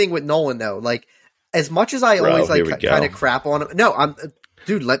 Here's my thing with Nolan though. Like, as much as I always like kind of crap on him. No,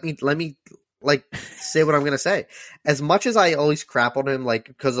 dude. Let me like say what I'm gonna say. As much as I always crap on him, like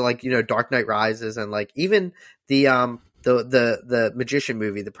because of like Dark Knight Rises and like even the Magician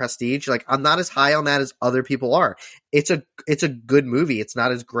movie, The Prestige. Like, I'm not as high on that as other people are. It's a good movie. It's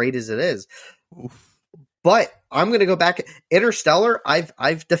not as great as it is. Oof. But I'm going to go back. Interstellar,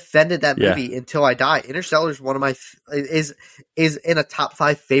 I've defended that movie until I die. Interstellar is one of my is in a top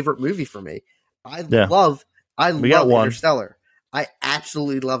 5 favorite movie for me. I love Interstellar. I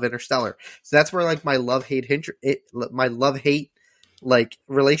absolutely love Interstellar. So that's where like my love hate like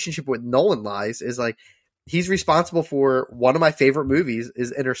relationship with Nolan lies. Is like he's responsible for one of my favorite movies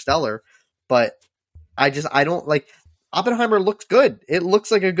is Interstellar, but I don't like. Oppenheimer looks good. It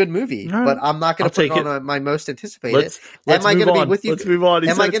looks like a good movie, but I'm not going to put it on my most anticipated. Let's am I going to be with you? Let's move on.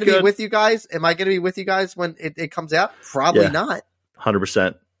 Am I going to be with you guys? Am I going to be with you guys when it comes out? Probably not.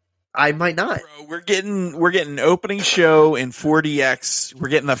 100%. I might not. Bro, we're getting opening show in 4DX. We're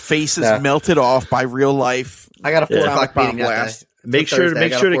getting the faces melted off by real life. I got a 4 o'clock meeting blast. Make sure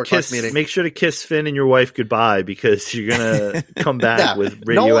to kiss Finn and your wife goodbye because you're gonna come back with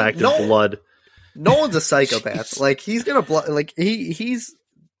radioactive blood. Nolan's a psychopath. Like he's gonna like he's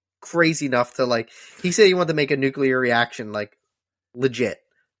crazy enough to like. He said he wanted to make a nuclear reaction like legit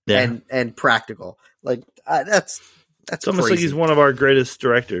and practical. Like that's it's almost crazy. like he's one of our greatest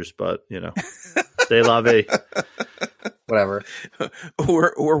directors, but c'est la vie. Whatever,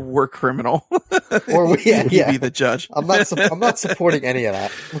 or war criminal, or be the judge. I'm not supporting any of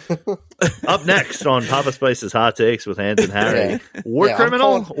that. Up next on Papa Spice's Hot Takes with Hans and Harry, war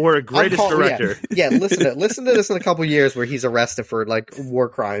criminal or a greatest director? Listen to this in a couple years where he's arrested for like war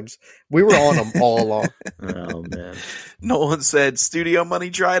crimes. We were on him all along. Oh man, Nolan said, "Studio money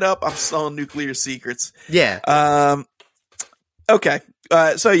dried up. I'm selling nuclear secrets." Yeah. Okay.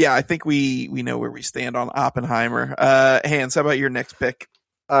 So yeah, I think we know where we stand on Oppenheimer. Hans, how about your next pick?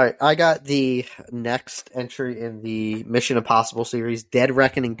 All right, I got the next entry in the Mission Impossible series, Dead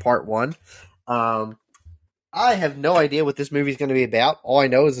Reckoning Part 1. I have no idea what this movie is going to be about. All I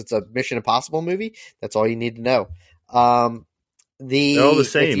know is it's a Mission Impossible movie. That's all you need to know. They're all the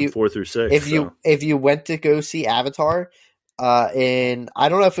same, 4 through 6. If you went to go see Avatar, I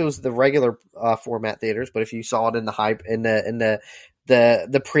don't know if it was the regular format theaters, but if you saw it in the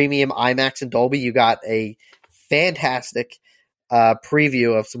the premium IMAX and Dolby, you got a fantastic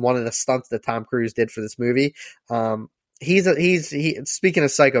preview of one of the stunts that Tom Cruise did for this movie. He's speaking of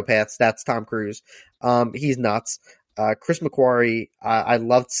psychopaths, that's Tom Cruise. He's nuts. Chris McQuarrie, I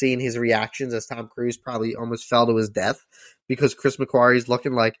loved seeing his reactions as Tom Cruise probably almost fell to his death because Chris McQuarrie's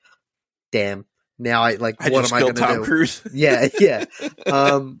looking like, damn. Now what am I going to do? Cruise. Yeah.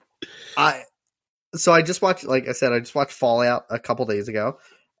 So I just watched, like I said, Fallout a couple days ago.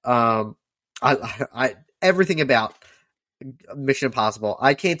 I everything about Mission Impossible.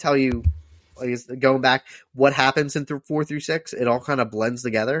 I can't tell you, like, going back, what happens in 4 through 6. It all kind of blends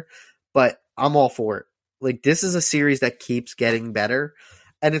together, but I'm all for it. Like, this is a series that keeps getting better,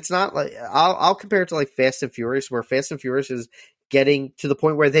 and it's not like I'll compare it to like Fast and Furious, where Fast and Furious is getting to the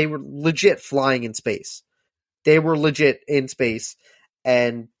point where they were legit flying in space. They were legit in space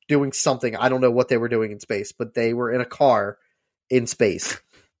and doing something. I don't know what they were doing in space, but they were in a car in space.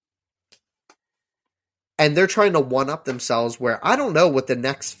 And they're trying to one-up themselves where I don't know what the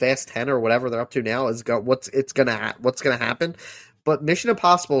next Fast 10 or whatever they're up to now is what's going to happen. But Mission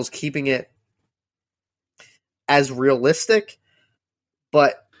Impossible is keeping it as realistic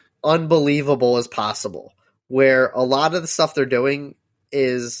but unbelievable as possible. Where a lot of the stuff they're doing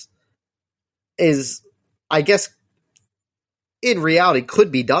is I guess in reality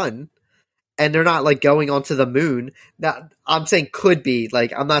could be done, and they're not like going onto the moon. Now I'm saying could be,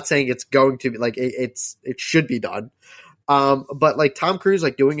 like, I'm not saying it's going to be, like, it should be done. But like Tom Cruise,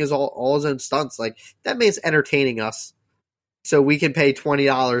 like, doing all his own stunts, like, that man's entertaining us so we can pay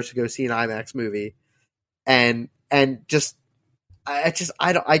 $20 to go see an IMAX movie, and just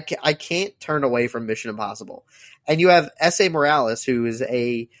I can't turn away from Mission Impossible. And you have S.A. Morales, who is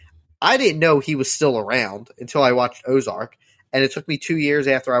I didn't know he was still around until I watched Ozark, and it took me 2 years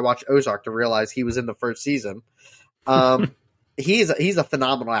after I watched Ozark to realize he was in the first season. He's a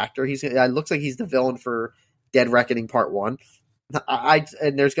phenomenal actor. It looks like he's the villain for Dead Reckoning Part 1. I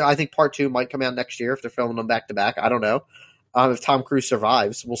think Part 2 might come out next year if they're filming them back to back. I don't know. If Tom Cruise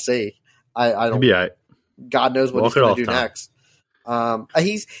survives, we'll see. I don't. Maybe God knows what he's going to do next.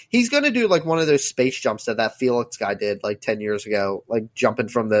 He's going to do like one of those space jumps that Felix guy did like 10 years ago, like jumping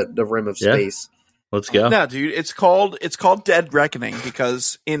from the rim of space. Let's go. No, dude, it's called Dead Reckoning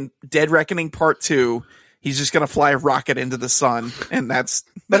because in Dead Reckoning Part 2, he's just going to fly a rocket into the sun, and that's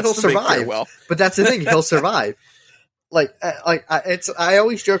he'll survive. Well, but that's the thing, he'll survive. I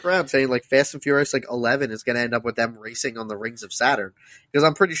always joke around saying like Fast and Furious 11 is going to end up with them racing on the rings of Saturn because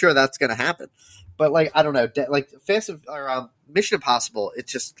I'm pretty sure that's going to happen. But I don't know, Mission Impossible,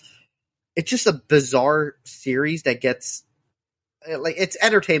 it's just a bizarre series that gets it's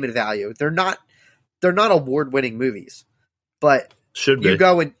entertainment value. They're not award-winning movies, but should be. You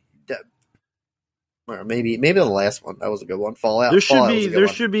go and or maybe the last one, that was a good one. Fallout. There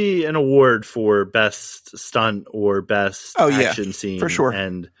should be an award for best stunt or best action scene for sure.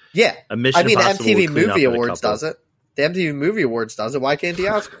 And a Mission Impossible. The MTV Movie Awards does it. The MTV Movie Awards does it. Why can't the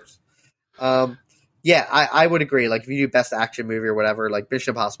Oscars? I would agree. If you do best action movie or whatever,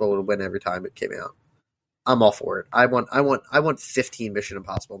 Mission Impossible would win every time it came out. I'm all for it. I want 15 Mission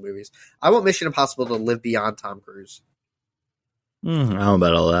Impossible movies. I want Mission Impossible to live beyond Tom Cruise. I don't know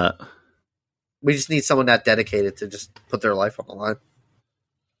about all that. We just need someone that dedicated to just put their life on the line.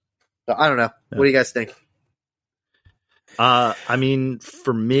 So I don't know. Yeah. What do you guys think?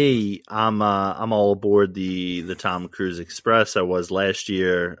 For me, I'm all aboard the Tom Cruise Express. I was last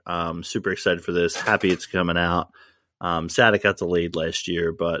year. Super excited for this. Happy it's coming out. Sad it got delayed last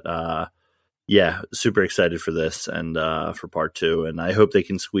year, but super excited for this and for part 2. And I hope they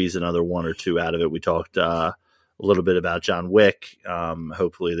can squeeze another 1 or 2 out of it. We talked a little bit about John Wick.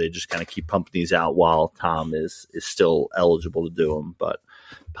 Hopefully they just kind of keep pumping these out while Tom is still eligible to do them. But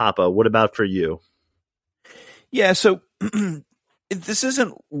Papa, what about for you? Yeah, so this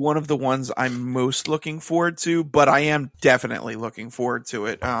isn't one of the ones I'm most looking forward to, but I am definitely looking forward to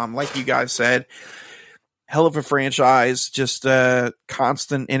it. Like you guys said, hell of a franchise, just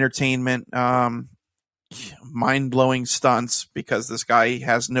constant entertainment, mind-blowing stunts because this guy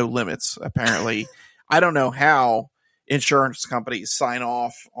has no limits, apparently. I don't know how insurance companies sign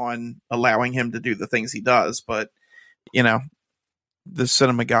off on allowing him to do the things he does, but, the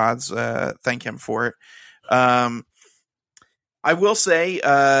cinema gods thank him for it. I will say,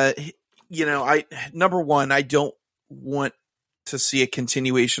 number one, I don't want to see a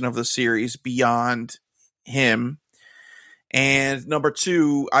continuation of the series beyond him. And number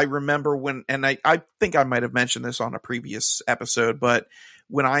 2, I remember I think I might have mentioned this on a previous episode, but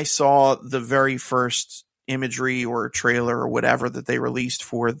when I saw the very first imagery or trailer or whatever that they released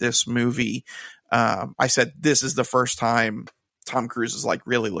for this movie, I said, this is the first time Tom Cruise is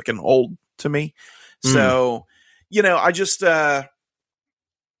really looking old to me. So, I just, look,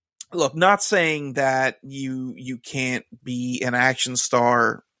 not saying that you can't be an action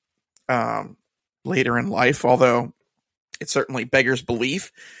star, later in life, although it certainly beggars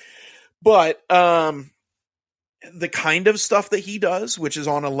belief, but, the kind of stuff that he does, which is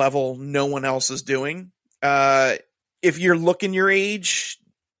on a level no one else is doing, if you're looking your age,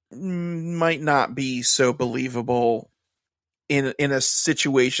 might not be so believable in a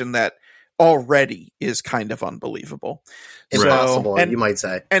situation that already is kind of unbelievable. Impossible, you might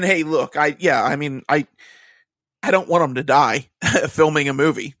say. And hey, look, I don't want him to die filming a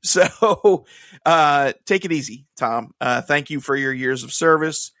movie. So take it easy, Tom. Thank you for your years of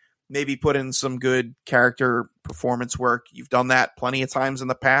service. Maybe put in some good character performance work. You've done that plenty of times in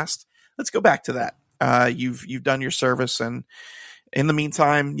the past. Let's go back to that. You've done your service, and in the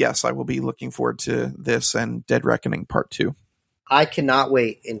meantime, yes, I will be looking forward to this and Dead Reckoning Part 2. I cannot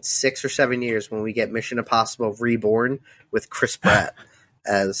wait in 6 or 7 years when we get Mission Impossible Reborn with Chris Pratt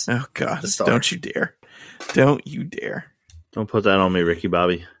as oh god, the star. Don't you dare! Don't you dare! Don't put that on me, Ricky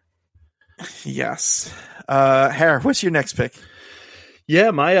Bobby. Yes, Harry, what's your next pick?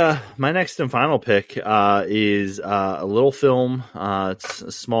 Yeah, my next and final pick is a little film.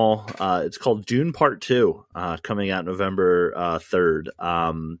 It's small. It's called Dune Part 2, coming out November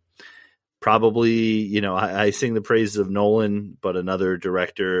 3rd. Probably, I sing the praises of Nolan, but another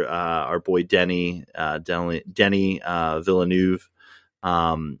director, our boy Denis Villeneuve,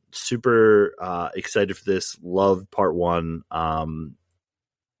 Super excited for this. Loved part one.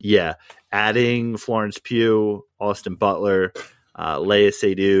 Yeah, adding Florence Pugh, Austin Butler, Léa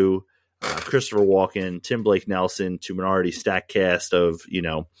Seydoux, Christopher Walken, Tim Blake Nelson, to an already stacked cast of,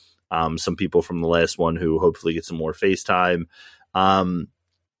 some people from the last one who hopefully get some more face time.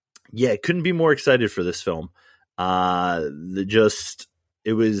 Yeah, couldn't be more excited for this film.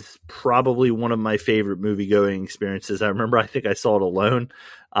 It was probably one of my favorite movie-going experiences. I think I saw it alone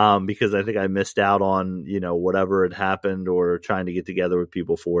because I think I missed out on, whatever had happened or trying to get together with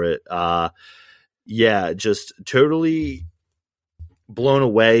people for it. Yeah, just totally blown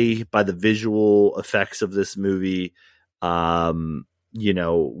away by the visual effects of this movie.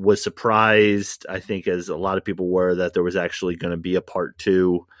 Was surprised, I think, as a lot of people were, that there was actually going to be a part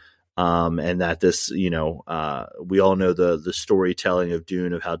two. And that this, we all know the storytelling of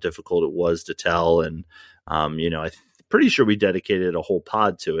Dune, of how difficult it was to tell. And, I'm pretty sure we dedicated a whole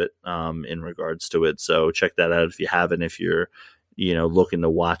pod to it, in regards to it. So check that out if you haven't, if you're, looking to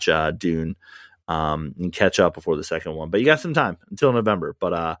watch, Dune, and catch up before the second one, but you got some time until November.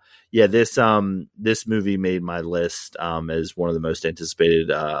 But, yeah, this movie made my list, as one of the most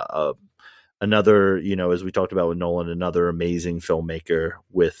anticipated, another, as we talked about with Nolan, another amazing filmmaker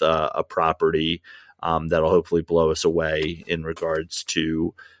with a property that'll hopefully blow us away in regards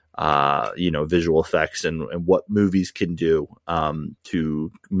to, visual effects and what movies can do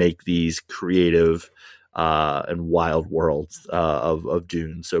to make these creative and wild worlds of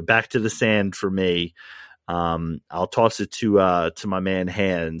Dune. So back to the sand for me. I'll toss it to my man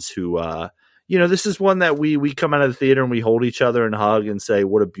Hans, who this is one that we come out of the theater and we hold each other and hug and say,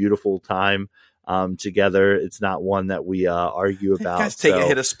 what a beautiful time together. It's not one that we argue about. You guys take a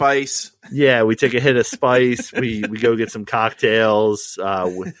hit of spice. Yeah, we take a hit of spice. we go get some cocktails.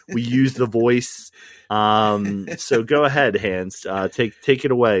 We use the voice. So go ahead, Hans. Take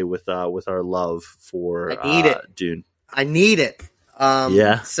it away with our love for Dune. I need it.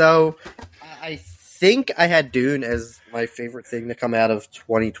 Yeah. So I think I had Dune as my favorite thing to come out of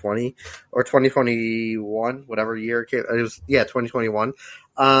 2020 or 2021, whatever year it came. It was 2021.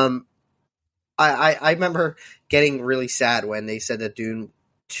 I remember getting really sad when they said that Dune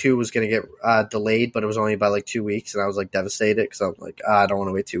 2 was going to get delayed, but it was only by like 2 weeks, and I was like devastated because I was like, I don't want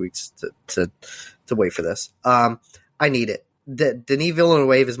to wait 2 weeks to wait for this. I need it. Denis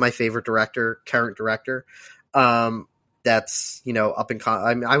Villeneuve is my favorite current director. That's up and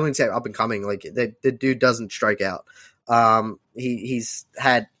coming. I wouldn't say up and coming. Like the dude doesn't strike out. He's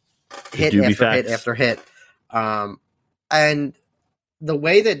had hit after hit, and the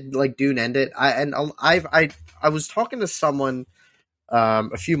way that like Dune ended, I was talking to someone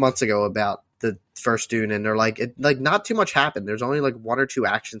a few months ago about the first Dune, and they're like, not too much happened. There's only like one or two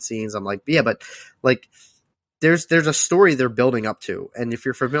action scenes. I'm like, yeah, but like there's a story they're building up to, and if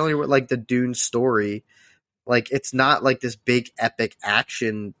you're familiar with like the Dune story, like it's not like this big epic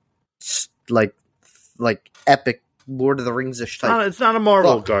action, like epic Lord of the Rings-ish type. It's not a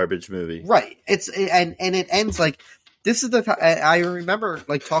Marvel garbage movie, right? It's and it ends like. This is I remember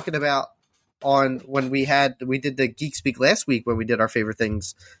like talking about on when we did the Geek Speak last week when we did our favorite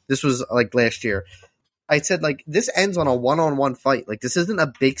things. This was like last year. I said like this ends on a one-on-one fight. Like this isn't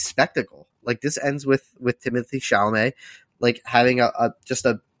a big spectacle. Like this ends with Timothée Chalamet like having a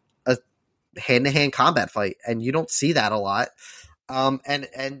hand-to-hand combat fight, and you don't see that a lot.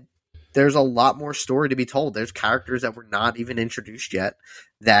 And there's a lot more story to be told. There's characters that were not even introduced yet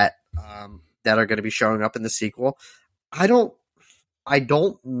that are going to be showing up in the sequel. I don't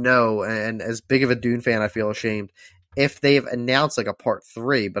know, and as big of a Dune fan, I feel ashamed if they've announced like a part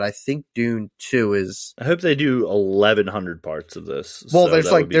 3, but I think Dune 2 is. I hope they do 1,100 parts of this. Well,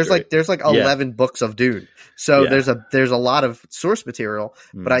 so there's like 11 books of Dune, so there's a lot of source material,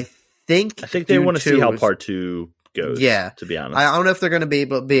 but I think they want to see how part 2 goes. Yeah, to be honest, I don't know if they're going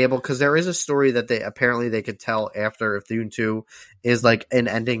to be able because there is a story that they could tell after if Dune 2 is like an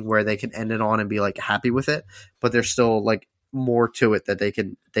ending where they can end it on and be like happy with it, but there's still like more to it that they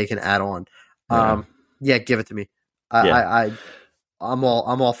can add on. Yeah, give it to me. I'm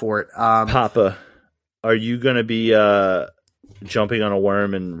all for it. Papa, are you going to be jumping on a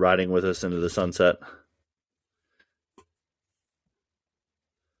worm and riding with us into the sunset?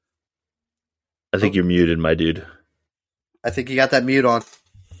 I think you're muted, my dude. I think you got that mute on.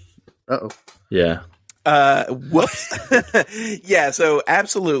 Uh-oh. Yeah. Whoops. Yeah, so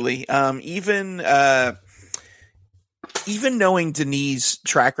absolutely. Even knowing Denis'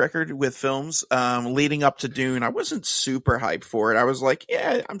 track record with films leading up to Dune, I wasn't super hyped for it. I was like,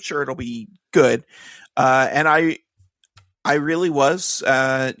 yeah, I'm sure it'll be good. And I really was,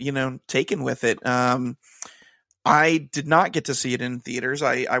 taken with it. I did not get to see it in theaters.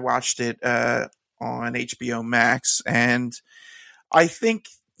 I watched it on HBO Max, and I think,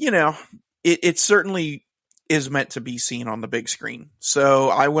 it certainly is meant to be seen on the big screen. So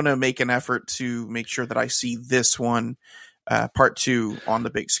I want to make an effort to make sure that I see this one, part 2, on the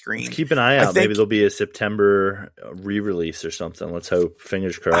big screen. Let's keep an eye out. Maybe there'll be a September re-release or something. Let's hope.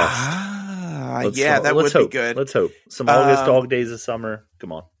 Fingers crossed. That would be good. Let's hope. Some August dog days of summer.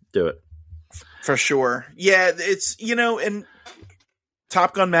 Come on, do it. For sure. Yeah, it's, and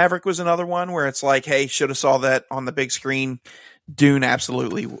Top Gun Maverick was another one where it's like, hey, should have saw that on the big screen. Dune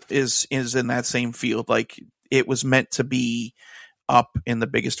absolutely is in that same field. Like, it was meant to be up in the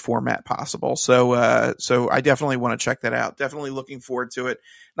biggest format possible. So I definitely want to check that out. Definitely looking forward to it.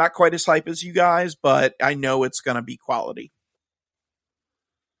 Not quite as hype as you guys, but I know it's going to be quality.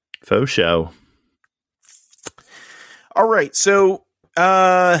 Faux show. All right. So,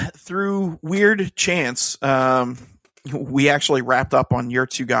 through weird chance, we actually wrapped up on your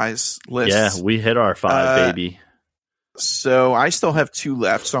 2 guys' lists. Yeah, we hit our 5, baby. So I still have 2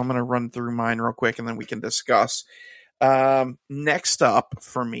 left, so I'm going to run through mine real quick, and then we can discuss. Next up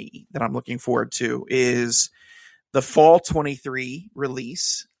for me that I'm looking forward to is the fall 23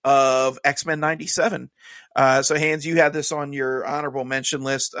 release of X-Men 97. So Hans, you had this on your honorable mention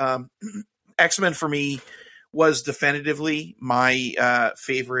list. X-Men for me was definitively my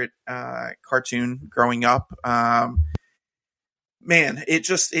favorite cartoon growing up. Man,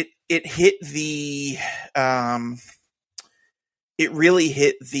 it hit the it really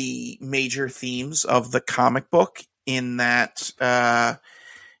hit the major themes of the comic book in that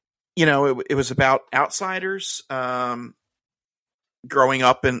it was about outsiders growing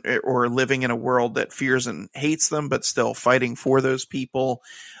up or living in a world that fears and hates them, but still fighting for those people.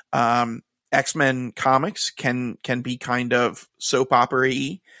 X-Men comics can be kind of soap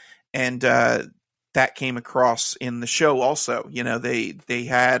opera-y, and that came across in the show also. They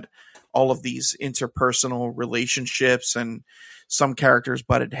had all of these interpersonal relationships, and some characters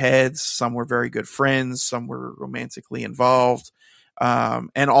butted heads, some were very good friends, some were romantically involved.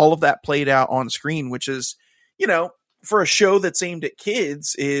 And all of that played out on screen, which is, for a show that's aimed at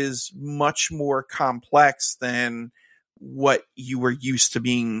kids, is much more complex than what you were used to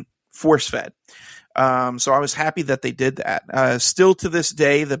being force fed. So I was happy that they did that. Still to this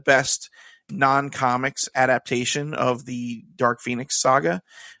day, the best non-comics adaptation of the Dark Phoenix saga.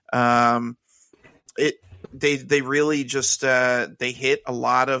 They really just they hit a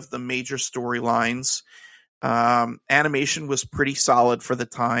lot of the major storylines. Animation was pretty solid for the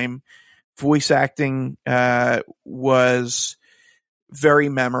time. Voice acting was very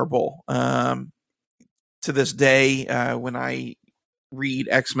memorable. To this day, when I read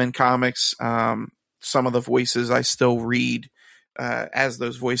X-Men comics, some of the voices I still read as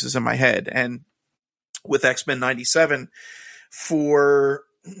those voices in my head. And with X-Men 97, for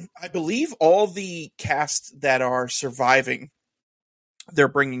I believe all the cast that are surviving, they're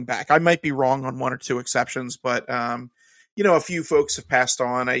bringing back. I might be wrong on 1 or 2 exceptions, but a few folks have passed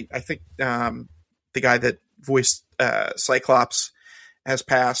on. I think the guy that voiced Cyclops has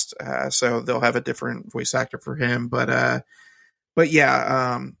passed, so they'll have a different voice actor for him. But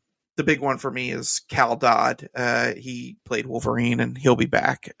yeah, the big one for me is Cal Dodd. He played Wolverine, and he'll be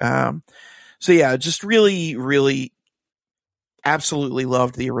back. So yeah, just really, really absolutely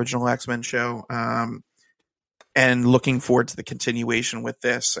loved the original X-Men show, and looking forward to the continuation with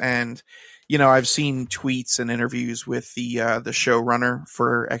this. And I've seen tweets and interviews with the showrunner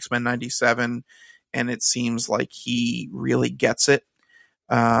for X-Men 97, and it seems like he really gets it.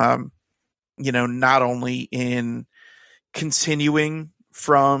 Not only in continuing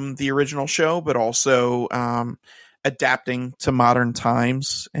from the original show, but also adapting to modern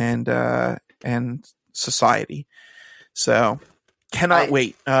times and society. So cannot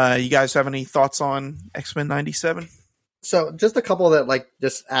wait. You guys have any thoughts on X-Men 97? So just a couple that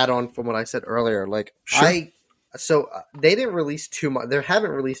just add on from what I said earlier. Sure. They didn't release too much. They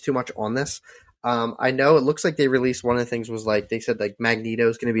haven't released too much on this. I know it looks like they released one of the things was they said Magneto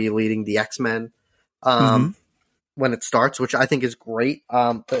is going to be leading the X-Men when it starts, which I think is great.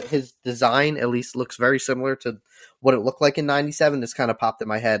 But his design at least looks very similar to what it looked like in 97. This kind of popped in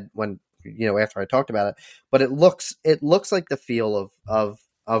my head when, after I talked about it, but it looks like the feel of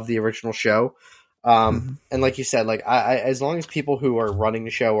the original show. And like you said, I as long as people who are running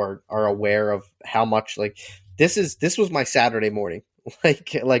the show are aware of how much this was my Saturday morning.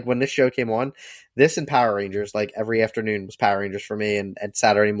 Like when this show came on, this and Power Rangers, every afternoon was Power Rangers for me, and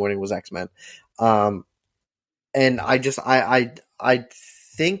Saturday morning was X-Men. And I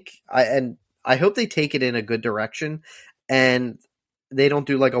think I hope they take it in a good direction, and they don't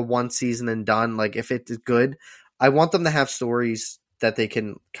do a one season and done. If it is good, I want them to have stories that they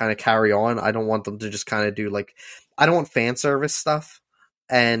can kind of carry on. I don't want them to just kind of do like, I don't want fan service stuff,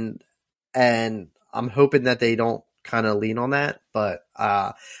 and I'm hoping that they don't kind of lean on that. But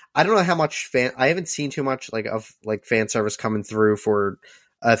I don't know how much I haven't seen too much like of like fan service coming through for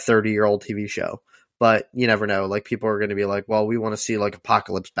a 30-year-old TV show. But you never know. Like people are going to be like, well, we want to see like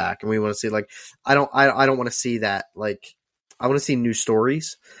Apocalypse back, and we want to see like I don't want to see that. Like I want to see new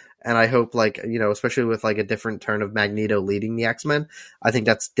stories. And I hope, like, you know, especially with like a different turn of Magneto leading the X-Men, I think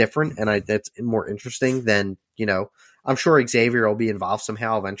that's different and that's more interesting than, you know, I'm sure Xavier will be involved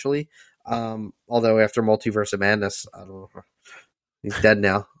somehow eventually. Although after Multiverse of Madness, I don't know, he's dead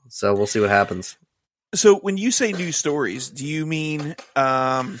now, so we'll see what happens. So when you say new stories, do you mean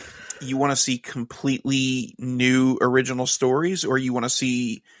you want to see completely new original stories, or you want to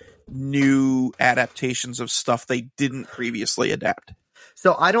see new adaptations of stuff they didn't previously adapt?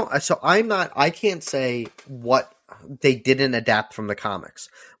 So I can't say what they didn't adapt from the comics,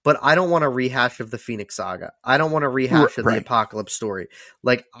 but I don't want a rehash of the Phoenix Saga. I don't want a rehash of the Apocalypse story.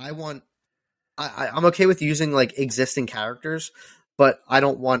 Like I'm okay with using like existing characters, but I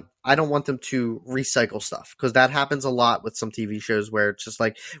don't want them to recycle stuff, because that happens a lot with some TV shows where it's just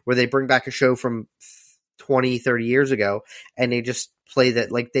like where they bring back a show from 20, 30 years ago and they just play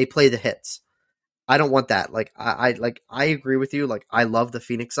that, like they play the hits. I don't want that. Like I agree with you. Like I love the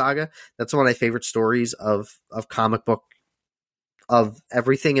Phoenix Saga. That's one of my favorite stories of comic book, of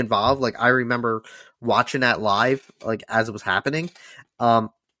everything involved. Like I remember watching that live, like as it was happening. I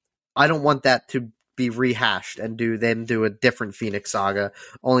don't want that to be rehashed and do a different Phoenix Saga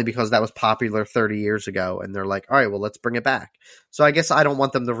only because that was popular 30 years ago. And they're like, all right, well, let's bring it back. So I guess I don't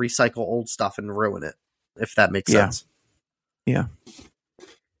want them to recycle old stuff and ruin it, if that makes sense. Yeah.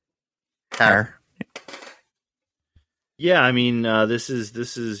 Fair. Yeah, I mean, this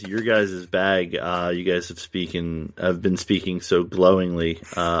is your guys' bag. You guys have been speaking so glowingly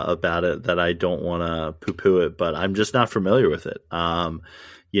about it that I don't want to poo-poo it, but I'm just not familiar with it.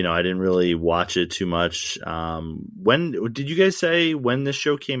 You know, I didn't really watch it too much. When did you guys say when this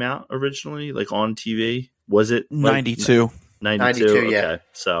show came out originally, like on TV? Was it 92? 92, yeah. Okay,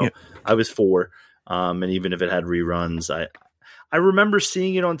 so I was 4, and even if it had reruns, I remember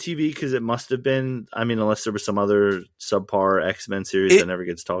seeing it on TV because it must have been, I mean, unless there was some other subpar X-Men series that never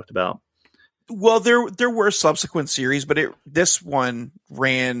gets talked about. Well, there were subsequent series, but this one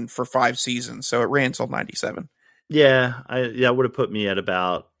ran for 5 seasons, so it ran until 97. Yeah, that would have put me at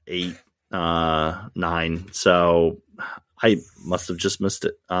about 8, 9. So I must have just missed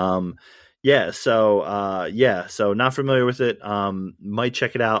it. So not familiar with it. Might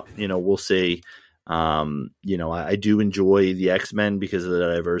check it out. You know, we'll see. You know, I do enjoy the X-Men because of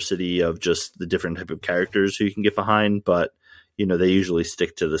the diversity of just the different type of characters who you can get behind, but you know, they usually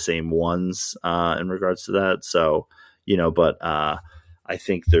stick to the same ones in regards to that. So, you know, but I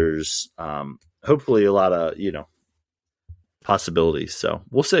think there's hopefully a lot of, you know, possibilities. So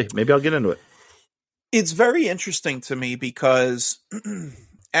we'll see. Maybe I'll get into it. It's very interesting to me because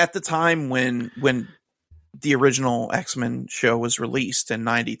at the time when the original X-Men show was released in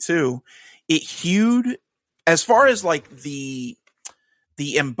 92, it hewed, as far as like the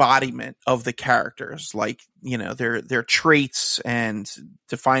embodiment of the characters, like, you know, their traits and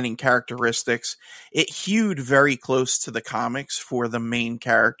defining characteristics, it hewed very close to the comics for the main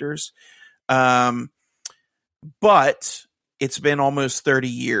characters. But it's been almost 30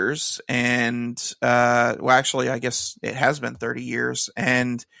 years, and well, actually, I guess it has been 30 years.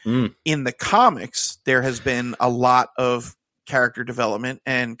 And in the comics, there has been a lot of character development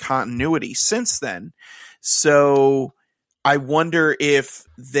and continuity since then. So I wonder if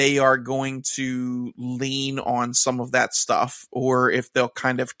they are going to lean on some of that stuff, or if they'll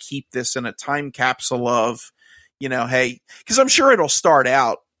kind of keep this in a time capsule of, you know, hey, because I'm sure it'll start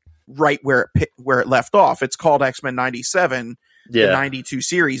out right where it left off. It's called X-Men 97. Yeah. The 92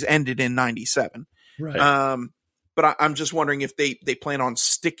 series ended in 97. Right. But I'm just wondering if they plan on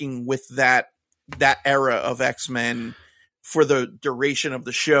sticking with that era of X-Men for the duration of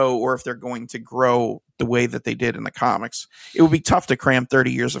the show, or if they're going to grow the way that they did in the comics. It would be tough to cram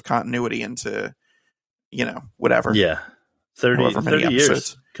 30 years of continuity into, you know, whatever. Yeah. 30 years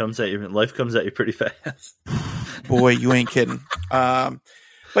episodes. Life comes at you pretty fast. Boy, you ain't kidding.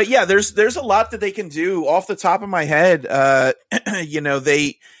 But yeah, there's a lot that they can do. Off the top of my head, you know,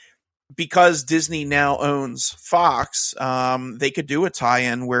 because Disney now owns Fox, they could do a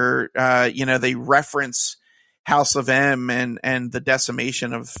tie-in where, you know, they reference House of M and the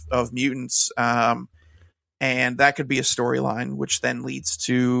decimation of mutants. And that could be a storyline, which then leads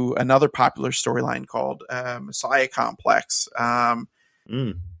to another popular storyline called Messiah Complex.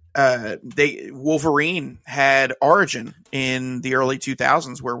 Wolverine had origin in the early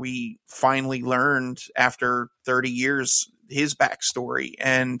 2000s, where we finally learned after 30 years his backstory,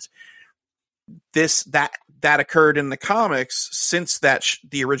 and that occurred in the comics since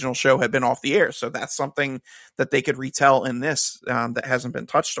the original show had been off the air. So that's something that they could retell in this that hasn't been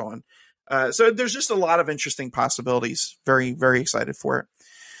touched on. So there's just a lot of interesting possibilities. Very, very excited for it.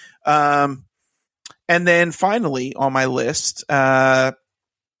 And then finally on my list, the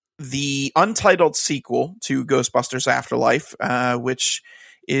untitled sequel to Ghostbusters Afterlife, which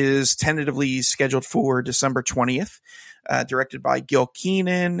is tentatively scheduled for December 20th, directed by Gil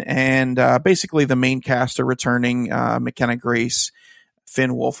Keenan, and basically the main cast are returning: McKenna Grace,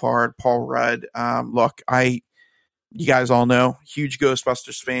 Finn Wolfhard, Paul Rudd. Look, you guys all know, huge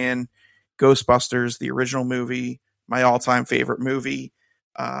Ghostbusters fan. Ghostbusters, the original movie, my all-time favorite movie.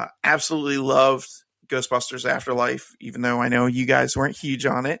 Absolutely loved Ghostbusters Afterlife, even though I know you guys weren't huge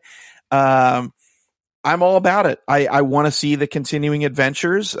on it. I'm all about it. I want to see the continuing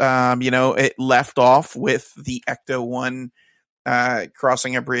adventures. It left off with the Ecto-1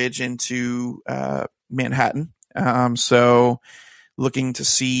 crossing a bridge into Manhattan. So looking to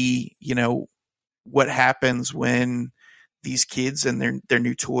see, what happens when these kids and their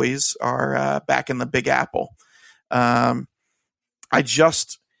new toys are back in the Big Apple.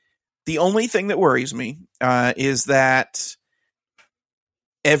 The only thing that worries me is that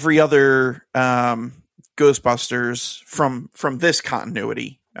every other Ghostbusters from this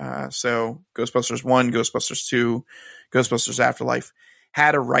continuity, so Ghostbusters 1, Ghostbusters 2, Ghostbusters Afterlife,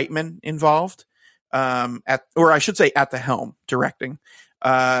 had a Reitman involved, at the helm directing.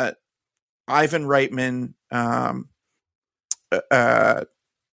 Ivan Reitman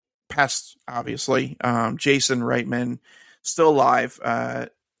passed, obviously. Jason Reitman, still alive,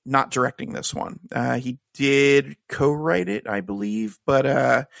 not directing this one. He did co-write it, I believe,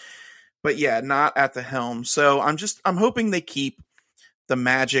 but yeah, not at the helm. So I'm hoping they keep the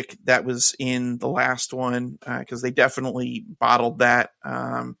magic that was in the last one, because they definitely bottled that,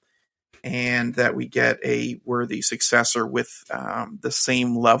 and that we get a worthy successor with the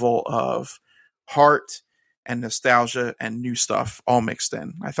same level of heart and nostalgia and new stuff all mixed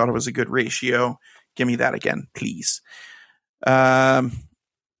in. I thought it was a good ratio. Give me that again, please. So,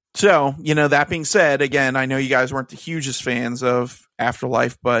 that being said, again, I know you guys weren't the hugest fans of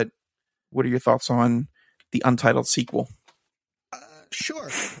Afterlife, but what are your thoughts on the untitled sequel? Sure.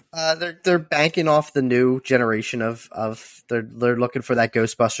 They're banking off the new generation of they're looking for that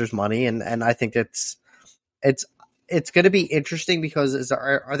Ghostbusters money, and I think it's going to be interesting because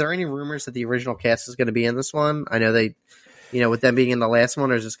are there any rumors that the original cast is going to be in this one? I know they, with them being in the last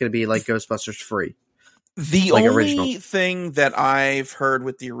one, or is this going to be like Ghostbusters free? The only thing that I've heard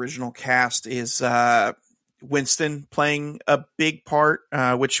with the original cast is Winston playing a big part,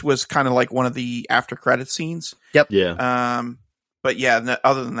 which was kind of like one of the after credit scenes. Yep. Yeah. But yeah,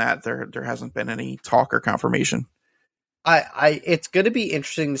 other than that, there hasn't been any talk or confirmation. It's going to be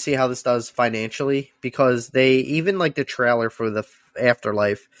interesting to see how this does financially, because they even like the trailer for the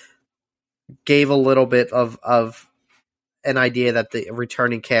Afterlife gave a little bit of an idea that the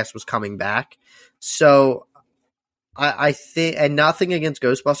returning cast was coming back. So I think, and nothing against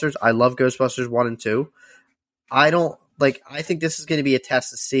Ghostbusters. I love Ghostbusters 1 and 2. I think this is going to be a test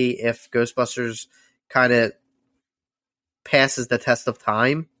to see if Ghostbusters kind of passes the test of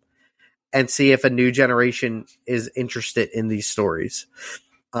time and see if a new generation is interested in these stories.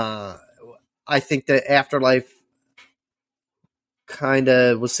 I think that Afterlife kind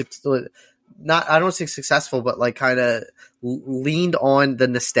of was not, I don't say successful, but like kind of leaned on the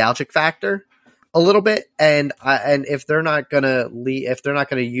nostalgic factor a little bit. And if they're not going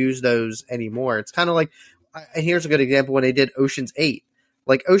to use those anymore, it's kind of like, here's a good example when they did Ocean's 8.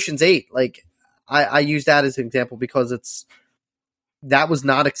 Like Ocean's 8, like I use that as an example because that was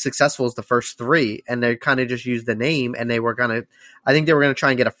not as successful as the first three, and they kind of just used the name, and I think they were gonna try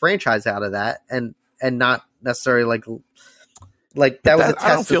and get a franchise out of that, and not necessarily like that was a test.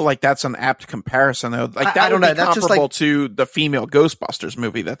 I don't feel like that's an apt comparison though. Like that would be comparable to the female Ghostbusters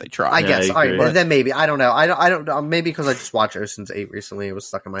movie that they tried. I guess. All right, but then maybe I don't know. I don't know. Maybe because I just watched Ocean's 8 recently, it was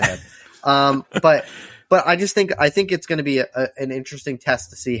stuck in my head. But I think it's going to be an interesting test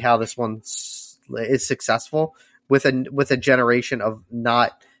to see how this one is successful with a generation of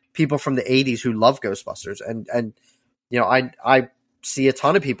not people from the 80s who love Ghostbusters, and I see a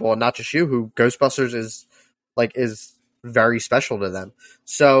ton of people, and not just you, who Ghostbusters is very special to them.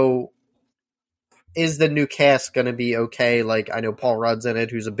 So is the new cast going to be okay? Like, I know Paul Rudd's in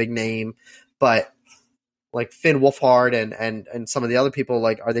it, who's a big name, but like Finn Wolfhard and some of the other people,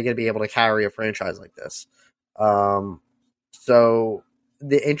 like, are they going to be able to carry a franchise like this? So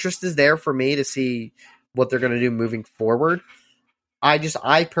the interest is there for me to see what they're going to do moving forward.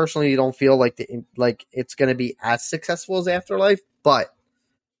 I personally don't feel like it's going to be as successful as Afterlife, but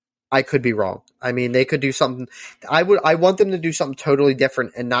I could be wrong. I mean, they could do something. I want them to do something totally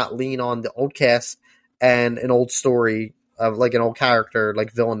different and not lean on the old cast and an old story of like an old character,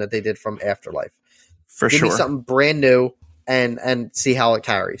 like villain that they did from Afterlife. Give me something brand new and see how it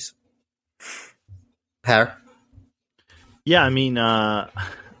carries. Har? Yeah, I mean,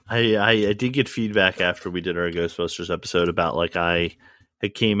 I did get feedback after we did our Ghostbusters episode about like I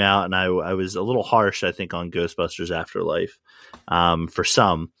had came out and I was a little harsh, I think, on Ghostbusters Afterlife for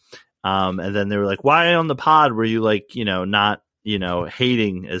some. And then they were like, why on the pod were you like, not,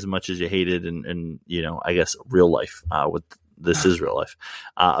 hating as much as you hated and I guess real life with This Is Real Life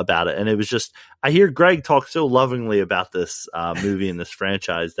about it. And it was just, I hear Greg talk so lovingly about this movie and this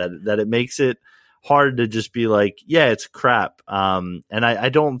franchise that it makes it hard to just be like, yeah, it's crap. And I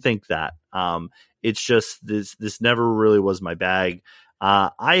don't think that. It's just this never really was my bag.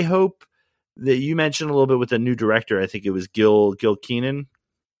 I hope that you mentioned a little bit with the new director. I think it was Gil Keenan.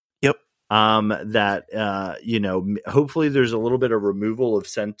 Yep. That hopefully there's a little bit of removal of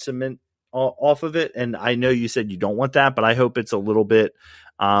sentiment off of it. And I know you said you don't want that, but I hope it's a little bit,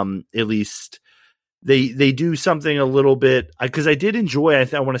 at least they do something a little bit, because I did enjoy,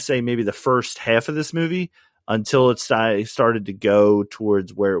 I want to say maybe the first half of this movie until it started to go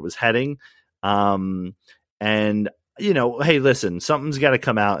towards where it was heading. And hey, listen, something's got to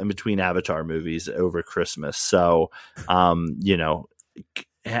come out in between Avatar movies over Christmas. So,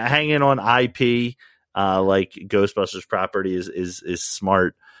 hanging on IP, like Ghostbusters property is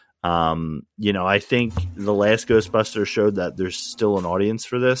smart. I think the last Ghostbusters showed that there's still an audience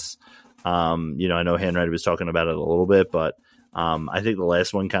for this. I know Hanratty was talking about it a little bit, but I think the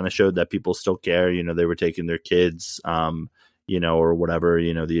last one kind of showed that people still care. They were taking their kids, or whatever,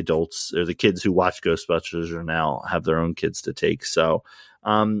 the adults or the kids who watch Ghostbusters are now have their own kids to take. So,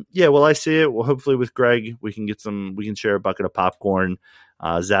 I see it. Well, hopefully with Greg, we can share a bucket of popcorn,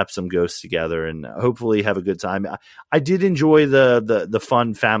 zap some ghosts together and hopefully have a good time. I did enjoy the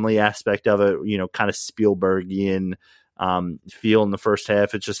fun family aspect of it, kind of Spielbergian feel in the first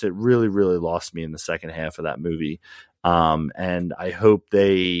half. It's just, it really, really lost me in the second half of that movie. And I hope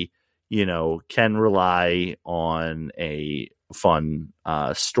they, can rely on a fun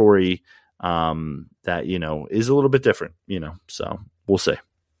story that, is a little bit different, so we'll see.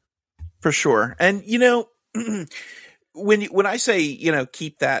 For sure. And, when I say,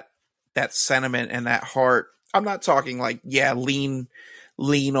 keep that sentiment and that heart, I'm not talking like, lean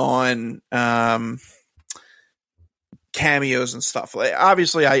on cameos and stuff. Like,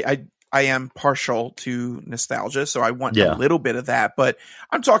 obviously I am partial to nostalgia, so I want a little bit of that, but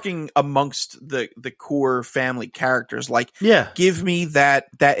I'm talking amongst the core family characters. Like, give me that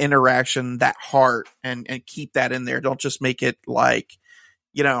interaction, that heart, and keep that in there. Don't just make it like,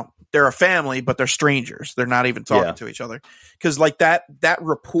 they're a family, but they're strangers. They're not even talking to each other. Cause like that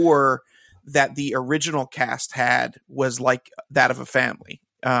rapport that the original cast had was like that of a family.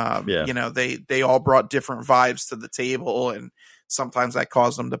 They all brought different vibes to the table, and sometimes that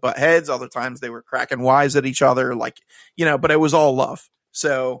caused them to butt heads. Other times they were cracking wise at each other, but it was all love.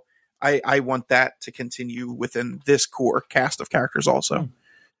 So I want that to continue within this core cast of characters also.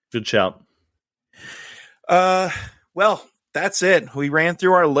 Good shout. Well, that's it. We ran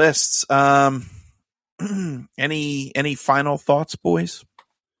through our lists. Any final thoughts, boys?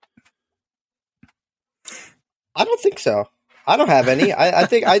 I don't think so. I don't have any. I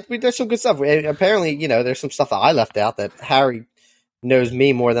think there's some good stuff. Apparently, there's some stuff that I left out that Harry knows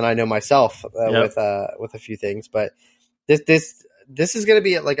me more than I know myself with a few things. But this is going to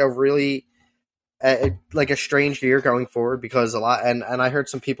be like a really like a strange year going forward, because a lot and I heard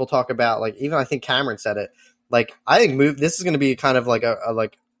some people talk about, like, even I think Cameron said it. Like, I think this is going to be kind of like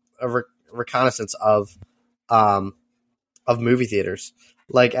a reconnaissance of movie theaters.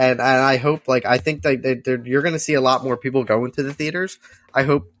 Like, and I hope, like, I think that you're going to see a lot more people going to the theaters. I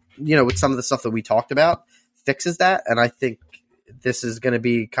hope, with some of the stuff that we talked about, fixes that. And I think this is going to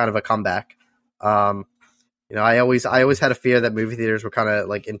be kind of a comeback. I always had a fear that movie theaters were kind of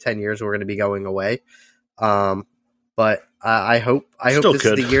like, in 10 years, we're going to be going away. But I hope this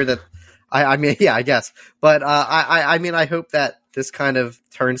is the year that, I mean, yeah, I guess. But I mean, I hope that this kind of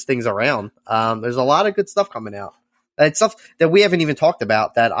turns things around. There's a lot of good stuff coming out. It's stuff that we haven't even talked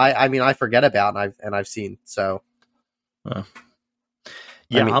about that I forget about and I've seen. So,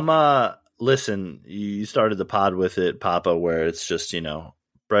 listen, you started the pod with it, Papa, where it's just,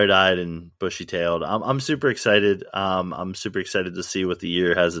 bright-eyed and bushy-tailed. I'm super excited. I'm super excited to see what the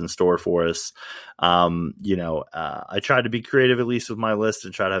year has in store for us. I tried to be creative, at least with my list,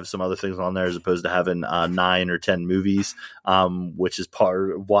 and try to have some other things on there as opposed to having 9 or 10 movies, which is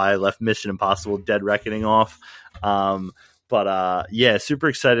part of why I left Mission Impossible: Dead Reckoning off. Super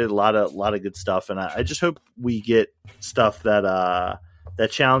excited. A lot of good stuff, and I just hope we get stuff that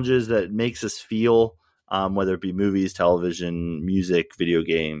challenges, that makes us feel. Whether it be movies, television, music, video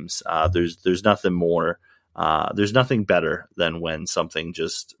games, there's nothing more. There's nothing better than when something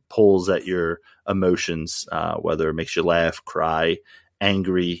just pulls at your emotions, whether it makes you laugh, cry,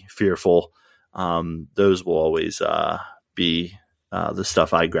 angry, fearful. Those will always be the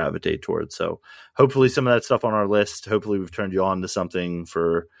stuff I gravitate towards. So hopefully some of that stuff on our list, hopefully we've turned you on to something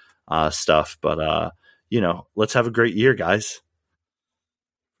for stuff. But, let's have a great year, guys.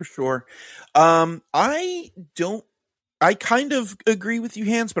 For sure. I kind of agree with you,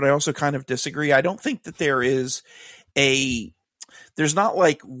 Hans, but I also kind of disagree. I don't think that there's not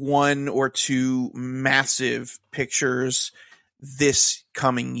like 1 or 2 massive pictures this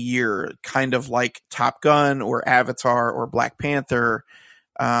coming year, kind of like Top Gun or Avatar or Black Panther,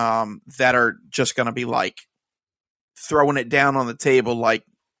 that are just going to be like throwing it down on the table like,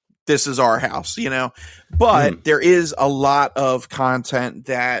 this is our house, but there is a lot of content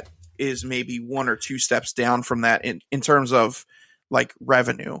that is maybe 1 or 2 steps down from that in terms of like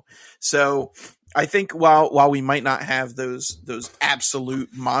revenue. So I think while we might not have those absolute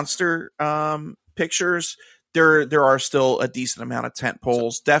monster pictures, there are still a decent amount of tent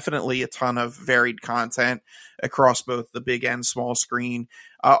poles, definitely a ton of varied content across both the big and small screen.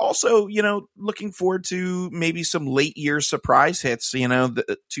 Also, looking forward to maybe some late year surprise hits.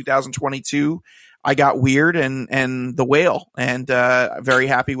 The 2022, I Got Weird and The Whale, and very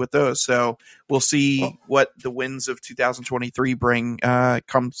happy with those. So we'll see what the wins of 2023 bring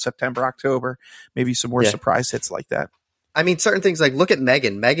come September, October. Maybe some more surprise hits like that. I mean, certain things like look at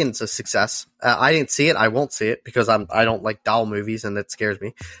Megan. Megan's a success. I didn't see it. I won't see it because I don't like doll movies and it scares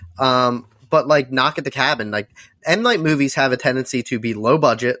me. But like Knock at the Cabin, like M. Night movies have a tendency to be low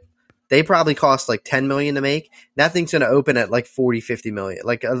budget. They probably cost like $10 million to make. That thing's going to open at like 40, 50 million,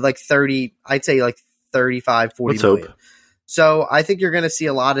 like 30, I'd say like 35, 40 Let's million. hope. So I think you're going to see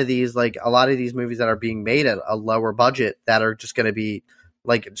a lot of these movies that are being made at a lower budget that are just going to be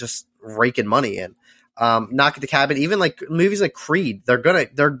like just raking money in. Knock at the Cabin, even like movies like Creed, they're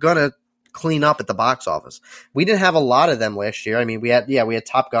gonna clean up at the box office. We didn't have a lot of them last year. I mean, we had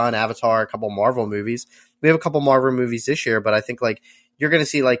Top Gun, Avatar, a couple Marvel movies. We have a couple Marvel movies this year, but I think like you're gonna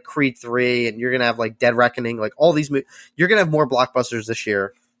see like Creed 3 and you're gonna have like Dead Reckoning, like all these you're gonna have more blockbusters this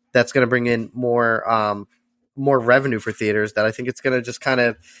year. That's gonna bring in more revenue for theaters. That I think it's gonna just kind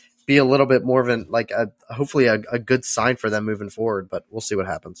of be a little bit more of hopefully a good sign for them moving forward. But we'll see what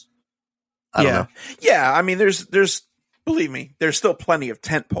happens. I don't know. Yeah. I mean, there's believe me, there's still plenty of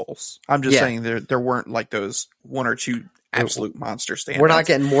tent poles. I'm just saying there weren't like those 1 or 2 absolute monster standouts. We're not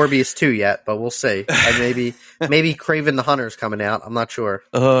getting Morbius 2 yet, but we'll see. Maybe Kraven the Hunter's coming out. I'm not sure.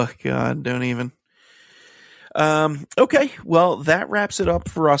 Oh God, don't even. Okay, well that wraps it up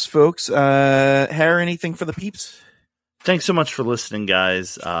for us, folks. Harry, anything for the peeps? Thanks so much for listening,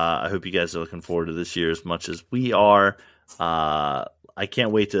 guys. I hope you guys are looking forward to this year as much as we are. I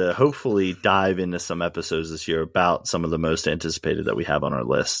can't wait to hopefully dive into some episodes this year about some of the most anticipated that we have on our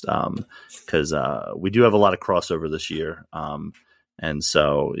list. Because we do have a lot of crossover this year. And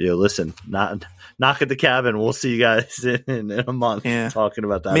so, listen, Knock at the Cabin. We'll see you guys in a month talking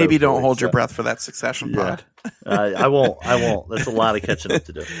about that. Maybe don't hold your breath for that Succession pod. I won't. That's a lot of catching up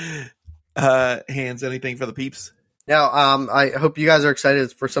to do. Hans, anything for the peeps? Now, I hope you guys are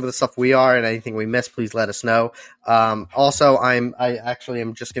excited for some of the stuff we are, and anything we missed, please let us know. Also, I actually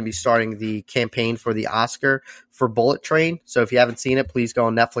am just going to be starting the campaign for the Oscar for Bullet Train. So if you haven't seen it, please go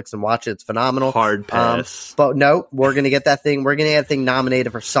on Netflix and watch it. It's phenomenal. Hard pass. But no, we're going to get that thing. We're going to get that thing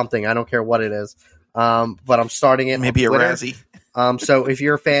nominated for something. I don't care what it is. But I'm starting it. Maybe a Razzie. So if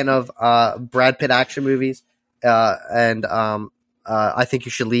you're a fan of Brad Pitt action movies and I think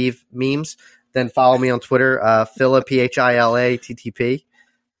you should leave memes, then follow me on Twitter, Phila, PHILATTP.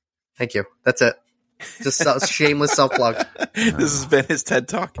 Thank you. That's it. Just shameless self-plug. This has been his TED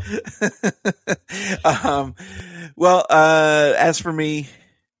Talk. As for me,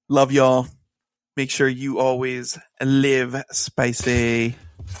 love y'all. Make sure you always live spicy.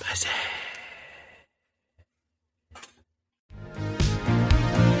 Spicy.